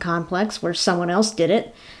apartment complex where someone else did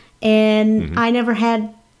it. And Mm-hmm.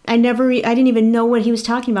 I didn't even know what he was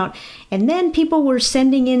talking about. And then people were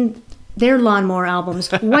sending in their lawnmower albums,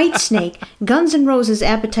 Whitesnake, Guns N' Roses,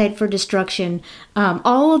 Appetite for Destruction,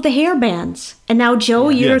 all of the hair bands. And now, Joe,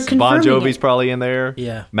 you're Yes, Bon confirming Jovi's it. probably in there.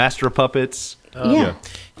 Yeah. Master of Puppets. Yeah.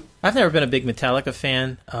 I've never been a big Metallica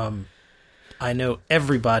fan. I know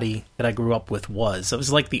everybody that I grew up with was. I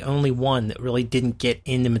was like the only one that really didn't get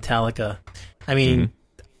into Metallica. I mean,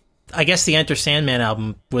 I guess the Enter Sandman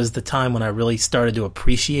album was the time when I really started to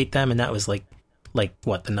appreciate them, and that was like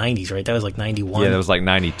what, the 90s, right? That was like 91. Yeah, that was like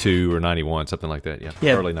 92 or 91, something like that. Yeah,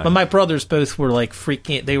 Yeah, early 90s. but my brothers both were like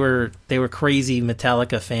freaking. They were crazy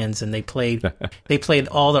Metallica fans, and they played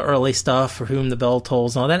all the early stuff, For Whom the Bell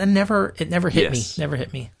Tolls, and all that. And it never hit Yes. me. Never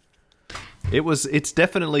hit me. It's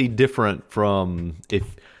definitely different from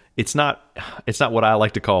it's not what I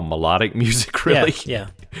like to call melodic music, really. Yeah.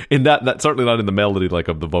 And that certainly not in the melody like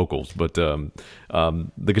of the vocals, but the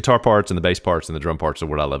guitar parts and the bass parts and the drum parts are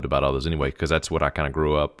what I loved about all those anyway, because that's what I kind of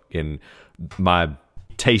grew up in. My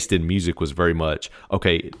taste in music was very much,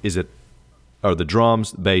 okay, are the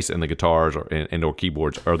drums, bass, and the guitars or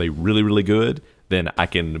keyboards, are they really, really good? Then I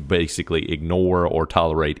can basically ignore or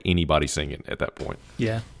tolerate anybody singing at that point.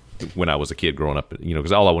 Yeah. When I was a kid growing up,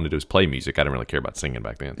 because all I wanted to do was play music. I didn't really care about singing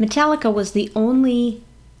back then. Metallica was the only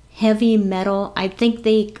heavy metal. I think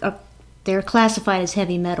they're classified as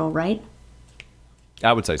heavy metal, right?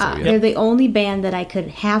 I would say so, yeah. They're the only band that I could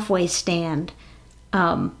halfway stand.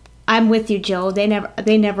 I'm with you, Joe. I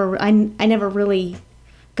never really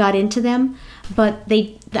got into them, but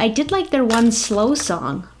I did like their one slow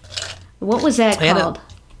song. What was that They had called?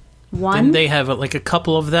 One. Didn't they have like a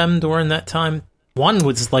couple of them during that time? One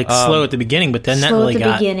was like slow at the beginning, but then that slow really at the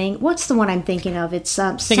got. beginning. What's the one I'm thinking of? It's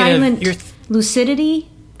Thinking of- Silent you're- Lucidity.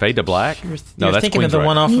 Fade to Black? You're No, that's thinking of Queensryche. the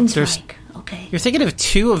one off. There's, Queensryche. Okay. you're thinking of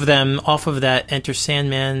two of them off of that Enter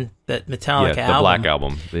Sandman, that Metallica Yeah, album. the Black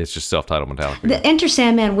album. It's just self-titled Metallica. The Enter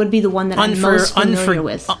Sandman would be the one that I'm most familiar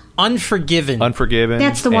with. Unforgiven. Unforgiven.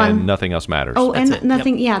 That's the and one. Nothing Else Matters. Oh, and it,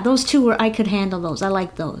 nothing. Yeah, those two were. I could handle those. I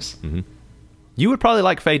like those. You would probably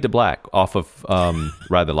like Fade to Black off of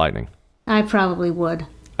Ride the Lightning. I probably would.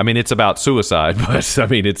 I mean, it's about suicide, but I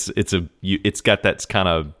mean, it's got that kind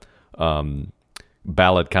of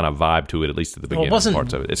ballad kind of vibe to it, at least at the beginning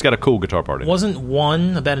parts of it. It's got a cool guitar part in it. Wasn't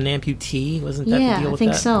one about an amputee? Wasn't that the Yeah, deal I with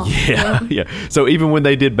think that? so. Yeah. So even when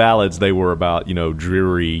they did ballads, they were about,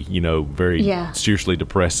 dreary, very Yeah. seriously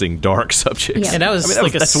depressing, dark subjects. Yeah. And that was I mean,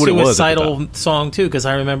 like a that's what it was at the suicidal song too, because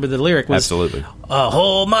I remember the lyric was Absolutely.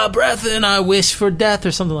 "Hold my breath and I wish for death"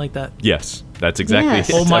 or something like that. Yes, that's exactly Yes.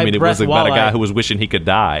 it. Hold my I mean, it breath was about a while guy I- who was wishing he could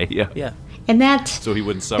die. Yeah. Yeah. And that. So he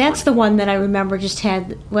wouldn't suffer. That's the one that I remember just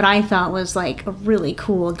had what I thought was like a really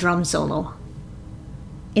cool drum solo.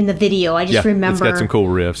 In the video, I just remember. It's got some cool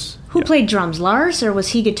riffs. Who Yeah. played drums? Lars, or was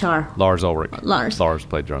he guitar? Lars Ulrich. Lars. Lars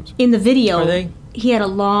played drums. In the video, Are they? he had a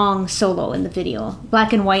long solo in the video,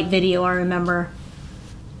 black and white video. I remember.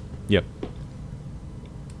 Yep.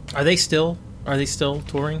 Are they still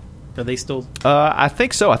touring? Are they still? I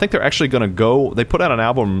think so. I think they're actually going to go. They put out an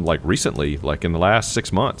album like recently, like in the last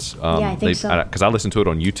 6 months. I think so. Because I listened to it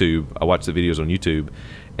on YouTube. I watched the videos on YouTube,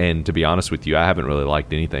 and to be honest with you, I haven't really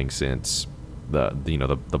liked anything since the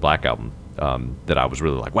Black album. That I was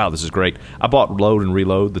really like, wow, this is great. I bought Load and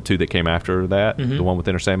Reload, the two that came after that, the one with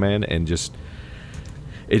Enter Sandman, and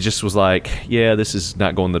it just was like, yeah, this is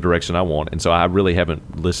not going the direction I want. And so I really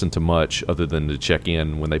haven't listened to much other than to check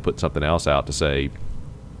in when they put something else out to say,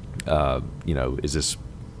 is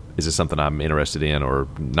this something I'm interested in or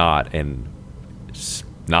not? And it's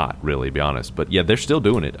not really, to be honest. But yeah, they're still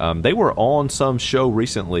doing it. They were on some show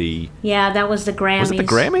recently. Yeah, that was the Grammys. Was it the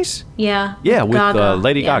Grammys? Yeah. Yeah, with Gaga.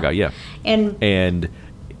 Lady Gaga. Yeah, And and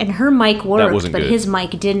her mic worked, wasn't but good. his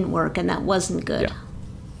mic didn't work, and that wasn't good. Yeah.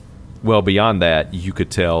 Well, beyond that, you could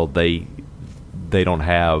tell they don't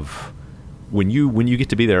have when you get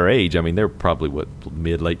to be their age. I mean, they're probably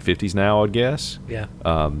mid-late 50s now, I'd guess. Yeah.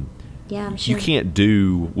 Yeah, I'm sure. You can't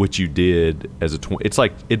do what you did as a it's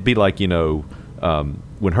like it'd be like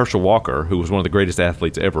when Herschel Walker, who was one of the greatest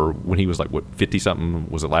athletes ever, when he was like 50 something,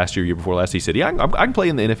 was it last year before last? He said, "Yeah, I can play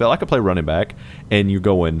in the NFL. I can play running back." And you're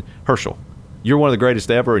going, Herschel, you're one of the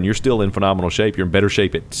greatest ever, and you're still in phenomenal shape. You're in better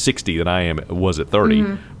shape at 60 than I was at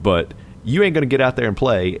 30, but you ain't going to get out there and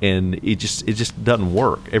play, and it just doesn't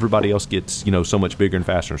work. Everybody else gets so much bigger and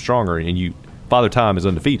faster and stronger, and Father Time is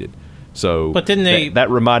undefeated. So, But didn't they- That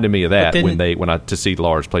reminded me of that but didn't- when I to see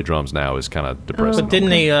Lars play drums now is kind of depressing. But didn't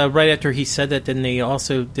they, right after he said that, didn't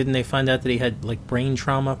they find out that he had like brain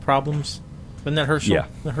trauma problems? Wasn't that Herschel? Yeah.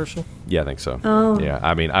 The Herschel? Yeah, I think so. Oh. Yeah,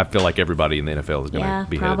 I mean, I feel like everybody in the NFL is going to Yeah,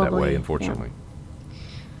 be headed that probably, way, yeah. unfortunately.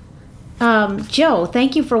 Joe,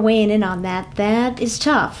 thank you for weighing in on that. That is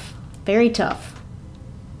tough. Very tough.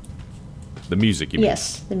 The music, you mean?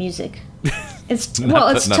 Yes, the music. It's Not well,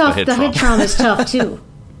 the- it's not the tough. head The head trauma is tough too.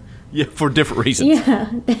 Yeah, for different reasons.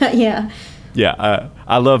 Yeah, yeah. Yeah,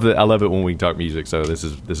 I love it. I love it when we talk music. So this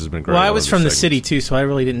has been great. Well, I love was this from the segment. city too, so I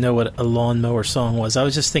really didn't know what a lawnmower song was. I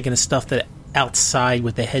was just thinking of stuff that outside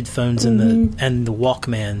with the headphones and the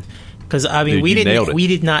Walkman. Because I mean, Dude, you nailed it. we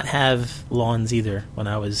did not have lawns either when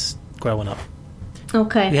I was growing up.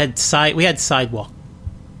 Okay. We had sidewalk.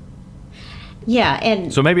 Yeah,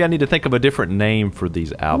 and So maybe I need to think of a different name for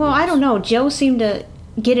these albums. well, I don't know. Joe seemed to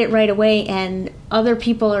get it right away, and other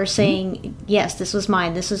people are saying, "Yes, this was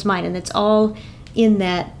mine. This was mine," and it's all in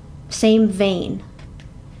that same vein.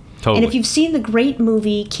 Totally. And if you've seen the great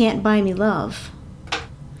movie "Can't Buy Me Love,"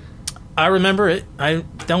 I remember it. I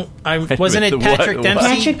don't. I wasn't The it what? Patrick What? Dempsey.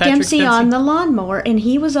 Patrick Dempsey on the lawnmower, and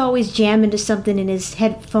he was always jamming to something in his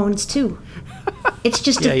headphones too. It's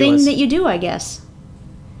just Yeah, a he thing was. that you do, I guess.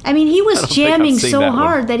 I mean, he was don't think I've jamming seen so that one.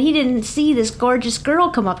 hard that he didn't see this gorgeous girl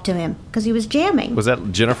come up to him because he was jamming. Was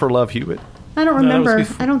that Jennifer Love Hewitt? I don't No, that was remember.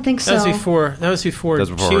 before- I don't think so. That was before. That was before. That was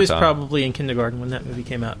before She her was time. probably in kindergarten when that movie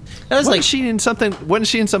came out. That was Wasn't like she in something? Wasn't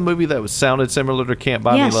she in some movie that was sounded similar to Can't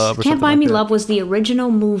Buy Yes, Me Love? Or Can't something Buy like Me that? Love was the original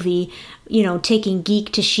movie, taking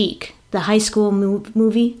geek to chic, the high school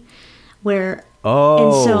movie, where Oh,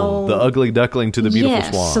 and so- the Ugly Duckling to the Beautiful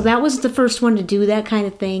yes, Swan. so that was the first one to do that kind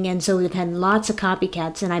of thing, and so they've had lots of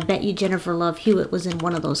copycats, and I bet you Jennifer Love Hewitt was in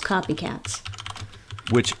one of those copycats.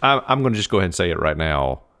 Which I'm going to just go ahead and say it right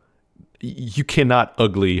now. You cannot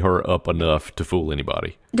ugly her up enough to fool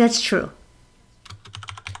anybody. That's true.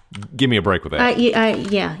 Give me a break with that.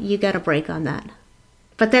 Yeah, you got a break on that.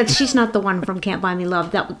 But she's not the one from Can't Buy Me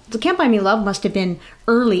Love. The Can't Buy Me Love must have been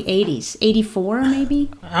early 80s, 84 maybe,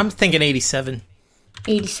 I'm thinking 87.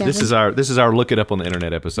 87. This is our look it up on the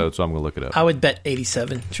internet episode, so I'm going to look it up. I would bet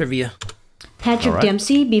 87 trivia. Patrick All right.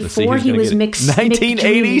 Dempsey Let's see before who's he gonna was get it. mixed.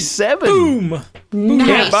 1987. Boom. Nice.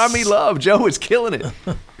 Can't Buy Me Love. Joe is killing it.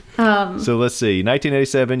 So let's see.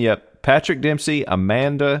 1987. Yep. Patrick Dempsey,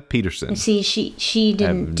 Amanda Peterson. See, she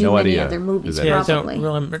didn't have do no many idea other movies, who that is. Yeah,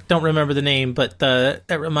 probably. don't remember the name, but that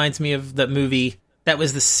reminds me of that movie. That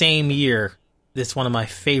was the same year. This one of my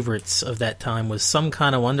favorites of that time was Some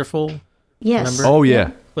Kind of Wonderful. Yes. Remember? Oh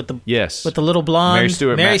yeah. With the Yes. with the little blonde Mary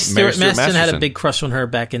Stuart Mary Mary Stuart Stuart Maston had a Masterson. big crush on her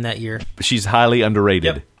back in that year. She's highly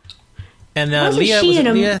underrated. Yep. And Wasn't she in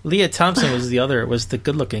a- Leah Thompson was the other. Was the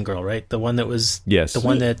good-looking girl, right? The one that was Yes. the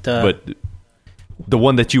one that. But the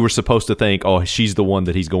one that you were supposed to think, oh, she's the one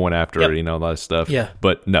that he's going after, Yep. all that stuff. Yeah.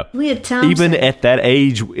 But no. Leah Thompson. Even at that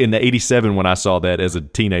age in the 87 when I saw that as a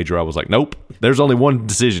teenager, I was like, nope, there's only one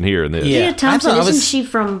decision here in this. Yeah. Leah Thompson, I thought I isn't was- she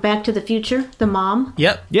from Back to the Future, the mom?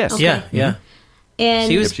 Yep. Yes. Okay. Yeah. Yeah.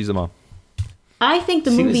 And She was- Yep, she's the mom. I think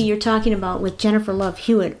the She movie was- you're talking about with Jennifer Love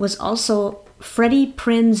Hewitt was also Freddie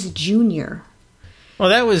Prinze Jr. Well,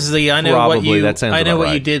 that was the I know Probably, what you that sounds I know about what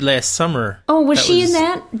you right. did last summer. Oh, was That she in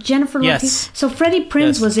that? Jennifer Love Yes. Hewitt? So Freddie Prinze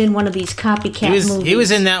Yes. was in one of these copycat movies. He was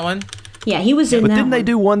in that one. Yeah, he was in But that didn't they one.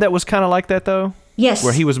 do one that was kind of like that, though? Yes.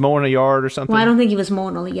 Where he was mowing a yard or something? Well, I don't think he was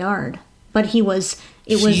mowing a yard, but he was.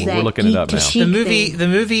 It was We're that looking it geek up to now. chic thing.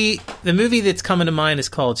 The movie that's coming to mind is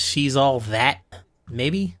called She's All That.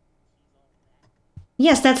 Maybe.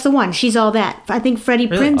 Yes, that's the one. She's all that. I think Freddie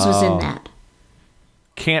Really? Prinze was in that.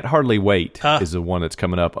 Can't Hardly Wait Ah. is the one that's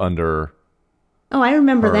coming up under Oh, I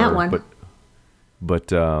remember her, that one. But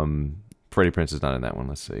Freddie Prinze is not in that one.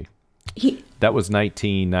 Let's see. He, That was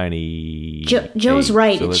 1990. Joe's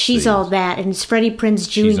right. So let's She's see. all that, and it's Freddie Prinze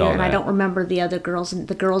She's Jr. All And I That. don't remember the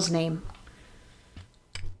girl's name.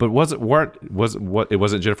 But it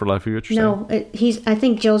wasn't Jennifer Love Hewitt? you're saying? No, I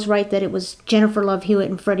think Joe's right that it was Jennifer Love Hewitt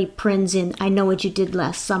and Freddie Prinze in "I Know What You Did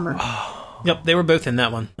Last Summer." Yep, they were both in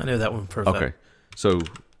that one. I know that one for a fact. Okay, so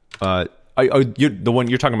the one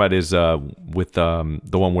you're talking about is with the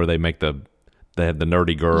one where they have the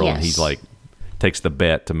nerdy girl and Yes. he's like takes the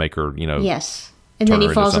bet to make her Yes, and turn then he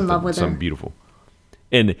her into falls in something- love with something her. beautiful.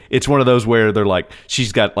 And it's one of those where they're like,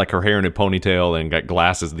 she's got like her hair in a ponytail and got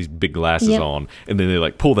glasses, these big glasses Yep. on, and then they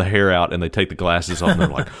like pull the hair out and they take the glasses off and they're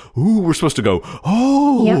like, ooh, we're supposed to go,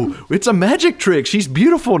 oh, Yep. it's a magic trick. She's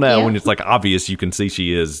beautiful now. Yep. When it's like obvious, you can see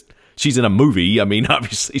she's in a movie. I mean,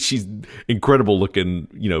 obviously she's incredible looking,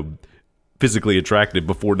 physically attractive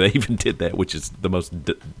before they even did that, which is the most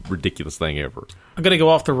ridiculous thing ever. I'm gonna go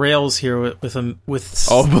off the rails here with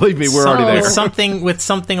Oh, believe me, we're already there.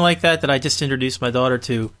 something like that I just introduced my daughter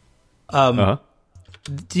to.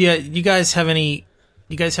 Do you guys have any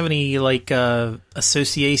like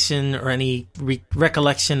association or any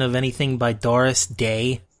recollection of anything by Doris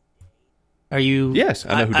Day? Are you? Yes,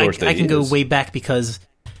 I know who Doris Day is. I can go way back because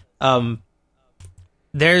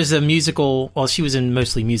there's a musical. Well, she was in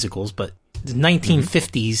mostly musicals, but the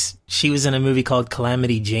 1950s, she was in a movie called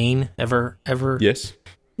Calamity Jane. Ever? Yes.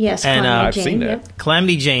 Yes, And, Calamity I've Jane, seen that. yep.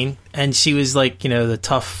 Calamity Jane, and she was like, the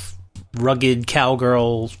tough, rugged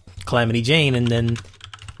cowgirl Calamity Jane, and then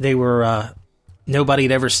they were nobody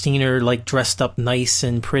had ever seen her like dressed up nice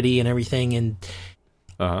and pretty and everything, and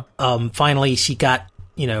finally she got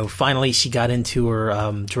into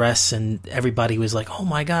her dress, and everybody was like, "Oh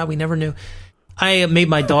my God, we never knew." I made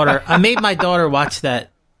my daughter watch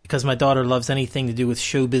that because my daughter loves anything to do with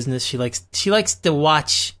show business. She likes to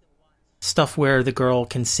watch stuff where the girl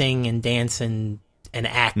can sing and dance and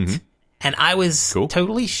act. Mm-hmm. And I was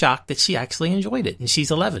totally shocked that she actually enjoyed it. And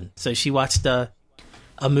she's 11, so she watched a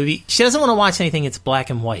movie. She doesn't want to watch anything that's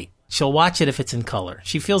black and white. She'll watch it if it's in color.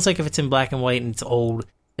 She feels like if it's in black and white and it's old,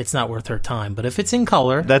 it's not worth her time. But if it's in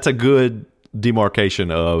color, that's a good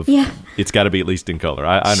demarcation of it's got to be at least in color.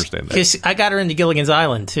 I understand that. 'Cause I got her into Gilligan's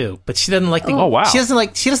Island too, but she doesn't like the. Oh wow! She doesn't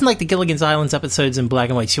like the Gilligan's Island episodes in black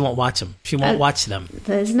and white. She won't watch them. She won't watch them.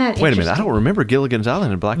 Isn't that Wait a minute! I don't remember Gilligan's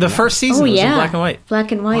Island in black and white. The first season was in black and white.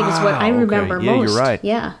 Black and white is what I remember okay. most. Yeah, you're right.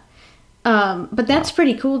 Yeah. But that's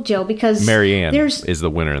pretty cool, Joe, because Marianne is the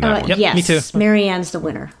winner in that one. Yep, yes, me too. Marianne's the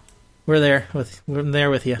winner. We're there with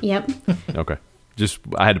you. Yep. Okay. Just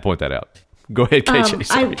I had to point that out. Go ahead, KJ.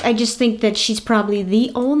 Sorry. I just think that she's probably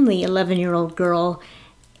the only 11-year-old girl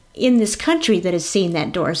in this country that has seen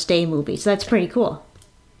that Doris Day movie. So that's pretty cool.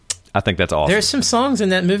 I think that's awesome. There's some songs in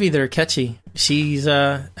that movie that are catchy. She's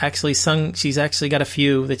actually sung. She's actually got a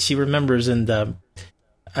few that she remembers, and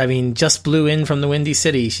Just Blew In from the Windy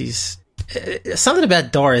City. She's something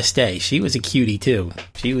about Doris Day. She was a cutie too.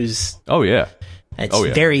 She was. Oh yeah.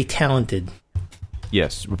 Very talented.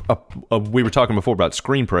 Yes, we were talking before about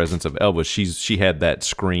screen presence of Elvis. She had that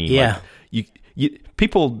screen. Yeah,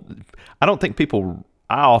 people. I don't think people.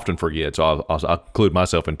 I often forget, so I'll include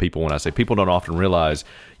myself in people when I say people don't often realize.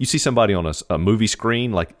 You see somebody on a movie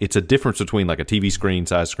screen, like it's a difference between like a TV screen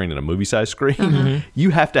size screen and a movie size screen. Mm-hmm.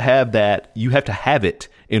 You have to have that. You have to have it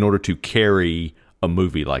in order to carry a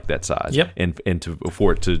movie like that size, and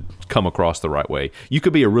for it to come across the right way. You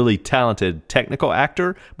could be a really talented technical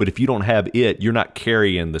actor, but if you don't have it, you're not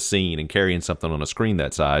carrying the scene and carrying something on a screen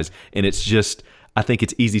that size. And it's just, I think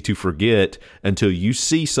it's easy to forget until you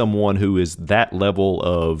see someone who is that level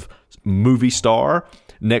of movie star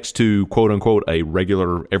next to quote unquote a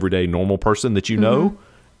regular, everyday, normal person that you know.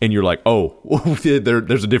 And you're like, oh,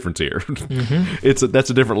 there's a difference here. Mm-hmm. That's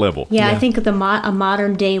a different level. Yeah, I think a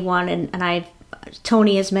modern day one, and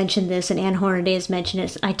Tony has mentioned this, and Ann Hornaday has mentioned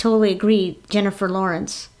this. I totally agree. Jennifer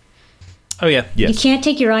Lawrence. Oh yeah, yes. You can't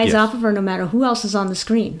take your eyes off of her, no matter who else is on the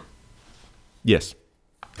screen. Yes,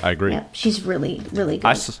 I agree. Yeah, she's really, really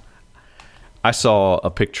good. I saw a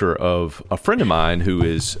picture of a friend of mine who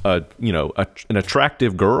is, an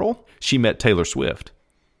attractive girl. She met Taylor Swift,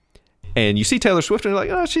 and you see Taylor Swift, and you're like,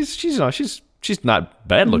 oh, she's not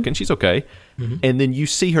bad looking. She's okay. Mm-hmm. And then you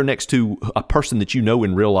see her next to a person that you know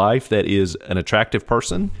in real life that is an attractive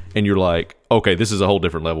person, and you're like, okay, this is a whole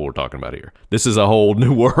different level we're talking about here. This is a whole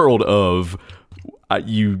new world of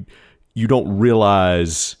you don't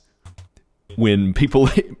realize when people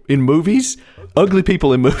in movies, ugly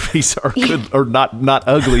people in movies are good or not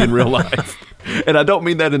ugly in real life. And I don't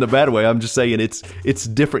mean that in a bad way. I'm just saying it's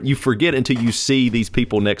different. You forget until you see these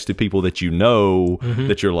people next to people that you know,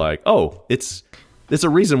 that you're like, oh, there's a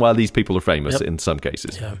reason why these people are famous in some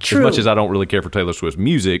cases. Yeah. As much as I don't really care for Taylor Swift's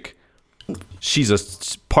music,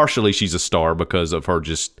 she's partially a star because of her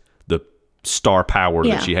just the star power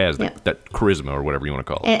that she has, that charisma or whatever you want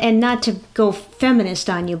to call it. And not to go feminist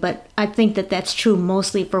on you, but I think that that's true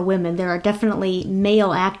mostly for women. There are definitely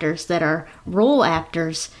male actors that are role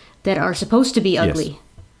actors that are supposed to be ugly,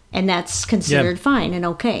 and that's considered fine and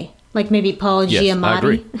okay. Like maybe Paul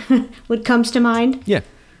Giamatti what comes to mind. Yeah.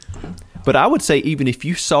 But I would say even if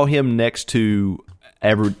you saw him next to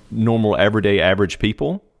normal, everyday, average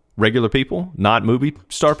people, regular people, not movie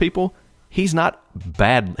star people, he's not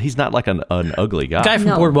bad. He's not like an ugly guy. The guy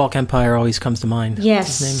from Boardwalk Empire always comes to mind.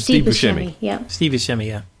 Yes, His name is Steve Buscemi. Yeah, Steve Buscemi.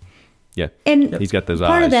 Yeah. Yeah, And he's got those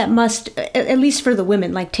part eyes. of that must, at least for the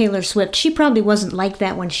women, like Taylor Swift, she probably wasn't like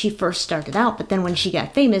that when she first started out, but then when she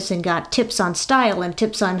got famous and got tips on style and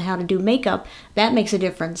tips on how to do makeup, that makes a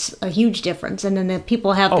difference, a huge difference. And then the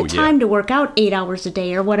people have the time to work out 8 hours a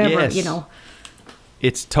day or whatever, Yes. you know.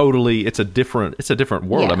 It's a different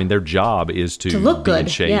world. Yeah. I mean, their job is to look be in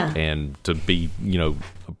good, shape yeah. and to be,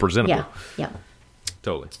 presentable. Yeah.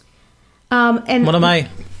 Totally. And One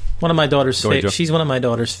of my daughter's Go ahead, Joe. she's one of my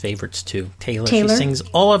daughter's favorites too. Taylor. Taylor? She sings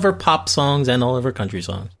all of her pop songs and all of her country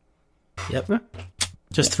songs. Yep.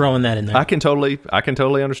 Just throwing that in there. I can totally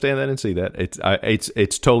understand that and see that.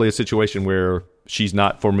 It's totally a situation where she's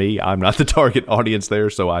not for me. I'm not the target audience there,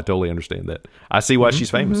 so I totally understand that. I see why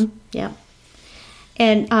she's famous. Yeah.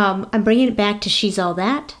 And I'm bringing it back to She's All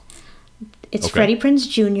That. It's Okay. Freddie Prinze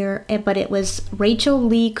Jr., but it was Rachel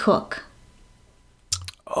Lee Cook.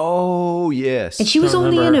 Oh yes, And she was Don't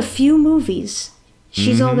only in remember. a few movies.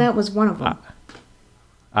 She's All That was one of them.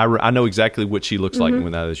 I know exactly what she looks like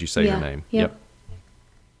when as you say her name. Yep.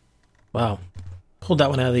 Wow. Pulled that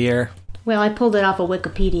one out of the air. Well, I pulled it off of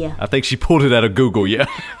Wikipedia. I think she pulled it out of Google. Yeah.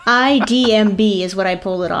 IDMB is what I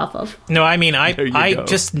pulled it off of. No, I mean, There you I go.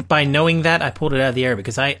 just by knowing that, I pulled it out of the air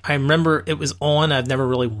because I remember it was on. I've never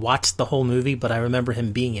really watched the whole movie, but I remember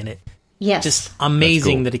him being in it. Yes. Just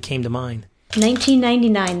amazing cool. that it came to mind.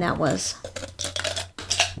 1999 that was.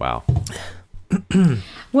 Wow.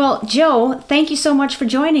 Well, Joe, thank you so much for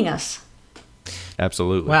joining us.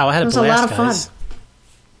 Absolutely. Wow, I had It a was a blast, lot of fun. guys.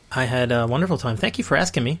 I had a wonderful time. Thank you for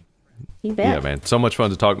asking me. You bet. Yeah, man. So much fun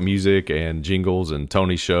to talk music and jingles and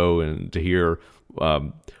Tony's show and to hear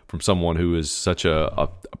from someone who is such a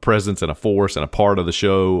presence and a force and a part of the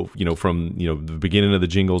show, from, the beginning of the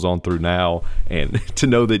jingles on through now. And to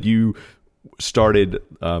know that you started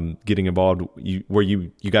getting involved, where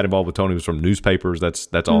you got involved with Tony was from newspapers. That's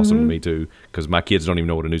awesome to me too, because my kids don't even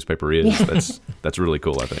know what a newspaper is. That's really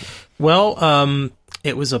cool, I think. Well,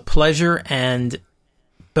 it was a pleasure, and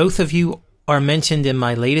both of you are mentioned in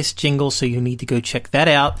my latest jingle, so you need to go check that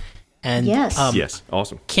out. And Yes. Yes,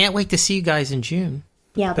 awesome. can't wait to see you guys in June.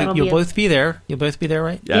 Yeah, But that'll you'll be both be there. You'll both be there,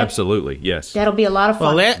 right? Yeah, absolutely, yes. that'll be a lot of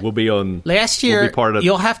fun. Well, We'll be on. last we'll year, be part of-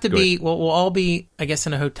 you'll have to Go be. ahead. Well, we'll all be, I guess,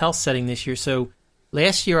 in a hotel setting this year. So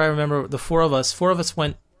last year, I remember the four of us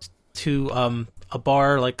went to a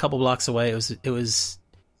bar like a couple blocks away. It was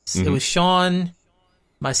Sean,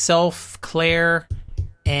 myself, Claire,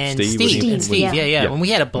 and Steve, Steve. Steve, And Steve, yeah. yeah. Yeah. And we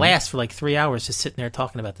had a blast for like 3 hours just sitting there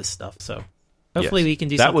talking about this stuff. So hopefully Yes. we can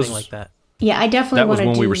do That something was- like that. Yeah, I definitely That was want to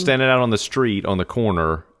when do. we were standing out on the street on the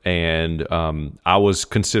corner, and I was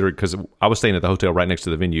considered, because I was staying at the hotel right next to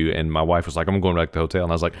the venue, and my wife was like, "I'm going back to the hotel,"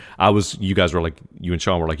 and I was like, you guys were like, you and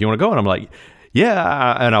Sean were like, "You want to go?" And I'm like,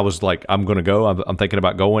 "Yeah," and I was like, "I'm going to go. I'm thinking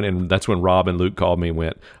about going," and that's when Rob and Luke called me and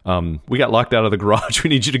went, "We got locked out of the garage. We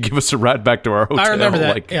need you to give us a ride back to our hotel." I remember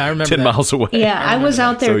that. Like Yeah, I remember 10 that. miles away. Yeah, I was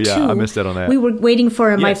out there So, too. yeah, I missed out on that. We were waiting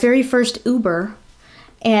for my Yes. very first Uber,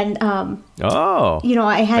 and Oh,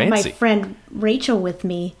 I had fancy. my friend Rachel with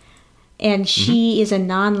me, and she Mm-hmm. is a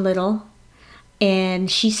non-little, and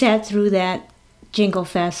she sat through that Jingle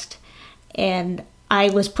Fest, and I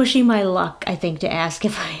was pushing my luck, I think, to ask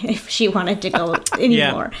if she wanted to go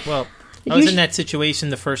anymore. Yeah. Well, I You was sh- in that situation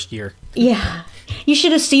the first year. Yeah. You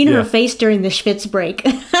should have seen her Yeah. face during the Schwitz break.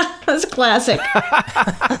 That was classic.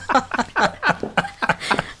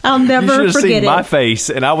 I'll you never should have forget seen it. my face,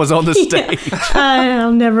 and I was on the stage.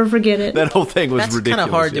 I'll never forget it. That whole thing was That's kind ridiculous.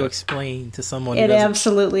 of hard to yeah. explain to someone who It doesn't.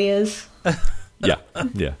 absolutely is. Yeah.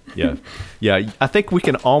 I think we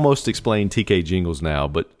can almost explain TK jingles now,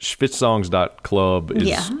 but Schwitzsongs.club is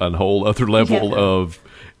Yeah. a whole other level Yeah. of.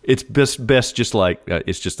 It's best just like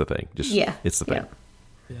it's just a thing. It's the thing.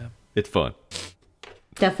 Yeah, It's fun.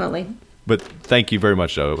 definitely. But thank you very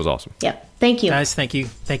much, Joe. It was awesome. Yep. Thank you. Guys, thank you.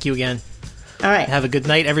 Thank you again. All right. Have a good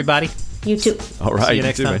night, everybody. You too. All right. See you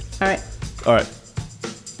next too, time. man. All right. All right.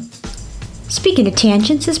 Speaking of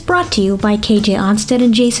Tangents is brought to you by KJ Onstead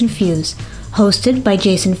and Jason Fuse. Hosted by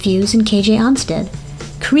Jason Fuse and KJ Onstead.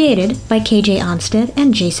 Created by KJ Onstead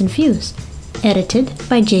and Jason Fuse. Edited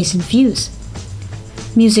by Jason Fuse.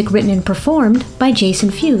 Music written and performed by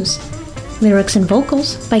Jason Fuse. Lyrics and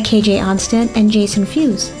vocals by KJ Onstead and Jason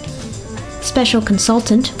Fuse. Special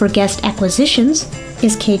consultant for guest acquisitions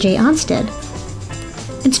is KJ Onstead.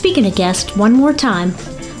 And speaking of guests, one more time,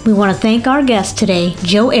 we want to thank our guest today,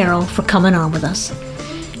 Joe Arrow, for coming on with us.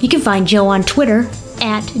 You can find Joe on Twitter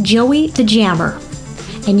at Joey the Jammer.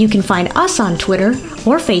 And you can find us on Twitter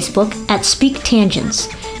or Facebook at Speak Tangents.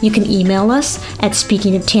 You can email us at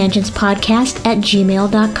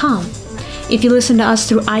speakingoftangentspodcast@gmail.com. If you listen to us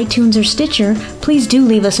through iTunes or Stitcher, please do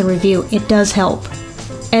leave us a review. It does help.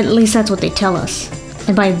 At least that's what they tell us.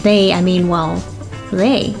 And by they, I mean, well,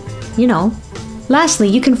 they, you know. Lastly,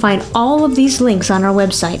 you can find all of these links on our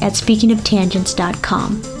website at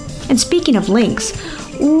speakingoftangents.com. And speaking of links,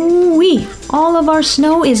 ooh-wee, all of our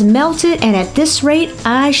snow is melted, and at this rate,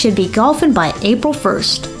 I should be golfing by April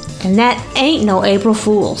 1st. And that ain't no April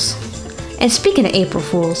Fools. And speaking of April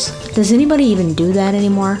Fools, does anybody even do that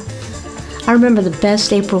anymore? I remember the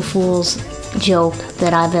best April Fool's joke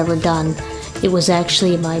that I've ever done. It was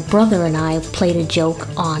actually my brother and I played a joke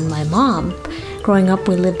on my mom. Growing up,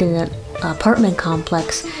 we lived in an apartment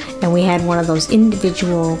complex, and we had one of those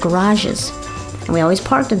individual garages. And we always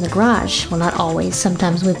parked in the garage. Well, not always.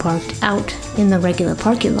 Sometimes we parked out in the regular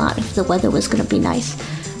parking lot if the weather was going to be nice.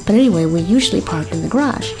 But anyway, we usually parked in the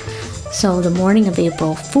garage. So the morning of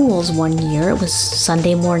April Fool's one year, it was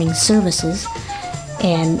Sunday morning services,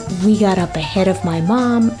 and we got up ahead of my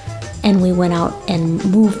mom, and we went out and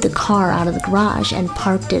moved the car out of the garage and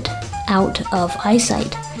parked it out of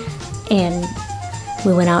eyesight. And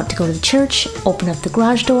we went out to go to the church, open up the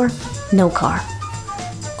garage door, no car.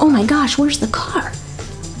 Oh my gosh, where's the car?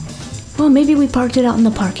 Well, maybe we parked it out in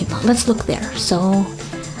the parking lot. Let's look there. So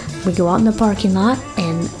we go out in the parking lot,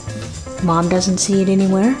 and Mom doesn't see it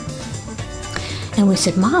anywhere. And we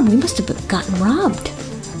said, Mom, we must have gotten robbed.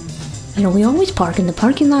 You know, we always park in the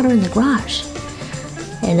parking lot or in the garage.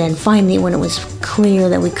 And then finally, when it was clear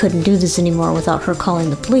that we couldn't do this anymore without her calling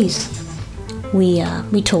the police, we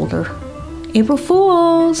told her, April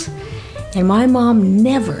Fools! And my mom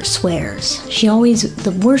never swears. She always,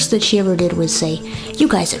 the worst that she ever did was say, you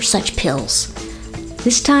guys are such pills.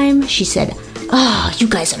 This time, she said, you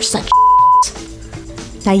guys are such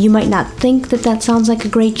Now, you might not think that that sounds like a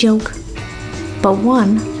great joke, but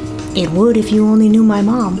one, it would if you only knew my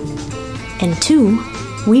mom. And two,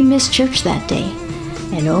 we missed church that day.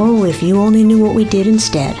 And oh, if you only knew what we did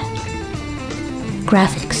instead.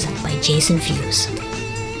 Graphics by Jason Fuse.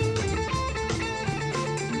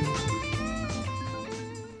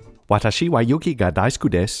 私は雪が大好き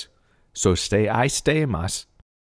です。そして愛しています。